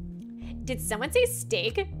 Steak? Did someone say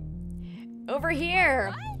steak? Over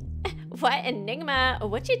here. What, Enigma?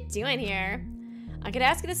 What you doing here? I could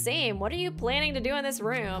ask you the same. What are you planning to do in this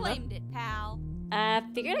room? Claimed it, pal.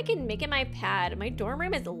 Figured I can make it my pad. My dorm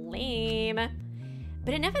room is lame.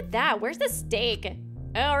 But enough of that. Where's the steak?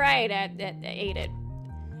 Oh, right. I ate it.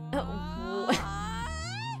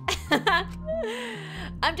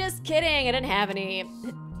 I'm just kidding. I didn't have any.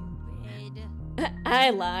 I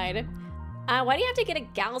lied. Why do you have to get a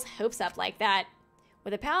gal's hopes up like that?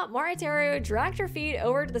 With a pout, Moritaru dragged her feet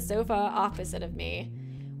over to the sofa opposite of me.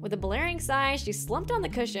 With a blaring sigh, she slumped on the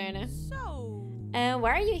cushion. So...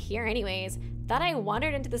 Why are you here anyways? Thought I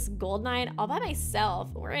wandered into this gold mine all by myself,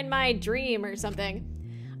 or in my dream or something.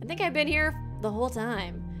 I think I've been here the whole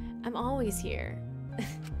time. I'm always here.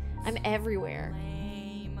 I'm everywhere.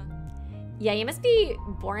 Lame. Yeah, you must be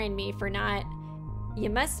boring me for not... You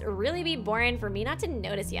must really be boring for me not to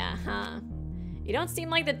notice ya, huh? You don't seem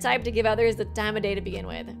like the type to give others the time of day to begin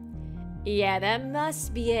with. Yeah, that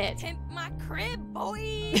must be it. Pimp my crib,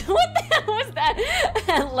 boy. What the hell was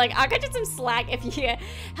that? Like, I'll get you some slack if you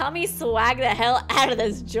help me swag the hell out of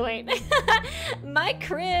this joint. My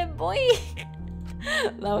crib, boy.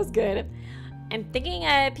 That was good. I'm thinking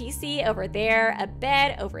a PC over there, a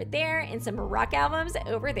bed over there, and some rock albums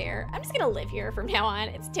over there. I'm just gonna live here from now on.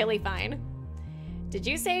 It's totally fine. Did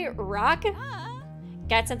you say rock?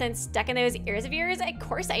 Got something stuck in those ears of yours? Of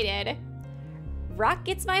course I did. Rock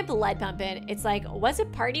gets my blood pumping. It's like, once a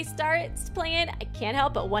party starts playing, I can't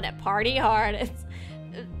help but want to party hard. It's,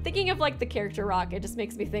 thinking of like the character Rock, it just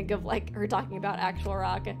makes me think of like her talking about actual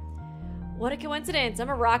Rock. What a coincidence, I'm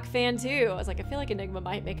a Rock fan too. I was like, I feel like Enigma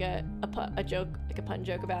might make a joke, like a pun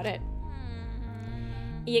joke about it.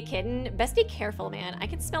 You kidding? Best be careful, man. I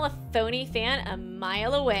can smell a phony fan a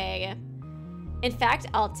mile away. In fact,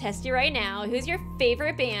 I'll test you right now. Who's your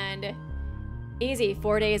favorite band? Easy,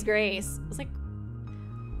 4 Days Grace. It's like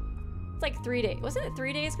 3 days. Wasn't it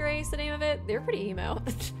 3 Days Grace, the name of it? They were pretty emo.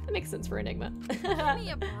 That makes sense for Enigma. Give me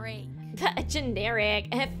a break.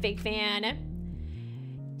 Generic, fake fan.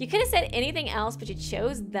 You could have said anything else, but you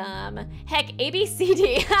chose them. Heck,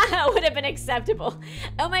 ABCD would have been acceptable.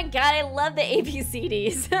 Oh my god, I love the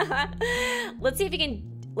ABCDs. Let's see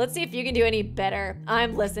if you can do any better.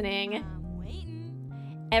 I'm listening.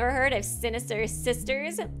 Waiting. Ever heard of Sinister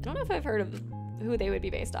Sisters? I don't know if I've heard of who they would be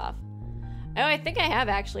based off. Oh, I think I have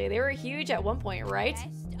actually. They were huge at one point, right?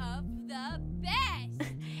 Best of the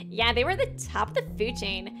best. Yeah, they were the top of the food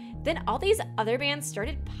chain. Then all these other bands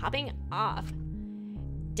started popping off.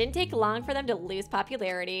 Didn't take long for them to lose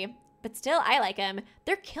popularity, but still, I like them.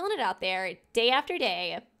 They're killing it out there, day after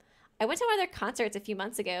day. I went to one of their concerts a few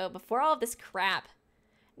months ago before all of this crap.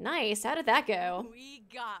 Nice, how did that go? We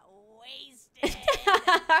got wasted.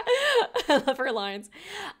 I love her lines.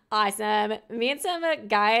 Awesome. Me and some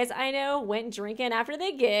guys I know went drinking after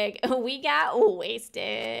the gig. We got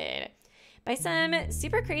wasted. By some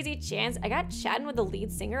super crazy chance, I got chatting with the lead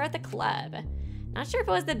singer at the club. Not sure if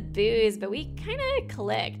it was the booze, but we kind of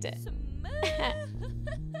clicked.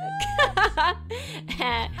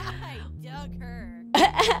 I dug her.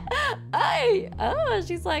 Oh,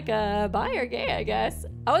 she's like bi or gay, I guess.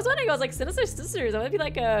 I was wondering, I was like, Sinister Sisters, that would be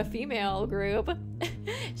like a female group.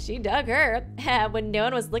 She dug her. When no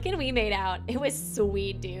one was looking, we made out. It was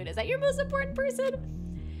sweet, dude. Is that your most important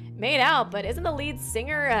person? Made out, but isn't the lead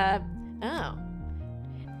singer, oh.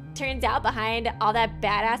 Turns out behind all that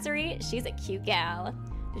badassery, she's a cute gal.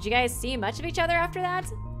 Did you guys see much of each other after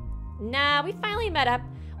that? Nah, we finally met up.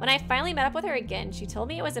 When I finally met up with her again, she told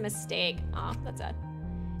me it was a mistake. Aw, that's sad.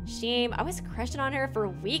 Shame, I was crushing on her for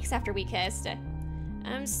weeks after we kissed.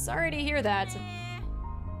 I'm sorry to hear that.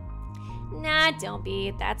 Nah, don't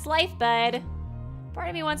be. That's life, bud. Part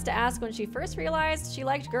of me wants to ask when she first realized she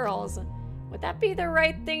liked girls. Would that be the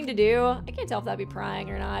right thing to do? I can't tell if that'd be prying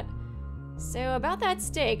or not. So about that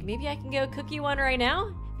steak, maybe I can go cook you one right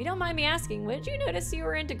now? If you don't mind me asking, when did you notice you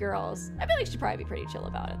were into girls? I feel like she'd probably be pretty chill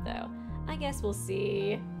about it, though. I guess we'll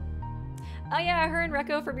see. Oh yeah, her and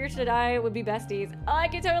Rekko from Year to Die would be besties. Oh, I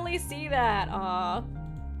can totally see that. Aw.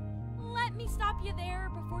 Let me stop you there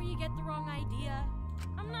before you get the wrong idea.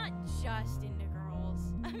 I'm not just into girls.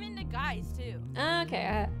 I'm into guys too.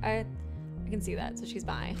 Okay, I can see that. So she's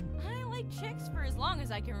bi. I like chicks for as long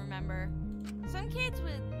as I can remember. Some kids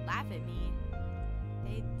would laugh at me.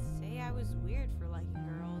 They'd say I was weird for liking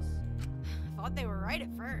girls. I thought they were right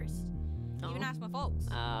at first. Even asked my folks.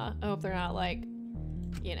 I hope they're not like,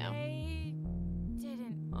 you know. They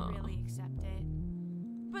didn't really accept it.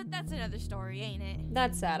 But that's another story, ain't it?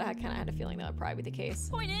 That's sad. I kind of had a feeling that would probably be the case.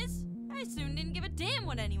 Point is, I soon didn't give a damn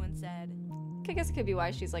what anyone said. I guess it could be why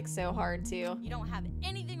she's like so hard too. You don't have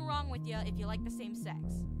anything wrong with you if you like the same sex.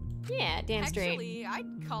 Yeah, damn straight. Actually,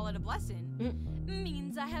 I'd call it a blessing.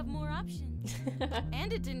 Means I have more options.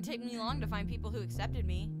 And it didn't take me long to find people who accepted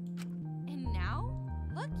me. And now,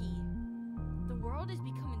 looky. The world is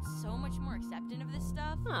becoming so much more accepting of this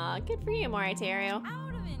stuff. Aw, good for you, Moritario.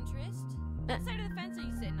 Out of interest, what side of the fence are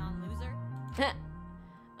you sitting on, loser?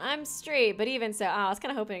 I'm straight, but even so, I was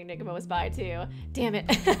kind of hoping Enigma was bi too. Damn it.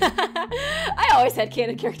 I always had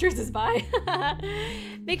canon characters as bi.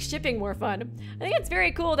 Makes shipping more fun. I think it's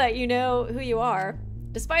very cool that you know who you are.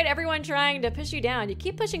 Despite everyone trying to push you down, you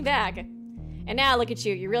keep pushing back. And now look at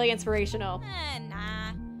you, you're really inspirational.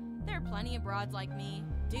 Nah. There are plenty of broads like me.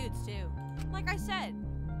 Dudes too. Like I said,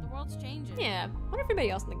 the world's changing. Yeah, I wonder if anybody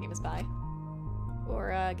else in the game is bi.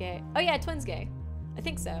 Or gay. Oh yeah, Twin's gay. I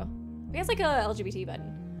think so. He has like a LGBT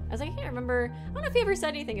button. I was like, I can't remember. I don't know if he ever said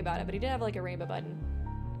anything about it, but he did have like a rainbow button.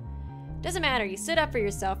 Doesn't matter, you stood up for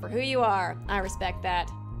yourself for who you are. I respect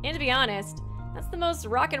that. And to be honest, that's the most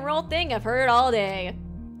rock and roll thing I've heard all day.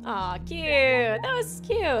 Aw, cute. That was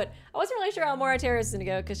cute. I wasn't really sure how Moritario is gonna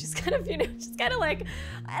go because she's kind of, you know, she's kind of like,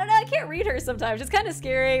 I don't know, I can't read her sometimes. She's kind of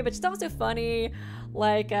scary, but she's also funny.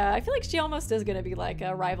 Like, I feel like she almost is gonna be like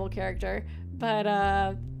a rival character. But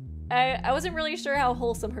I wasn't really sure how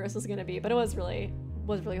wholesome hers was gonna be, but it was really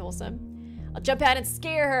wholesome. I'll jump out and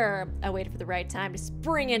scare her. I waited for the right time to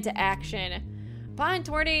spring into action. Upon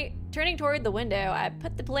turning toward the window, I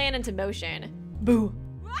put the plan into motion. Boo.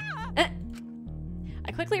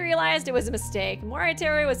 I quickly realized it was a mistake.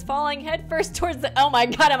 Moritario was falling headfirst towards the— oh my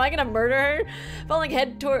god, am I gonna murder her? Falling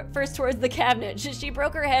first towards the cabinet. She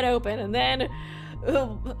broke her head open, and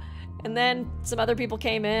then some other people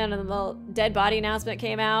came in, and the dead body announcement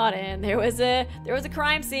came out, and there was a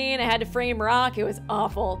crime scene. I had to frame rock. It was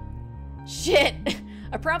awful. Shit.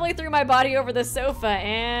 I probably threw my body over the sofa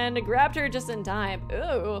and grabbed her just in time.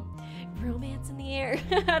 Ooh, romance in the air.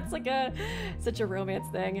 That's like such a romance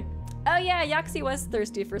thing. Oh yeah, Yaxi was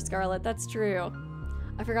thirsty for Scarlet. That's true.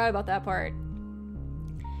 I forgot about that part.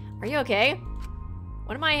 Are you okay?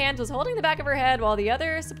 One of my hands was holding the back of her head while the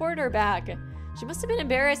other supported her back. She must have been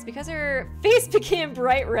embarrassed because her face became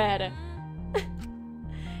bright red.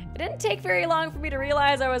 It didn't take very long for me to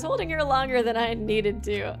realize I was holding her longer than I needed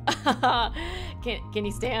to. Can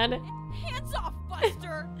you stand? Hands off,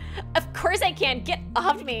 Buster! Of course I can. Get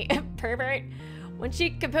off me, pervert. When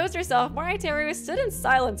she composed herself, Moritario stood in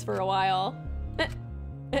silence for a while.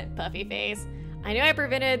 Puffy face. I knew I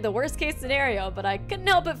prevented the worst case scenario, but I couldn't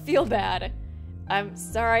help but feel bad. I'm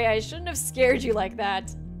sorry, I shouldn't have scared you like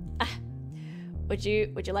that. Would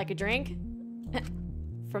you like a drink?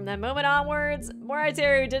 From that moment onwards,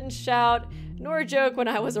 Moritario didn't shout nor joke when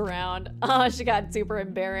I was around. Oh, she got super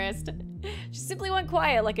embarrassed. She simply went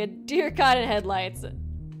quiet like a deer caught in headlights.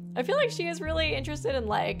 I feel like she is really interested in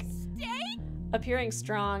like appearing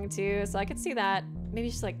strong too, so I could see that. Maybe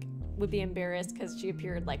she's like would be embarrassed because she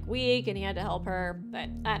appeared like weak and he had to help her, but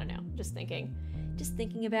I don't know, just thinking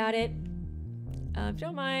about it. If you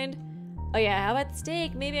don't mind, Oh yeah, how about the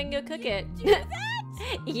steak? Maybe I can go cook it. Do that?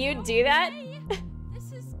 You do that?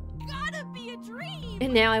 This has gotta be a dream.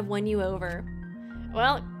 And now I've won you over.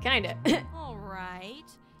 Well, kinda. All right.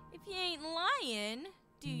 If you ain't lying,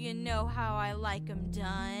 do you know how I like 'em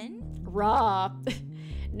done? Raw.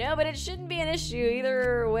 No, but it shouldn't be an issue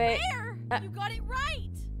either way. Rare! You got it right!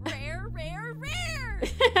 Rare, rare, rare!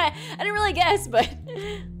 I didn't really guess, but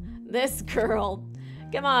this girl.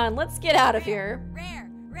 Come on, let's get out of here. Rare,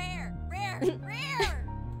 rare, rare, rare!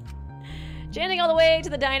 Chanting all the way to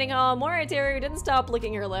the dining hall, Moritaru didn't stop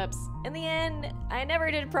licking her lips. In the end, I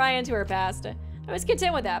never did pry into her past. I was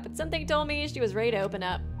content with that, but something told me she was ready to open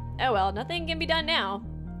up. Oh well, nothing can be done now.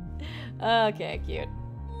 Okay, cute.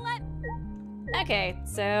 Okay,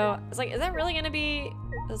 so I was like, is that really gonna be?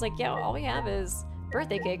 I was like, yeah, all we have is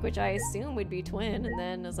birthday cake, which I assume would be twin, and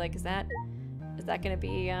then I was like, is that gonna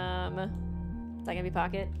be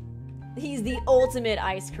Pocket? He's the ultimate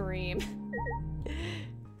ice cream.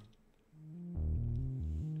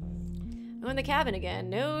 I'm in the cabin again.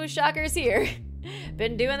 No shockers here.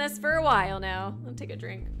 Been doing this for a while now. I'll take a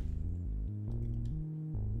drink.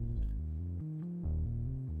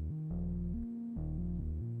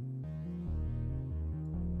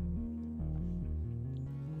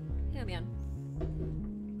 Oh man.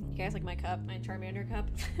 You guys like my cup? My Charmander cup?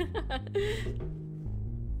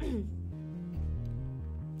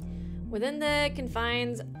 Within the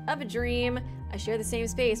confines of a dream, I share the same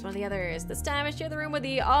space one of the others. This time I share the room with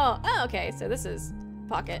the okay, so this is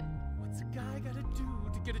Pocket. What's a guy gotta do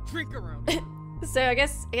to get a drink around? So I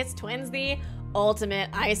guess Twin's the ultimate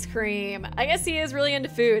ice cream. I guess he is really into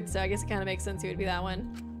food, so I guess it kind of makes sense he would be that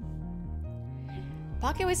one.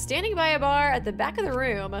 Pocket was standing by a bar at the back of the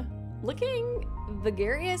room, looking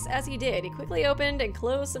vigorous as he did. He quickly opened and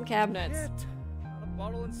closed some cabinets. Shit. Not a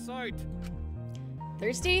bottle in sight.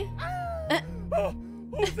 Thirsty? Oh,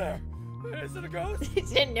 who's there? Is it a ghost? You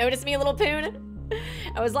didn't notice me, little poon?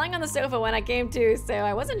 I was lying on the sofa when I came to, so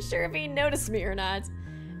I wasn't sure if he noticed me or not.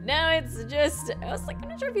 No, it's just, I was like, I'm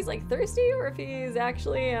not sure if he's like thirsty or if he's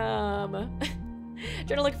actually, trying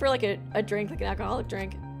to look for like a drink, like an alcoholic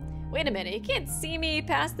drink. Wait a minute, he can't see me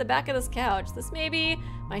past the back of this couch. This may be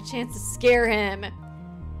my chance to scare him.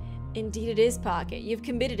 Indeed it is, Pocket. You've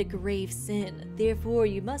committed a grave sin. Therefore,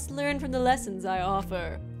 you must learn from the lessons I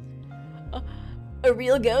offer. A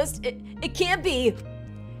real ghost? It can't be!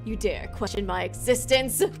 You dare question my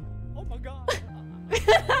existence? Oh my god.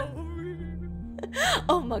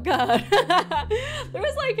 Oh my god. There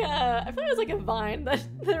was like I feel like it was like a vine that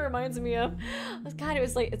reminds me of. God, it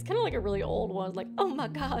was like, it's kind of like a really old one. Like, oh my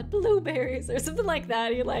god, blueberries or something like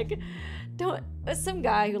that. He like, some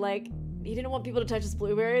guy who like, he didn't want people to touch his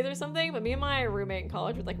blueberries or something, but me and my roommate in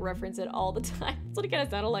college would like reference it all the time. That's what it kind of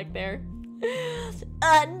sounded like there.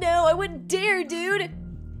 No, I wouldn't dare, dude.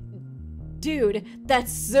 Dude,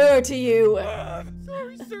 that's sir to you.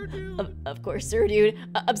 Sorry, sir, dude. Of course, sir, dude.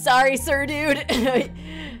 I'm sorry, sir, dude.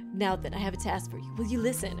 Now then, I have a task for you. Will you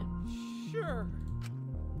listen? Sure.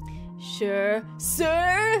 Sure.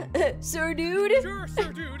 Sir? Sir, dude? Sure,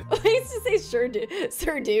 sir, dude. I used to say sure, dude.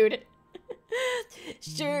 Sir, dude.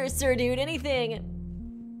 Sure, sir, dude. Anything.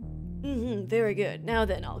 Very good. Now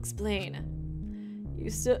then, I'll explain. You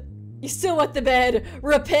still wet the bed.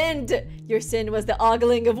 Repent! Your sin was the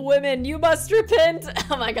ogling of women. You must repent.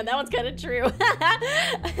 Oh my god, that one's kind of true.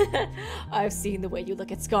 I've seen the way you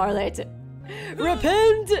look at Scarlet.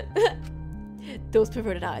 Repent! Those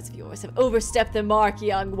perverted eyes of yours have overstepped the mark,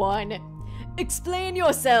 young one. Explain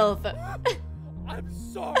yourself. I'm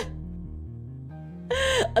sorry.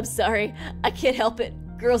 I'm sorry. I can't help it.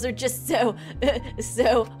 Girls are just so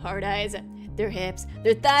hard eyes. Their hips,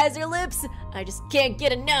 their thighs, their lips. I just can't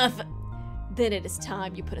get enough. Then it is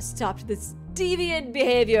time you put a stop to this deviant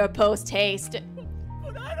behavior post-haste.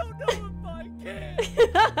 But I don't know if I can.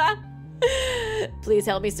 Please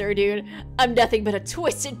help me, sir, dude. I'm nothing but a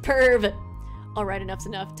twisted perv. Alright, enough's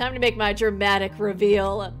enough. Time to make my dramatic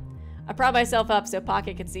reveal. I prop myself up so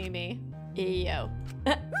Pocket can see me. Yo.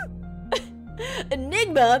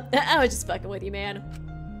 Enigma? I was just fucking with you, man.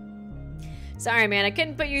 Sorry, man, I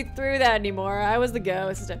couldn't put you through that anymore. I was the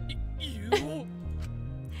ghost. You?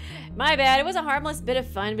 My bad, it was a harmless bit of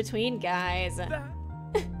fun between guys. That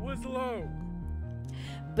was low.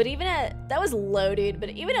 But even that was low, dude,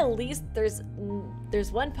 but even at least there's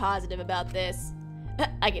one positive about this.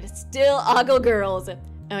 I can still ogle girls.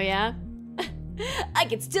 Oh yeah? I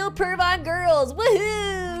can still perv on girls,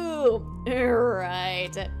 woohoo!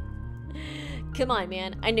 Right. Come on,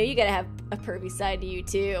 man, I know you gotta have a pervy side to you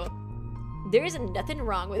too. There isn't nothing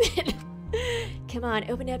wrong with it. Come on,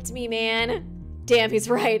 open up to me, man. Damn, he's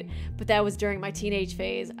right. But that was during my teenage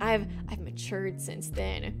phase. I've matured since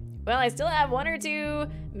then. Well, I still have 1 or 2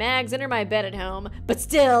 mags under my bed at home, but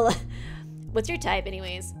still. What's your type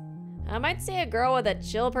anyways? I might say a girl with a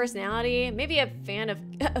chill personality, maybe a fan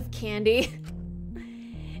of candy.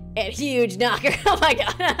 And huge knocker. Oh my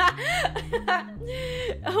god.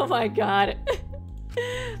 Oh my god.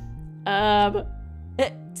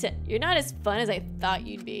 You're not as fun as I thought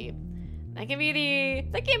you'd be. That can't be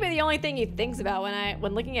the only thing he thinks about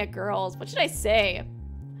when looking at girls. What should I say?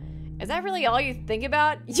 Is that really all you think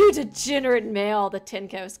about? You degenerate male, the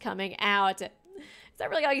Tinko's coming out. Is that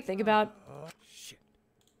really all you think about? Shit.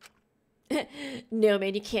 No,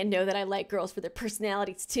 man, you can't know that I like girls for their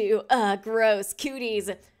personalities too. Gross, cooties.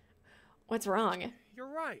 What's wrong? You're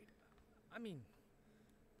right. I mean,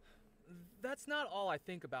 that's not all I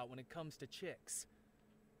think about when it comes to chicks.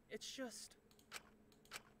 It's just...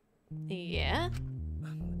 Yeah?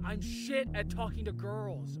 I'm shit at talking to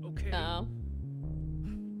girls, okay? Oh.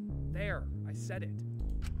 There, I said it.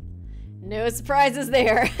 No surprises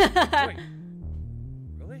there. Wait.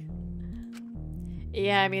 Really?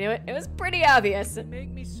 Yeah, I mean, it was pretty obvious. They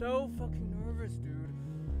make me so fucking nervous, dude.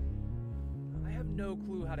 I have no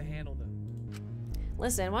clue how to handle them.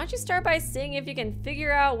 Listen, why don't you start by seeing if you can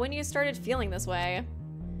figure out when you started feeling this way?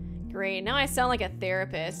 Great, now I sound like a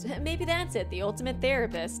therapist. Maybe that's it, the ultimate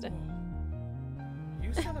therapist.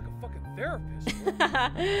 You sound like a fucking therapist.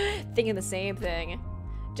 Thinking the same thing.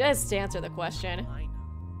 Just answer the question. Fine.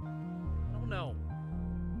 I don't know.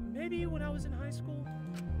 Maybe when I was in high school.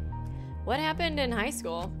 What happened in high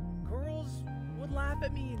school? Girls would laugh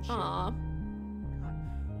at me and shit. Aw.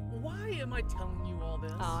 God, why am I telling you all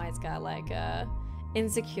this? Oh, it's got like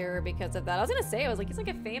insecure because of that. I was gonna say, I was like, he's like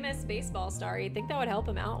a famous baseball star. You'd think that would help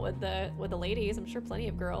him out with the ladies. I'm sure plenty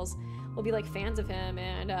of girls will be like fans of him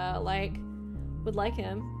and would like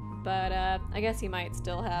him. But I guess he might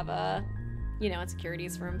still have you know,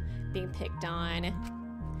 insecurities from being picked on.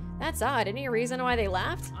 That's odd. Any reason why they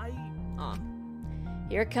laughed? Aw.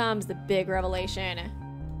 Here comes the big revelation.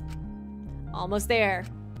 Almost there.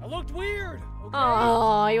 I looked weird. Okay?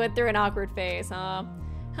 Oh, you went through an awkward phase, huh?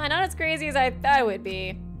 Not as crazy as I thought it would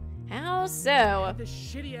be. How so? I had this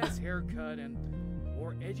shitty ass haircut and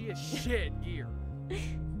wore edgy as shit gear.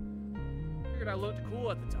 Figured I looked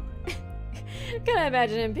cool at the time. Gotta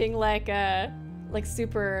imagine him being like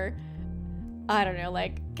super, I don't know,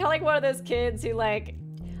 like kind of like one of those kids who like,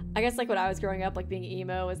 I guess like when I was growing up, like being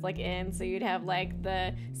emo was like in, so you'd have like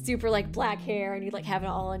the super like black hair and you'd like have it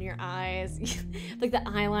all in your eyes, like the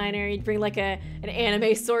eyeliner. You'd bring like an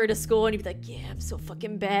anime sword to school and you'd be like, yeah, I'm so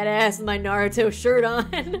fucking badass with my Naruto shirt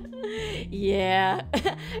on. Yeah.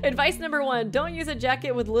 Advice number 1, don't use a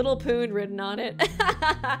jacket with Little Poon written on it.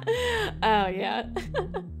 Oh yeah.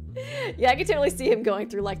 Yeah, I could totally see him going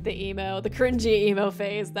through like the cringy emo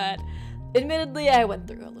phase that admittedly I went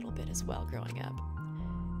through a little bit as well growing up.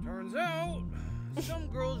 Turns out, some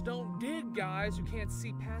girls don't dig guys who can't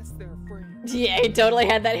see past their friends. Yeah, he totally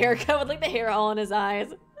had that haircut with like the hair all in his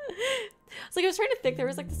eyes. It's like I was trying to think, there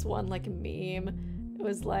was like this one like meme. It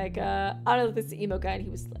was like I don't know, this emo guy and he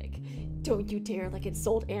was like, don't you dare like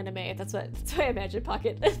insult anime. That's what I imagine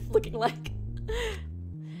Pocket looking like.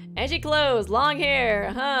 Edgy clothes, long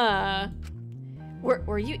hair, huh?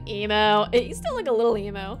 Were you emo? You still look a little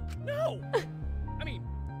emo. No! I mean,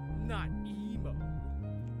 not emo.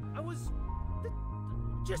 I was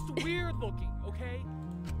just weird looking, okay?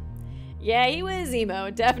 Yeah, he was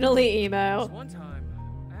emo. Definitely emo. One time,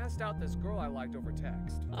 I asked out this girl I liked over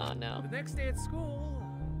text. Oh no. The next day at school,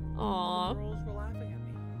 Aww. the girls were laughing at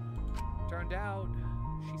me. Turned out,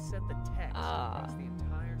 she sent the text across the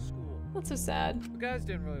entire school. That's so sad. The guys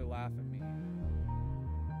didn't really laugh at me.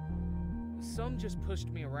 Some just pushed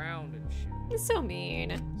me around and shit. He's so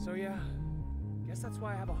mean. So yeah, guess that's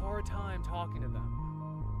why I have a hard time talking to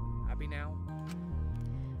them. Happy now?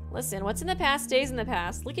 Listen, what's in the past stays in the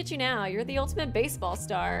past. Look at you now. You're the ultimate baseball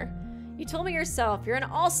star. You told me yourself, you're an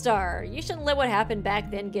all-star. You shouldn't let what happened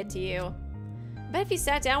back then get to you. I bet if you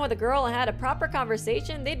sat down with a girl and had a proper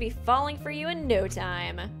conversation, they'd be falling for you in no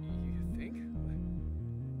time. You think?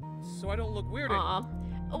 So I don't look weird anymore.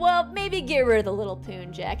 Well, maybe get rid of the Little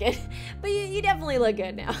Poon jacket. But you definitely look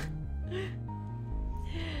good now.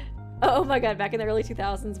 Oh my god, back in the early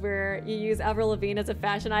 2000s where you use Avril Lavigne as a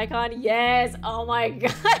fashion icon. Yes, oh my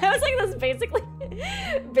god. I was like, this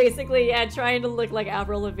basically, yeah, trying to look like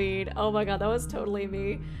Avril Lavigne. Oh my god, that was totally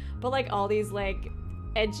me. But like all these like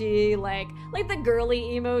edgy, like the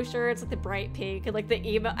girly emo shirts, like the bright pink, and like the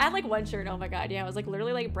emo. I had like one shirt, oh my god, yeah, it was like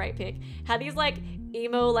literally like bright pink. Had these like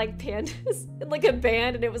emo like pandas in like a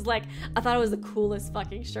band, and it was like, I thought it was the coolest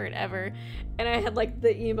fucking shirt ever. And I had like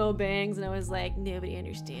the emo bangs, and I was like, nobody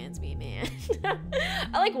understands me, man.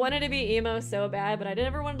 I like wanted to be emo so bad, but I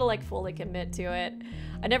never wanted to like fully commit to it.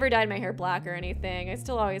 I never dyed my hair black or anything. I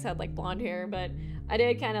still always had like blonde hair, but I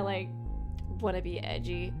did kind of like want to be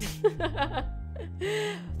edgy.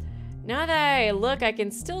 Now that I look, I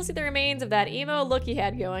can still see the remains of that emo look he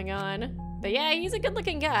had going on. But yeah, he's a good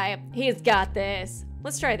looking guy. He's got this.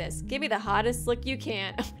 Let's try this. Give me the hottest look you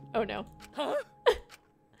can. Oh no. Huh?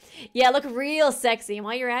 Yeah, look real sexy. And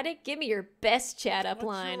while you're at it, give me your best chat up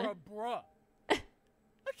line. You're a bruh. I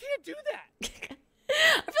can't do that.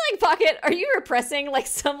 I feel like, Pocket, are you repressing like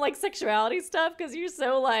some like sexuality stuff? Because you're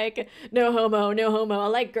so like, no homo, no homo. I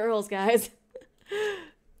like girls, guys.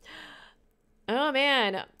 Oh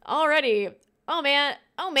man, already. Oh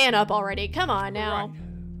man up already. Come on now. Right.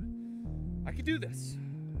 I can do this.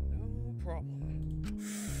 No problem.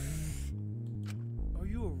 Are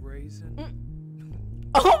you a raisin?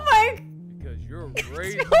 Oh my. Because you're a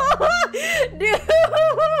raisin. Dude.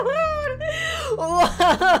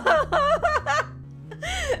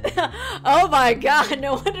 Oh my god,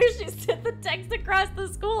 no wonder she sent the text across the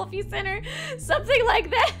school if you sent her something like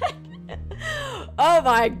that. Oh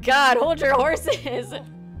my god, hold your horses.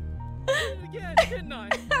 Again, didn't I?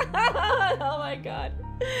 Oh my god.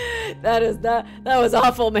 That was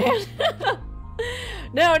awful, man.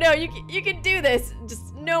 No, you can do this.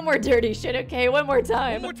 Just no more dirty shit, okay? One more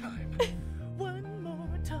time. One more time. One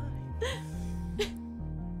more time.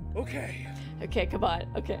 Okay. Okay, come on.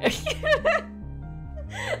 Okay.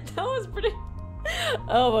 That was pretty.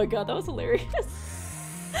 Oh my god, that was hilarious.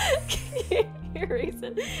 You're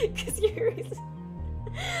racing. Because you're racing.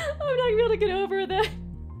 I'm not gonna be able to get over that.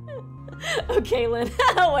 Okay, Lynn.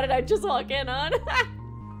 What did I just walk in on?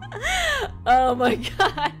 Oh my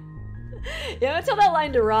god. Yeah, I'm gonna tell that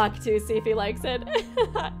line to Rock too, see if he likes it.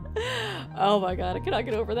 Oh my god, I cannot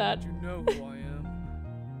get over that. You know who I am.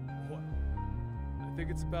 What? I think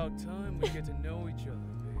it's about time we get to know each other,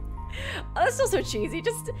 baby. Oh, that's still so cheesy.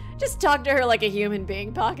 Just talk to her like a human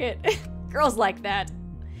being, Pocket. Girls like that.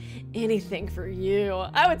 Anything for you.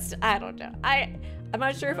 I don't know. I'm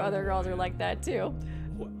not sure if other girls are like that too.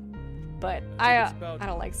 But I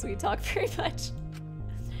don't like sweet talk very much.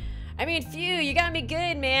 I mean, phew, you got me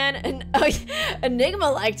good, man. And Enigma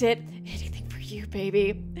liked it. Anything for you,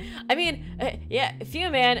 baby. I mean, yeah, phew,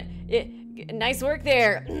 man. Nice work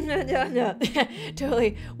there. No,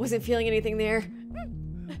 totally wasn't feeling anything there.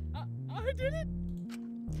 I did it?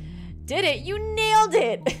 Did it? You nailed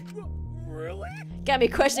it. Really? Got me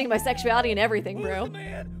questioning my sexuality and everything, bro. Who's the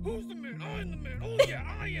man? Who's the man? I'm the man. Oh yeah,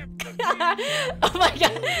 I am. Oh my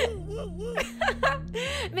god.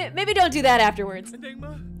 Maybe don't do that afterwards.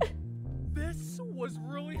 Enigma, this was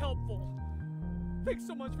really helpful. Thanks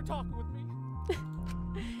so much for talking with me.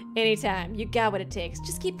 Anytime. You got what it takes.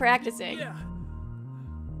 Just keep practicing. Yeah.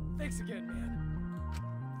 Thanks again, man.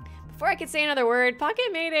 Before I could say another word,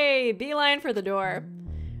 Pocket made a beeline for the door.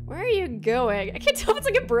 Where are you going? I can't tell if it's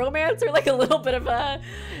like a bromance or like a little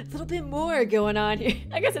bit more going on here.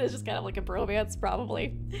 I guess it is just kind of like a bromance,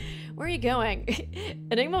 probably. Where are you going?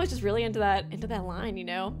 Enigma was just really into that line, you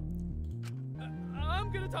know?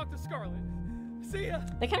 I'm gonna talk to Scarlet. See ya.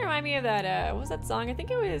 They kind of remind me of that, what was that song? I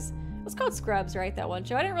think it was called Scrubs, right? That one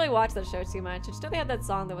show. I didn't really watch that show too much. I just know they had that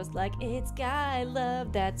song that was like, it's guy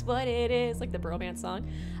love, that's what it is. Like the bromance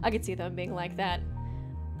song. I could see them being like that.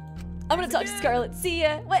 I'm gonna talk to Scarlet. See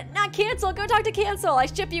ya. What? Not Cancel. Go talk to Cancel. I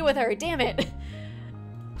ship you with her. Damn it.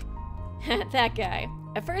 That guy.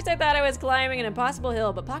 At first I thought I was climbing an impossible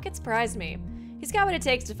hill, but Pocket surprised me. He's got what it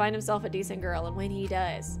takes to find himself a decent girl, and when he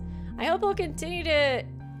does, I hope he'll continue to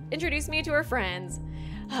introduce me to her friends.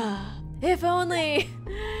 If only.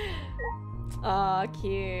 Aw,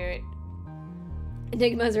 cute.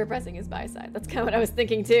 Enigma's repressing his bi-side. That's kind of what I was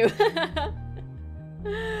thinking too.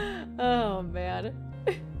 Oh man.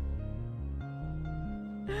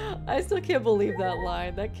 I still can't believe that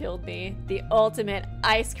line. That killed me. The ultimate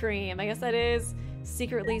ice cream. I guess that is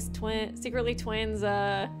Secretly Twins,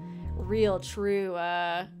 real true,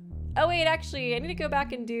 oh wait, actually, I need to go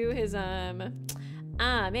back and do his, man,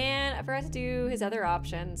 I forgot to do his other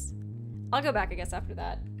options. I'll go back, I guess, after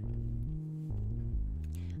that.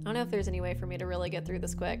 I don't know if there's any way for me to really get through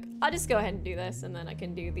this quick. I'll just go ahead and do this, and then I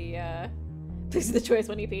can do the, this is the choice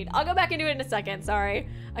when you feed. I'll go back and do it in a second, sorry.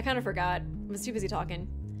 I kind of forgot. I was too busy talking.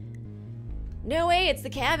 No way, it's the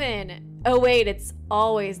cabin. Oh wait, it's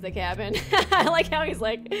always the cabin. I like how he's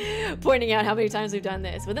like pointing out how many times we've done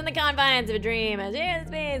this. Within the confines of a dream, as yeah,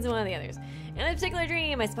 it's one of the others. In a particular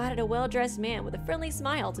dream, I spotted a well-dressed man with a friendly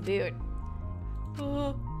smile to boot.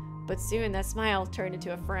 Oh, but soon that smile turned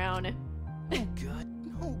into a frown. Oh good,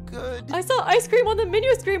 oh good. I saw ice cream on the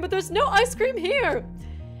menu screen, but there's no ice cream here.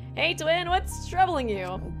 Hey Twin, what's troubling you?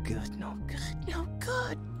 No good, no good, no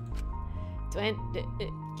good. Twin,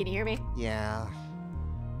 can you hear me? Yeah.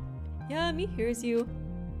 Yeah, me hears you.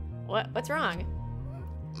 What's wrong?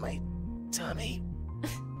 My tummy.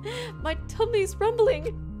 My tummy's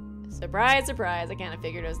rumbling. Surprise, surprise. I kind of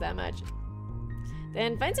figured it was that much.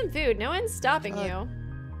 Then find some food. No one's stopping you.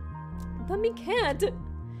 But me can't.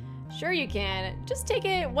 Sure you can. Just take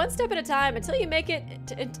it one step at a time until you make it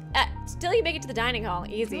to the dining hall.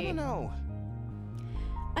 Easy. No.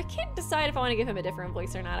 I can't decide if I want to give him a different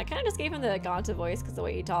voice or not. I kind of just gave him the Gonta voice because the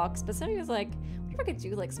way he talks. But somebody was like, what if I could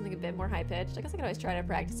do like something a bit more high pitched? I guess I could always try to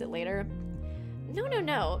practice it later.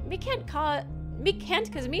 No. Me can't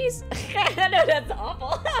because me's. No, that's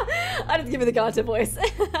awful. I just give you the Gonta voice.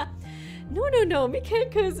 No. Me can't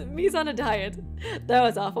because me's on a diet. That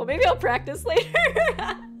was awful. Maybe I'll practice later.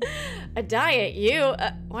 A diet? You?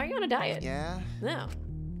 Why are you on a diet? Yeah. No.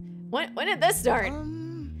 When did this start?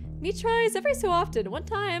 Me tries every so often. One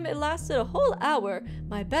time it lasted a whole hour.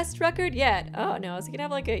 My best record yet. Oh no, is he gonna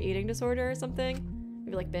have like an eating disorder or something?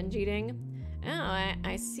 Maybe like binge eating? Oh,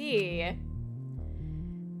 I see.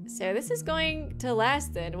 So this is going to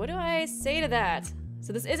last then. What do I say to that?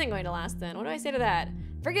 So this isn't going to last then. What do I say to that?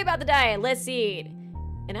 Forget about the diet, let's eat.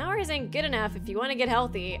 An hour isn't good enough if you want to get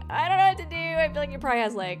healthy. I don't know what to do. I feel like he probably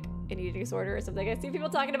has like an eating disorder or something. I see people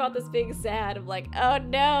talking about this being sad. I'm like, oh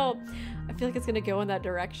no. I feel like it's gonna go in that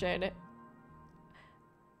direction.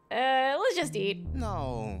 Let's just eat.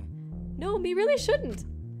 No, me really shouldn't.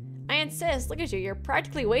 I insist. Look at you. You're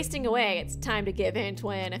practically wasting away. It's time to give in,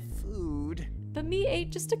 Twin. Food. But me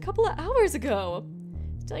ate just a couple of hours ago.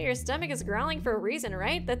 Still, your stomach is growling for a reason,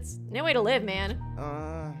 right? That's no way to live, man.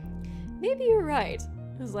 Maybe you're right.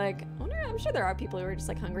 I was like, I'm sure there are people who are just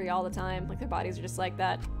like hungry all the time. Like their bodies are just like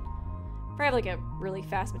that. Probably have like a really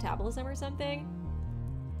fast metabolism or something.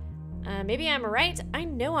 Maybe I'm right. I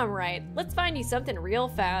know I'm right. Let's find you something real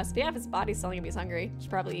fast. But yeah, if his body's telling him he's hungry, he should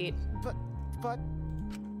probably eat. But...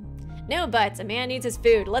 No buts. A man needs his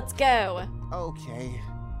food. Let's go. Okay.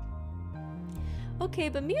 Okay,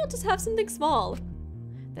 but me will just have something small.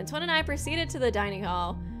 Then Twin and I proceeded to the dining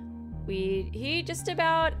hall. He just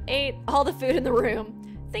about ate all the food in the room.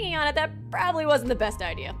 Thinking on it, that probably wasn't the best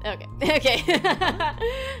idea. Okay.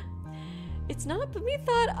 It's not, but me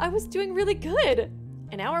thought I was doing really good.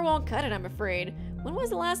 An hour won't cut it, I'm afraid. When was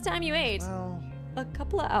the last time you ate? Well... A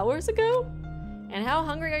couple of hours ago? And how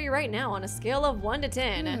hungry are you right now on a scale of 1 to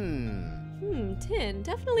 10? 10.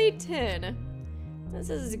 Definitely 10. This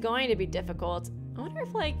is going to be difficult. I wonder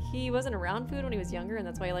if, like, he wasn't around food when he was younger and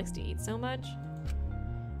that's why he likes to eat so much.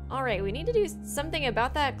 Alright, we need to do something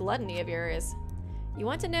about that gluttony of yours. You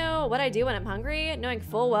want to know what I do when I'm hungry, knowing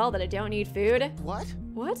full well that I don't need food? What?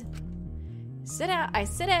 What? I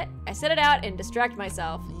sit it out and distract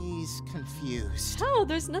myself. He's confused. Oh,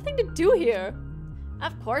 there's nothing to do here.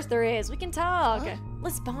 Of course there is. We can talk. What?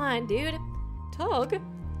 Let's bond, dude. Talk?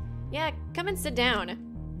 Yeah, come and sit down.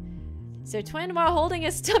 So Twin, while holding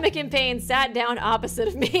his stomach in pain, sat down opposite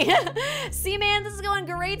of me. See, man, this is going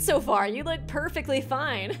great so far. You look perfectly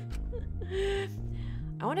fine.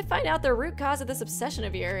 I want to find out the root cause of this obsession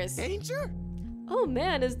of yours. Danger? Oh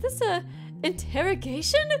man, is this a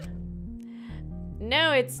interrogation?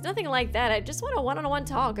 No, it's nothing like that. I just want a one-on-one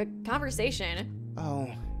talk, a conversation.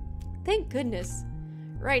 Oh. Thank goodness.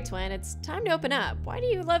 Right, Twin, it's time to open up. Why do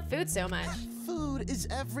you love food so much? Food is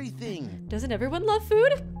everything. Doesn't everyone love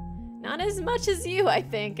food? Not as much as you, I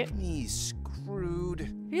think. He's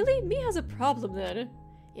screwed. Really? Me has a problem then.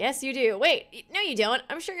 Yes, you do. Wait, no you don't.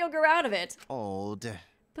 I'm sure you'll grow out of it. Old.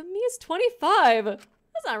 But me is 25.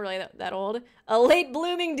 That's not really that old. A late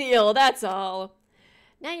blooming deal, that's all.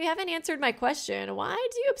 Now you haven't answered my question. Why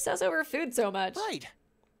do you obsess over food so much?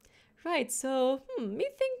 Right, so, me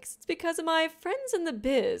thinks it's because of my friends in the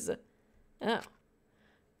biz. Oh.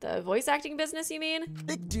 The voice acting business, you mean?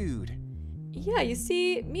 Big dude. Yeah, you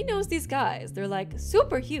see, me knows these guys. They're like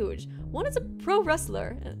super huge. One is a pro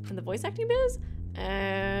wrestler. And the voice acting biz?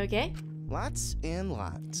 Okay. Lots and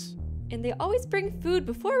lots. And they always bring food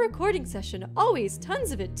before a recording session. Always,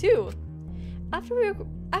 tons of it too.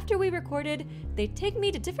 After we recorded, they take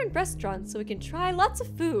me to different restaurants so we can try lots of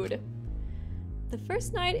food. The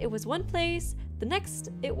first night it was one place, the next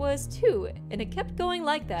it was 2, and it kept going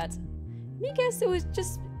like that. Me guessed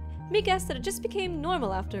that it just became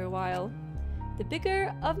normal after a while. The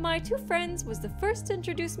bigger of my two friends was the first to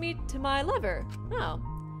introduce me to my lover. Oh.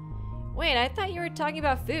 Wait, I thought you were talking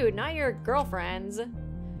about food, not your girlfriends.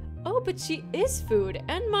 Oh, but she is food,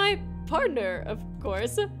 and my partner, of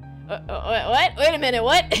course. What? Wait a minute,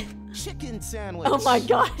 what? Chicken sandwich. Oh my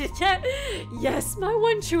god. Yes, my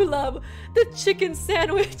one true love. The chicken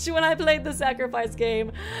sandwich when I played the sacrifice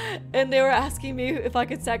game. And they were asking me if I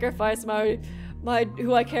could sacrifice my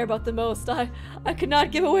who I care about the most. I could not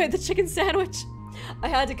give away the chicken sandwich. I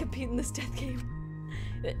had to compete in this death game.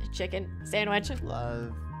 Chicken sandwich.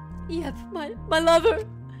 Love. Yep, my lover.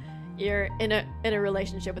 You're in a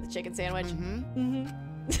relationship with a chicken sandwich.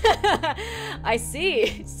 I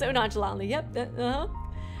see. So nonchalantly. Yep.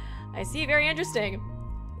 I see. Very interesting.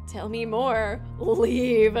 Tell me more.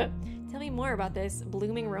 Leave. Tell me more about this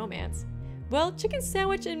blooming romance. Well, Chicken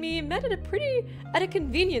Sandwich and me met at a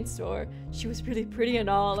convenience store. She was really pretty and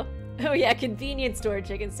all. Oh yeah, convenience store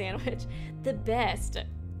Chicken Sandwich. The best.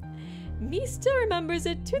 Me still remembers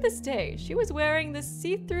it to this day. She was wearing this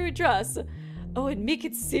see-through dress. Oh, and me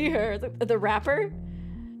could see her. The wrapper?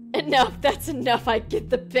 Enough, that's enough. I get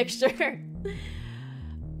the picture.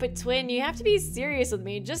 But Twin, you have to be serious with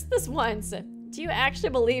me just this once. Do you actually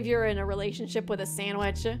believe you're in a relationship with a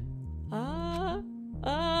sandwich?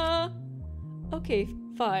 Okay,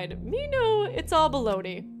 fine. Me know it's all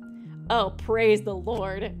baloney. Oh, praise the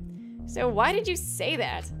Lord. So why did you say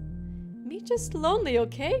that? Me just lonely,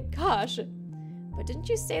 okay? Gosh. But didn't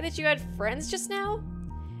you say that you had friends just now?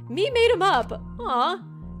 Me made them up. Aw.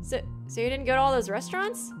 So you didn't go to all those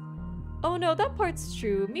restaurants? Oh no, that part's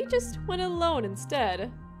true. Me just went alone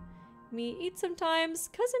instead. Me eat sometimes,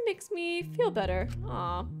 cause it makes me feel better.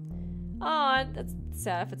 Aw. Aw, that's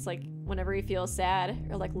sad if it's like whenever he feels sad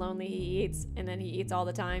or like lonely he eats, and then he eats all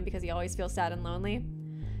the time because he always feels sad and lonely.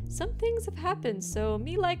 Some things have happened, so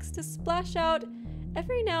me likes to splash out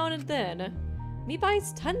every now and then. Me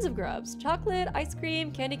buys tons of grubs. Chocolate, ice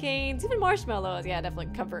cream, candy canes, even marshmallows. Yeah,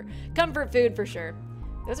 definitely comfort food for sure.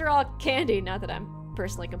 Those are all candy, not that I'm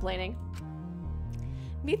personally complaining.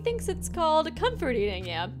 Me thinks it's called comfort eating,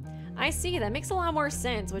 yeah. I see, that makes a lot more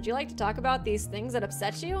sense. Would you like to talk about these things that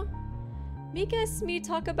upset you? Me guess me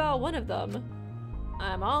talk about one of them.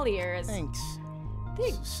 I'm all ears. Thanks.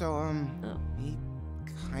 So, he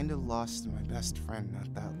kinda lost my best friend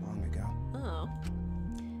not that long ago. Oh.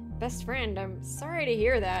 Best friend, I'm sorry to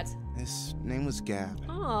hear that. His name was Gab.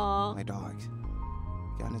 Aw. My dog.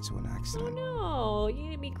 He got into an accident. Oh no, you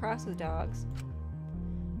need to be cross with dogs.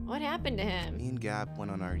 What happened to him? Me and Gab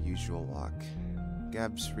went on our usual walk.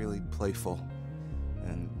 Gab's really playful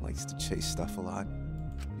and likes to chase stuff a lot.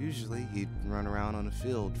 Usually he'd run around on a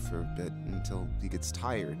field for a bit until he gets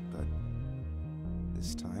tired, but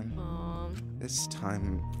this time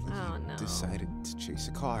he decided to chase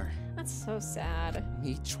a car. That's so sad.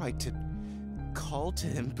 Me tried to call to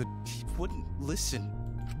him, but he wouldn't listen.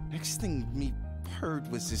 Next thing me heard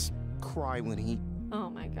was this cry when he... Oh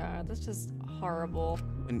my god, that's just horrible.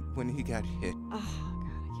 When he got hit. Oh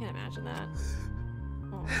god, I can't imagine that.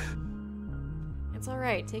 Oh. It's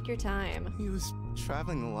alright, take your time. He was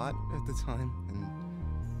traveling a lot at the time, and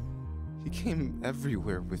he came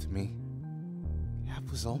everywhere with me. That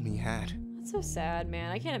was all me had. That's so sad,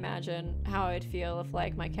 man. I can't imagine how I'd feel if,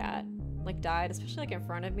 like, my cat, like, died, especially, like, in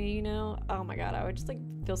front of me, you know? Oh my god, I would just, like,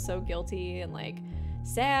 feel so guilty and, like,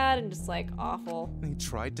 sad and just, like, awful. They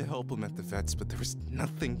tried to help him at the vet's, but there was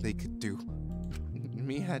nothing they could do.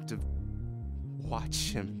 Me had to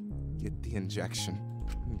watch him get the injection.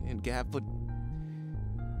 And Gab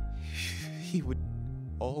he would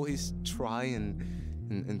always try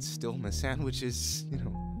and steal my sandwiches, you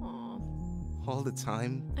know. Aww. All the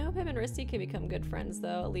time. I hope him and Risty can become good friends,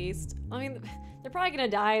 though, at least. I mean, they're probably gonna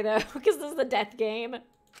die, though, because this is the death game.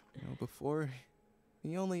 You know, before,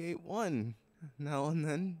 he only ate one now and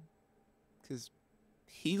then, because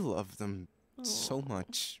he loved them so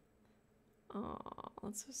much. Oh,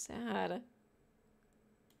 that's so sad.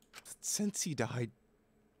 Since he died,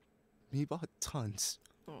 me bought tons.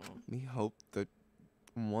 Me hoped that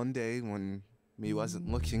one day when me wasn't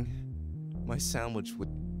looking, my sandwich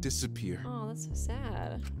would disappear. Oh, that's so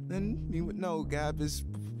sad. Then me would know Gab is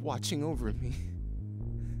watching over me.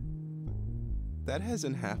 That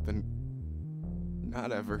hasn't happened.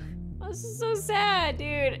 Not ever. Oh, this is so sad,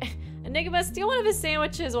 dude. Enigma steal one of his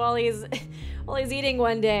sandwiches while he's eating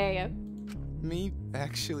one day. Me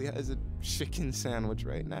actually has a chicken sandwich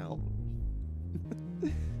right now.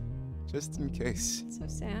 Just in case. It's so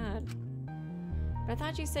sad. But I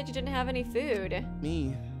thought you said you didn't have any food.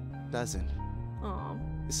 Me doesn't. Aw.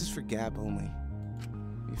 This is for Gab only.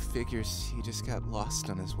 He figures he just got lost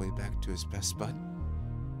on his way back to his best bud.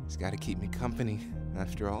 He's gotta keep me company,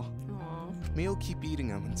 after all. Aw. Me'll keep eating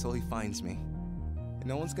them until he finds me. And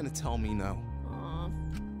no one's gonna tell me no. Aw.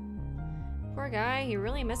 Poor guy, he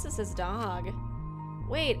really misses his dog.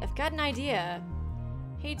 Wait, I've got an idea.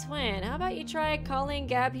 Hey Twin, how about you try calling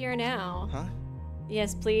Gab here now? Huh?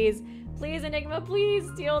 Yes, please. Please, Enigma, please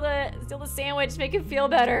steal the sandwich, make him feel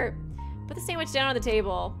better. Put the sandwich down on the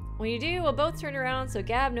table. When you do, we'll both turn around so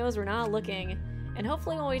Gab knows we're not looking. And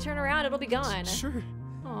hopefully when we turn around, it'll be gone. Sure.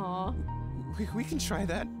 Aw. We can try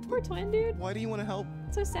that. Poor Twin, dude. Why do you want to help?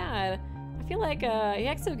 It's so sad. I feel like he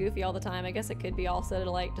acts so goofy all the time. I guess it could be also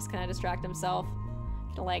to like just kind of distract himself.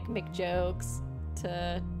 To like make jokes.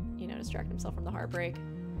 To, you know, distract himself from the heartbreak.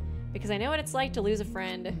 Because I know what it's like to lose a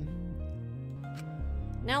friend.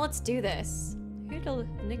 Now let's do this. Who did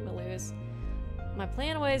Enigma lose? My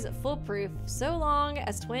plan was foolproof so long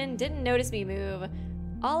as Twin didn't notice me move.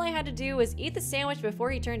 All I had to do was eat the sandwich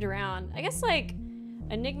before he turned around. I guess like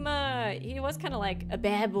Enigma, he was kind of like a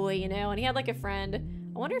bad boy, you know, and he had like a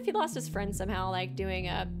friend. I wonder if he lost his friend somehow, like doing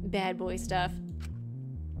bad boy stuff.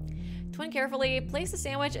 Twin carefully placed the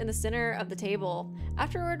sandwich in the center of the table.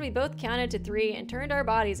 Afterward, we both counted to 3 and turned our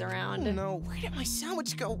bodies around. Oh no, where did my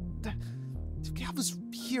sandwich go? If Gab was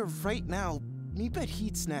here right now, me bet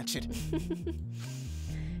he'd snatch it.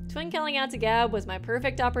 Twin calling out to Gab was my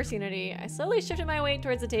perfect opportunity. I slowly shifted my weight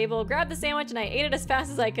towards the table, grabbed the sandwich, and I ate it as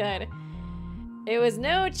fast as I could. It was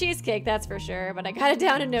no cheesecake, that's for sure, but I got it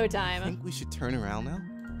down in no time. Think we should turn around now?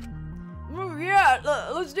 Oh, yeah,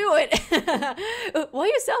 let's do it. Why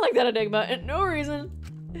you sound like that, Enigma? No reason.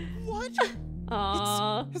 What?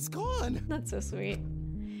 Aww. It's gone. That's so sweet.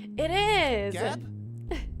 It is. Gab?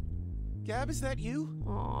 Gab, is that you?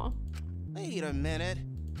 Aw. Wait a minute.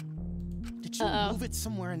 Did you move it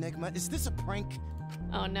somewhere, Enigma? Is this a prank?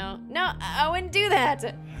 Oh no. No, I wouldn't do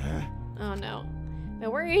that. Oh no. My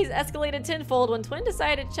worries escalated tenfold when Twin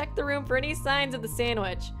decided to check the room for any signs of the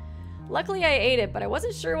sandwich. Luckily I ate it, but I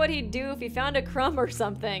wasn't sure what he'd do if he found a crumb or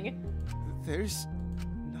something. There's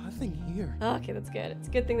nothing here. Okay, that's good. It's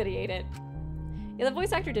a good thing that he ate it. Yeah, the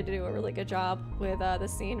voice actor did do a really good job with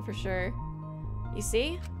this scene for sure. You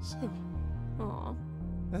see? So... Aw.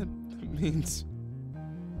 That means...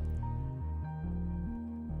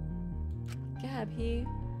 Gab,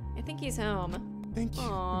 I think he's home. Thank you,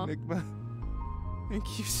 Aww. Enigma.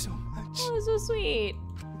 Thank you so much. Oh, so sweet.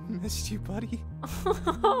 Missed you, buddy.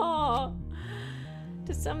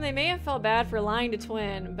 To some, they may have felt bad for lying to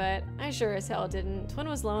Twin, but I sure as hell didn't. Twin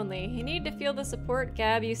was lonely. He needed to feel the support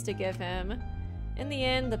Gab used to give him. In the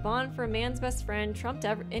end, the bond for a man's best friend trumped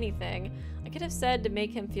anything I could have said to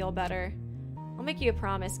make him feel better. I'll make you a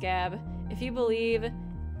promise, Gab. If you believe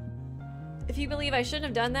I shouldn't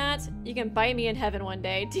have done that, you can bite me in heaven one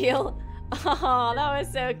day. Deal? Oh, that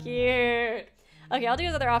was so cute. Okay, I'll do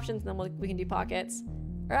his other options and then we can do pockets.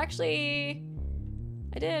 Or actually,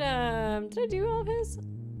 did I do all of his?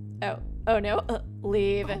 Oh no,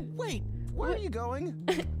 leave. Oh, wait, where are you going?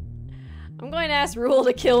 I'm going to ask Rule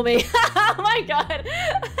to kill me. Oh my god.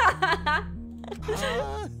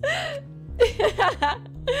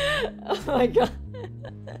 Oh my god.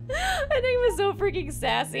 I think it was so freaking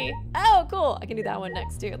sassy. Oh, cool. I can do that one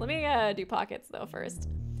next too. Let me do pockets though first.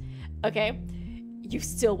 Okay. You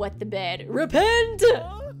still wet the bed. Repent!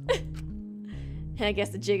 I guess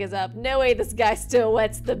the jig is up. No way this guy still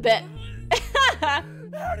wets the bed.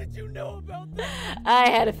 How did you know about that? I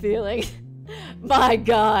had a feeling. My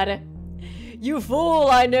god. You fool,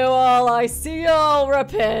 I know all, I see all,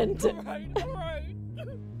 repent. Alright.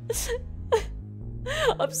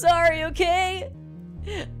 I'm sorry, okay?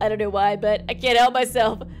 I don't know why, but I can't help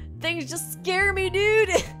myself. Things just scare me,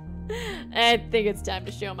 dude. I think it's time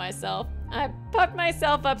to show myself. I puffed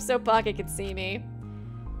myself up so Pocket could see me.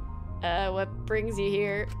 What brings you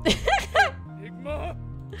here? Enigma?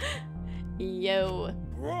 Yo.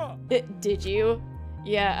 Bruh. Did you?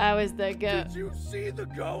 Yeah, I was the goat. Did you see the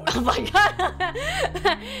goat? Oh my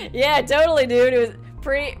god. Yeah, totally, dude. It was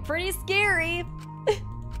pretty scary.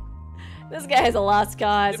 This guy has a lost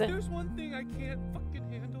cause. If there's one thing I can't fucking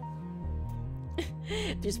handle.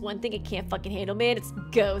 There's one thing I can't fucking handle, man. It's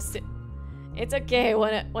ghost. It's okay.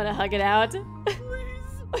 Wanna hug it out?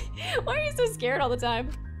 Please. Why are you so scared all the time?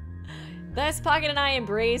 Thus, Pocket and I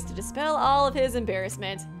embraced to dispel all of his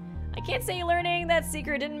embarrassment. I can't say learning that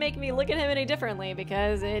secret didn't make me look at him any differently,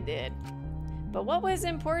 because it did. But what was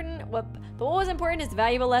important is the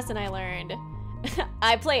valuable lesson I learned.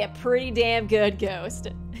 I play a pretty damn good ghost.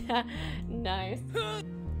 Nice.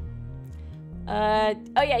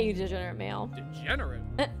 Oh yeah, you degenerate male. Degenerate?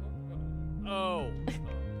 Oh.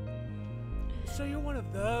 So you're one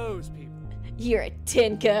of those people. You're a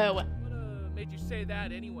tinko. What made you say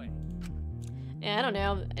that anyway? Yeah, I don't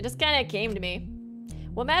know. It just kind of came to me.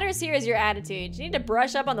 What matters here is your attitude. You need to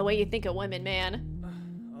brush up on the way you think of women, man.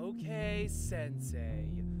 Okay, Sensei.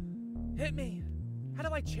 Hit me. How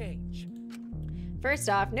do I change? First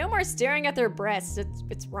off, no more staring at their breasts.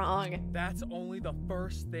 It's wrong. That's only the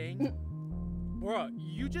first thing? Bruh,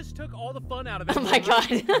 you just took all the fun out of it. Oh my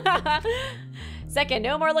god. Second,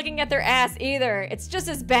 no more looking at their ass either. It's just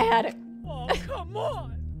as bad. Oh, come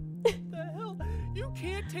on. What the hell? You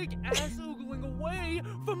can't take ass oogling away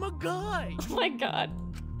from a guy. Oh my god.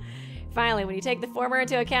 Finally, when you take the former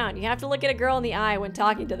into account, you have to look at a girl in the eye when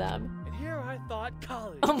talking to them. And here I thought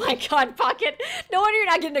college. Oh my god, Pocket. No wonder you're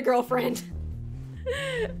not getting a girlfriend.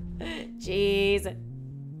 Jeez.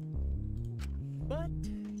 But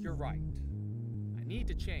you're right. I need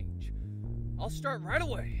to change. I'll start right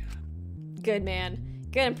away. Good, man.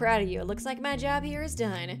 Good and proud of you. It looks like my job here is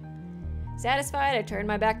done. Satisfied, I turned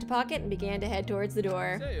my back to Pocket and began to head towards the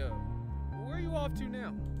door. Say, where are you off to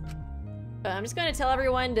now? I'm just gonna tell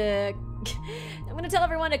everyone to... I'm gonna tell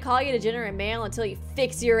everyone to call you degenerate male until you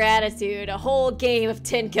fix your attitude. A whole game of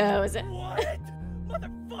Tinkos. What?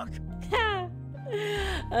 Motherfucker!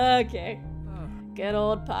 Okay. Good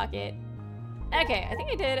old Pocket. Okay, I think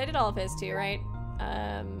I did all of his too, right?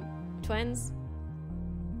 Twins?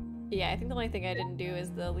 Yeah, I think the only thing I didn't do is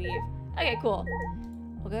the leave. Okay, cool.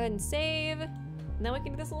 We'll go ahead and save. And then we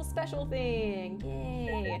can do this little special thing.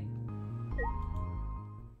 Yay.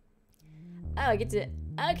 Oh, I get to...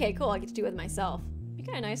 Okay, cool. I get to do it with myself. It'd be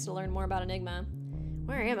kind of nice to learn more about Enigma.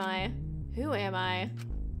 Where am I? Who am I?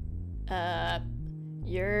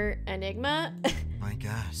 You're Enigma? I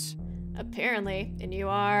guess. Apparently. And you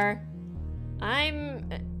are...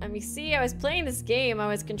 you see, I was playing this game. I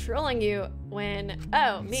was controlling you when...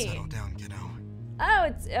 Oh, me. Settle down, kiddo. Oh,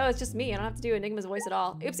 it's just me. I don't have to do Enigma's voice at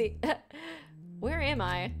all. Oopsie. Where am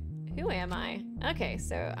I? Who am I? Okay,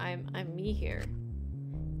 so I'm me here.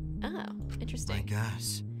 Oh, interesting. I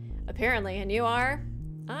guess. Apparently, and you are?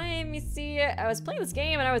 You see, I was playing this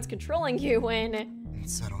game and I was controlling you when...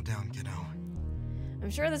 Settle down, kiddo.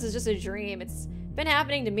 I'm sure this is just a dream. It's been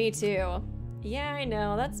happening to me too. Yeah, I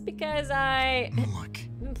know. That's because I... Look.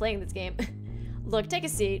 I've been playing this game. Look, take a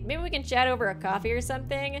seat. Maybe we can chat over a coffee or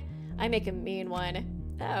something. I make a mean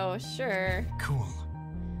one. Oh, sure. Cool.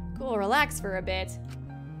 Cool, relax for a bit.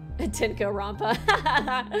 Danganronpa.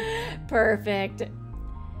 Perfect.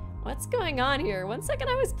 What's going on here? 1 second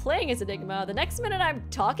I was playing as Enigma. The next minute I'm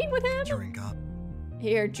talking with him? Drink up.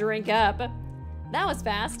 Here, drink up. That was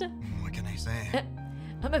fast. What can I say?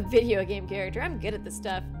 I'm a video game character. I'm good at this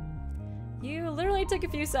stuff. You literally took a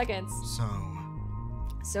few seconds.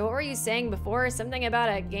 So what were you saying before? Something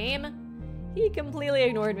about a game? He completely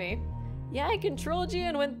ignored me. Yeah, I controlled you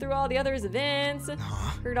and went through all the others' events.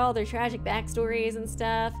 Heard all their tragic backstories and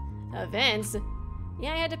stuff. Events?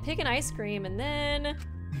 Yeah, I had to pick an ice cream and then...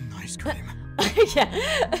 Ice cream?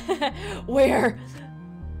 Yeah. Where?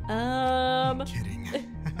 Kidding.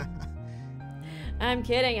 I'm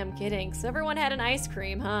kidding. So everyone had an ice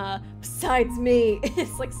cream, huh? Besides me.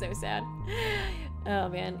 It's like so sad. Oh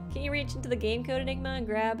man. Can you reach into the game code Enigma and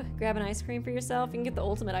grab an ice cream for yourself? You can get the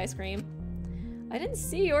ultimate ice cream. I didn't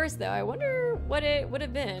see yours though. I wonder what it would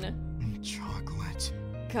have been. Chocolate.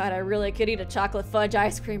 God, I really could eat a chocolate fudge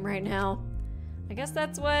ice cream right now. I guess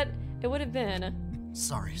that's what it would have been.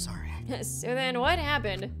 Sorry. So then what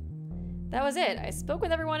happened? That was it. I spoke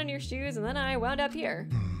with everyone in your shoes and then I wound up here.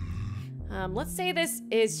 Let's say this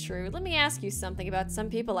is true. Let me ask you something about some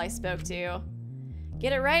people I spoke to.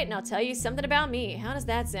 Get it right and I'll tell you something about me. How does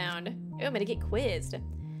that sound? Oh, I'm gonna get quizzed.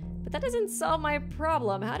 But that doesn't solve my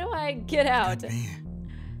problem. How do I get out?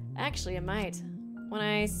 Actually, it might. When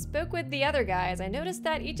I spoke with the other guys, I noticed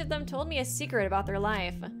that each of them told me a secret about their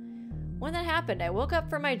life. When that happened, I woke up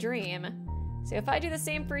from my dream. So if I do the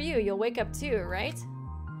same for you, you'll wake up too, right?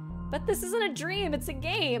 But this isn't a dream, it's a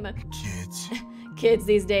game. Kids. Kids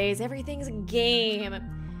these days, everything's a game.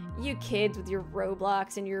 You kids with your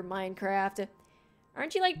Roblox and your Minecraft.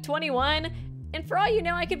 Aren't you like 21? And for all you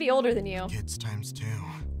know, I could be older than you. Kids times 2.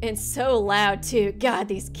 And so loud too. God,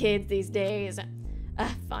 these kids these days.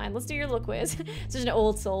 Fine, let's do your little quiz. Such an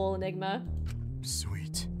old soul, Enigma.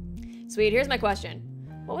 Sweet, here's my question.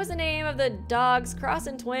 What was the name of the dog's cross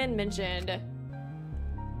and twin mentioned?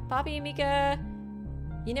 Poppy, Mika?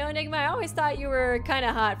 You know, Enigma, I always thought you were kind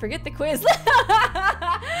of hot. Forget the quiz.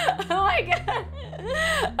 Oh my god.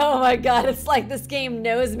 Oh my god, it's like this game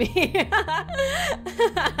knows me.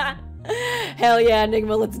 Hell yeah,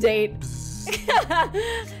 Enigma, let's date.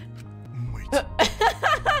 Wait.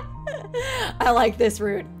 I like this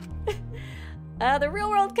route. The real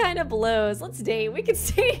world kind of blows. Let's date. We can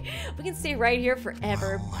stay right here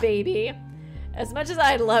forever, baby. As much as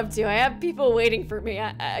I'd love to, I have people waiting for me.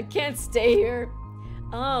 I can't stay here.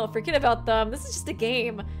 Oh, forget about them. This is just a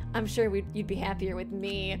game. I'm sure you'd be happier with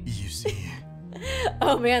me. You see.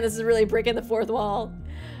 Oh man, this is really breaking the fourth wall.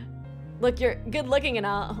 Look, you're good looking and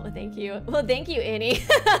all. Oh, thank you. Well, thank you, Annie.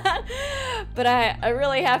 But I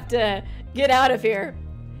really have to get out of here.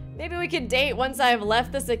 Maybe we could date once I've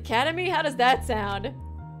left this academy? How does that sound?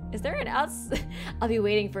 Is there an I'll be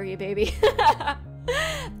waiting for you, baby.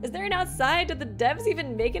 Is there an outside? Did the devs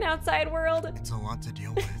even make an outside world? It's a lot to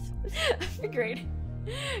deal with. Great.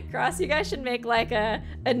 Cross, you guys should make like a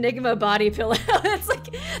Enigma body pillow. It's like,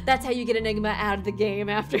 that's how you get Enigma out of the game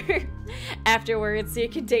afterwards, so you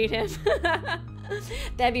can date him.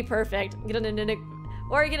 That'd be perfect. Get an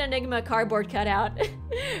Enigma cardboard cutout.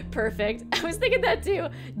 Perfect. I was thinking that too.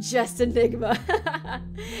 Just Enigma.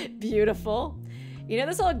 Beautiful. You know,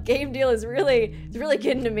 this whole game deal is really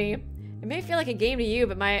getting to me. It may feel like a game to you,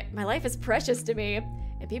 but my life is precious to me.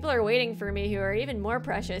 And people are waiting for me who are even more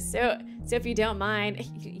precious. So if you don't mind,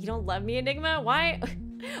 you don't love me, Enigma? Why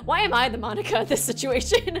am I the Monica in this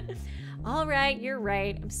situation? All right, you're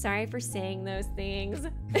right. I'm sorry for saying those things.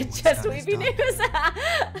 Just weepy news.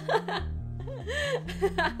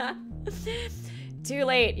 Too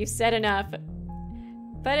late, you said enough.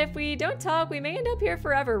 But if we don't talk, we may end up here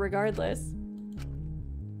forever regardless.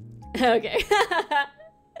 Okay.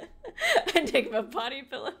 Enigma body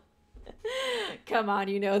pillow. Come on,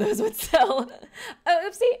 you know those would sell. Oh,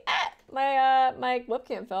 oopsie. Ah, my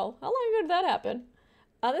webcam fell. How long ago did that happen?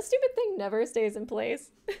 This stupid thing never stays in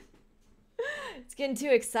place. It's getting too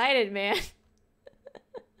excited, man.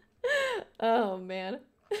 Oh, man.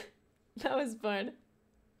 That was fun.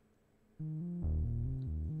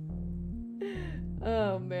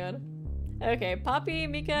 Oh, man. Okay, Poppy,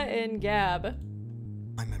 Mika, and Gab.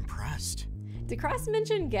 I'm impressed. Did Cross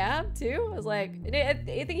mention Gab too? I was like, I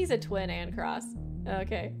think he's a twin and Cross.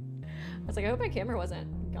 Okay. I was like, I hope my camera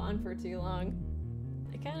wasn't gone for too long.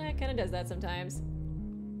 It kind of does that sometimes.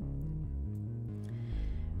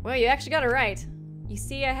 Well, you actually got it right. You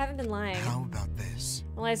see, I haven't been lying. How about this?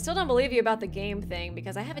 Well, I still don't believe you about the game thing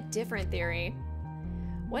because I have a different theory.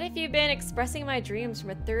 What if you've been expressing my dreams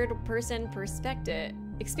from a third-person perspective?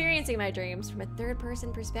 Experiencing my dreams from a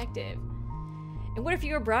third-person perspective. And what if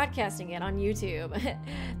you were broadcasting it on YouTube?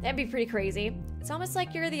 That'd be pretty crazy. It's almost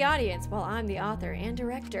like you're the audience while I'm the author and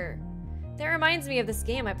director. That reminds me of this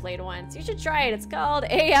game I played once. You should try it. It's called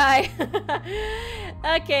AI.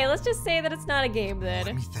 Okay, let's just say that it's not a game then.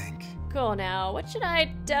 Let me think. Cool, now, what should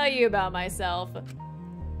I tell you about myself?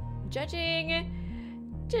 Judging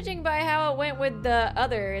by how it went with the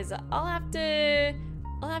others, it'll have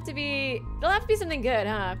to be something good,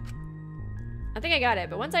 huh? I think I got it,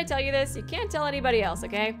 but once I tell you this, you can't tell anybody else,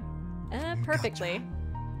 okay? Perfectly.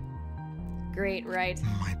 Gotcha. Great, right?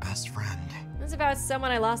 My best friend. This is about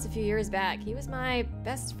someone I lost a few years back. He was my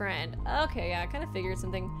best friend. Okay, yeah, I kind of figured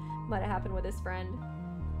something might have happened with his friend.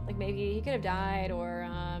 Like maybe he could have died or,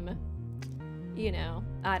 you know,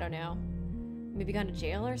 I don't know. Maybe gone to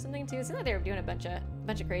jail or something too. It seemed like they were doing a bunch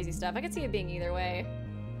of crazy stuff. I could see it being either way.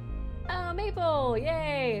 Oh, Maple,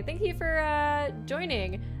 yay! Thank you for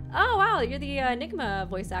joining. Oh wow, you're the Enigma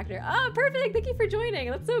voice actor. Oh, perfect! Thank you for joining.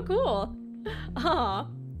 That's so cool. Aw.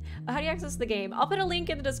 How do you access the game? I'll put a link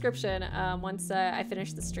in the description once I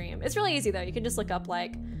finish the stream. It's really easy though. You can just look up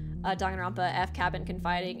like Danganronpa F Cabin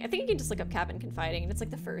Confiding. I think you can just look up Cabin Confiding and it's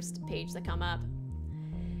like the first page that come up.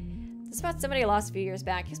 This is about somebody I lost a few years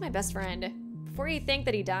back. He's my best friend. Before you think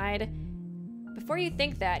that he died,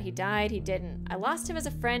 he didn't. I lost him as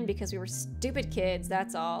a friend because we were stupid kids,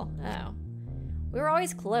 that's all. Oh. We were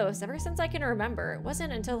always close, ever since I can remember. It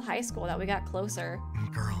wasn't until high school that we got closer.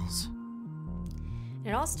 Girls. And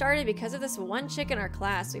it all started because of this one chick in our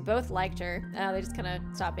class. We both liked her. They just kind of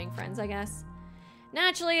stopped being friends, I guess.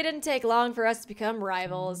 Naturally, it didn't take long for us to become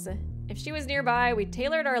rivals. If she was nearby, we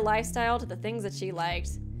tailored our lifestyle to the things that she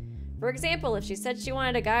liked. For example, if she said she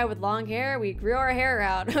wanted a guy with long hair, we grew our hair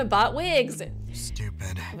out, bought wigs.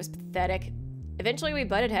 Stupid. It was pathetic. Eventually, we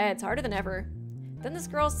butted heads, harder than ever. Then this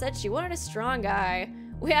girl said she wanted a strong guy.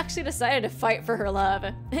 We actually decided to fight for her love.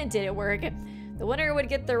 It didn't work. The winner would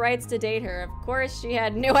get the rights to date her. Of course, she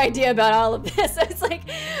had no idea about all of this. It's like,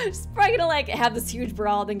 she's probably gonna like have this huge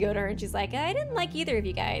brawl, then go to her and she's like, I didn't like either of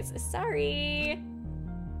you guys. Sorry.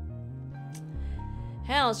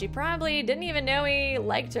 Hell, she probably didn't even know he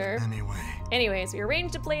liked her. Anyways, we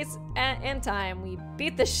arranged a place and time. We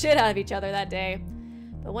beat the shit out of each other that day.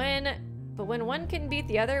 But when one couldn't beat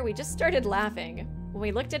the other, we just started laughing. When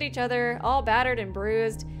we looked at each other, all battered and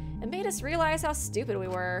bruised, it made us realize how stupid we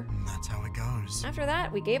were. That's how it goes. After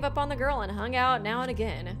that, we gave up on the girl and hung out now and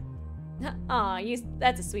again. Aw,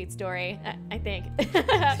 that's a sweet story, I think.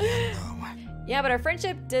 Yeah, but our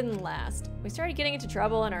friendship didn't last. We started getting into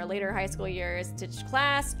trouble in our later high school years. Ditched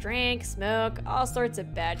class, drank, smoked, all sorts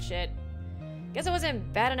of bad shit. Guess it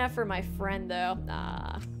wasn't bad enough for my friend, though.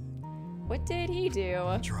 What did he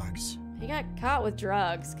do? Drugs. He got caught with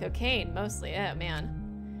drugs. Cocaine, mostly. Oh,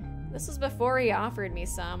 man. This was before he offered me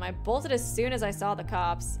some. I bolted as soon as I saw the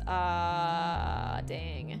cops.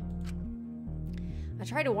 Dang. I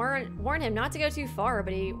tried to warn him not to go too far,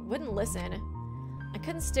 but he wouldn't listen. I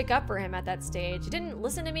couldn't stick up for him at that stage. He didn't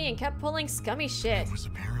listen to me and kept pulling scummy shit. It was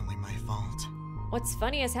apparently my fault. What's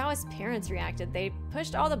funny is how his parents reacted. They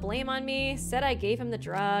pushed all the blame on me, said I gave him the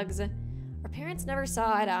drugs. Our parents never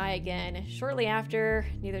saw eye to eye again. Shortly after,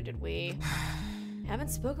 neither did we. Haven't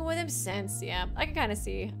spoken with him since. Yeah, I can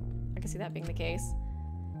see that being the case.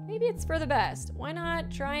 Maybe it's for the best. Why not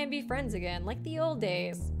try and be friends again, like the old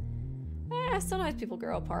days? Sometimes people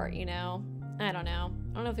grow apart, you know? I don't know.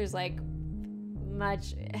 I don't know if there's like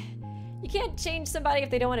much. You can't change somebody if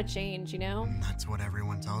they don't want to change, you know? That's what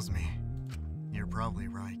everyone tells me. You're probably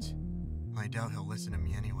right. I doubt he'll listen to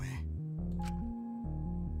me anyway.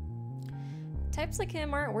 Types like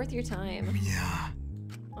him aren't worth your time. Yeah.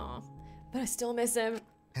 Aw, but I still miss him.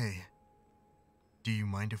 Hey, do you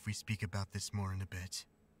mind if we speak about this more in a bit?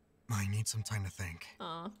 I need some time to think.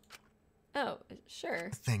 Aw. Oh,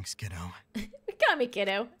 sure. Thanks, kiddo. Got me,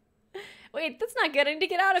 kiddo. Wait, that's not good. I need to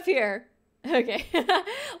get out of here. Okay.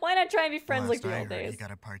 Why not try and be friends like the old days? He got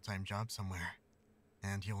a part-time job somewhere.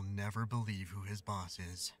 And you'll never believe who his boss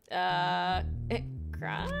is. Cross?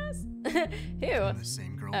 Who? The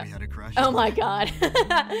same girl we had a crush on. on. Oh my god.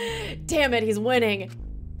 Damn it, he's winning.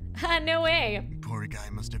 No way. Poor guy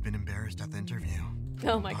must have been embarrassed at the interview.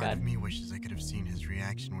 Oh my Part god. of me wishes I could have seen his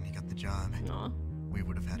reaction when he got the job. Aw. We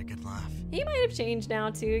would have had a good laugh. He might have changed now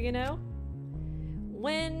too, you know?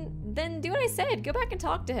 Then do what I said. Go back and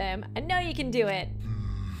talk to him. I know you can do it.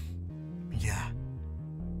 Yeah.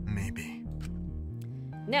 Maybe.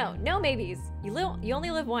 No maybes. You only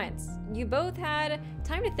live once. You both had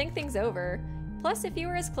time to think things over. Plus, if you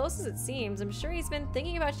were as close as it seems, I'm sure he's been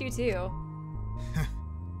thinking about you too.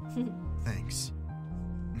 Thanks.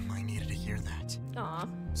 I needed to hear that. Aw.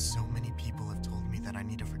 So many people have told me that I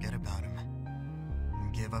need to forget about him.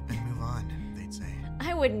 Give up and move on, they'd say.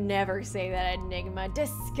 I would never say that, Enigma.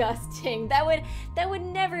 Disgusting. That would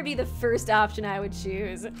never be the first option I would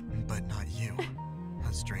choose. But not you,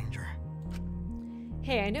 a stranger.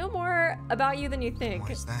 Hey, I know more about you than you think.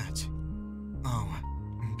 What's that? Oh,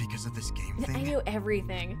 because of this game thing? I know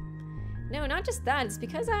everything. No, not just that. It's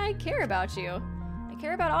because I care about you. I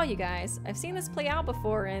care about all you guys. I've seen this play out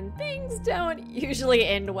before, and things don't usually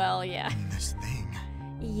end well, yeah. This thing.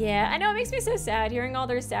 Yeah, I know, it makes me so sad hearing all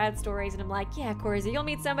their sad stories, and I'm like, yeah, Corsi, you'll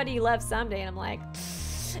meet somebody you love someday, and I'm like,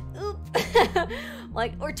 oop.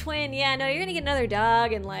 Like, or twin, yeah, no, you're gonna get another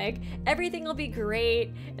dog, and like, everything will be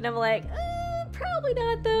great, and I'm like, probably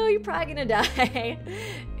not though, you're probably gonna die.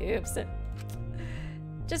 Oops.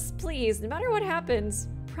 Just please, no matter what happens,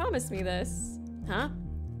 promise me this. Huh?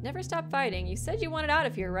 Never stop fighting. You said you wanted out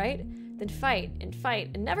of here, right? Then fight, and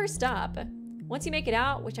never stop. Once you make it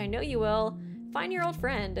out, which I know you will, find your old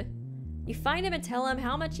friend. You find him and tell him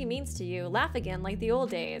how much he means to you. Laugh again like the old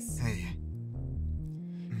days. Hey.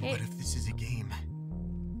 What if this is a game?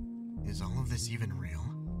 Is all of this even real?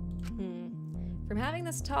 From having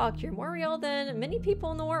this talk, you're more real than many people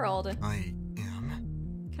in the world. I am?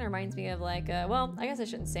 Kind of reminds me of like, well, I guess I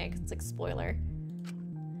shouldn't say it because it's like spoiler.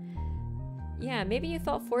 Yeah, maybe you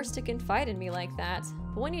felt forced to confide in me like that.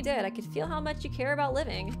 But when you did, I could feel how much you care about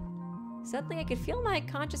living. Suddenly, I could feel my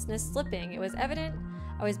consciousness slipping. It was evident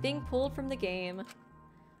I was being pulled from the game.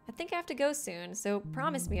 I think I have to go soon, so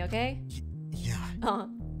promise me, okay? Yeah. Aw.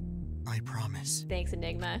 I promise. Thanks,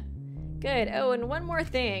 Enigma. Good. Oh, and one more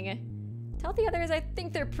thing. Tell the others I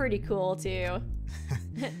think they're pretty cool, too.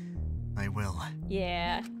 I will.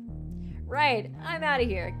 Yeah. Right, I'm out of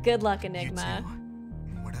here. Good luck, Enigma.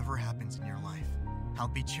 You too. Whatever happens in your life, I'll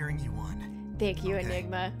be cheering you on. Thank you,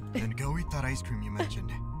 Enigma. Then go eat that ice cream you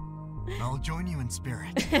mentioned. I'll join you in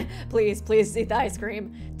spirit. Please eat the ice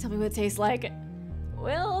cream. Tell me what it tastes like.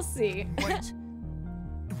 We'll see. What?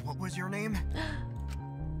 What was your name?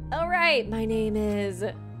 All right, my name is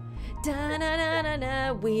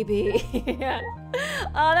Da-na-na-na-na Weeby.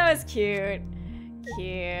 Oh, that was cute.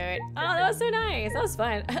 Cute. Oh, that was so nice. That was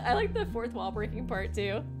fun. I like the fourth wall breaking part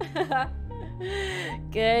too.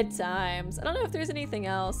 Good times. I don't know if there's anything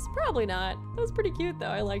else. Probably not. That was pretty cute though.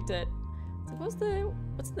 I liked it. So what's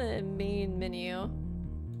the main menu?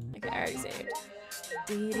 Okay, I already saved.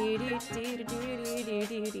 Okay,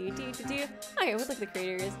 we'll look at the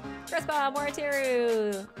creators. Respawn,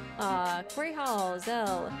 Moriteru, Corey Hall,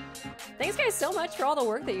 Zell. Thanks guys so much for all the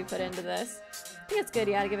work that you put into this. I think it's good,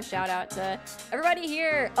 yeah, to give a shout out to everybody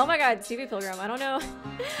here. Oh my god, Stevie Pilgrim. I don't know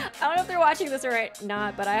if they're watching this or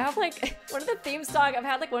not, but I have like one of the theme songs. I've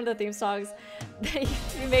had like one of the theme songs that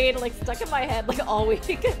you made like stuck in my head like all week.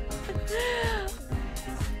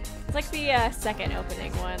 It's like the second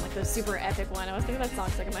opening one, like the super epic one. I was thinking that song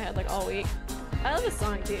stuck in my head like all week. I love this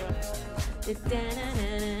song too.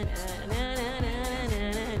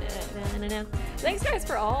 Thanks guys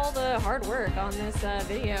for all the hard work on this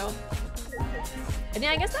video. And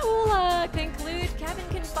yeah, I guess that will conclude Cabin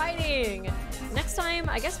Confiding. Next time,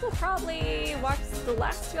 I guess we'll probably watch the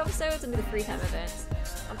last 2 episodes and do the free time events.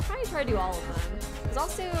 I'll probably try to do all of them. There's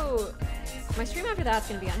also my stream after that's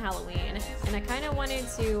gonna be on Halloween, and I kind of wanted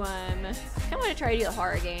to try to do the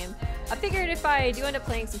horror game. I figured if I do end up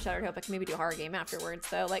playing some Shattered Hope, I can maybe do a horror game afterwards.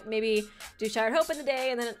 So like maybe do Shattered Hope in the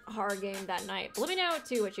day and then a horror game that night. But let me know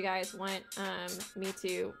too what you guys want me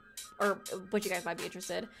to, or what you guys might be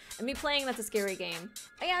interested in me playing. That's a scary game.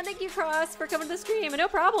 And yeah, thank you Cross for coming to the stream, and no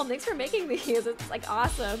problem. Thanks for making these. It's like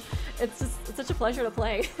awesome. It's such a pleasure to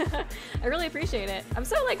play. I really appreciate it. I'm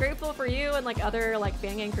so like grateful for you and like other like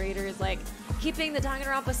fan game creators like keeping the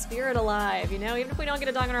Danganronpa spirit alive, you know? Even if we don't get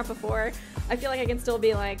a Danganronpa 4, I feel like I can still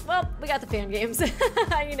be like, well, we got the fan games,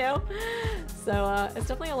 you know? So it's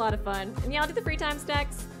definitely a lot of fun. And yeah, I'll do the free time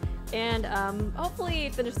stacks and hopefully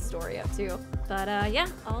finish the story up too. But yeah,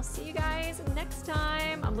 I'll see you guys next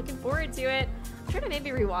time. I'm looking forward to it. I'm trying to maybe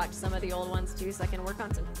rewatch some of the old ones too so I can work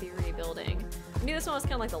on some theory building. I knew this one was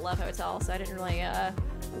kind of like the Love Hotel, so I didn't really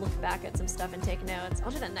look back at some stuff and take notes.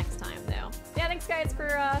 I'll do that next time though. Yeah, thanks guys for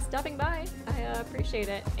stopping by. I appreciate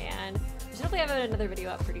it. And we should hopefully have another video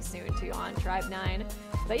up pretty soon too on Tribe 9.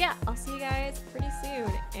 But yeah, I'll see you guys pretty soon.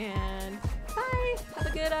 And bye! Have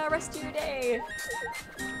a good rest of your day.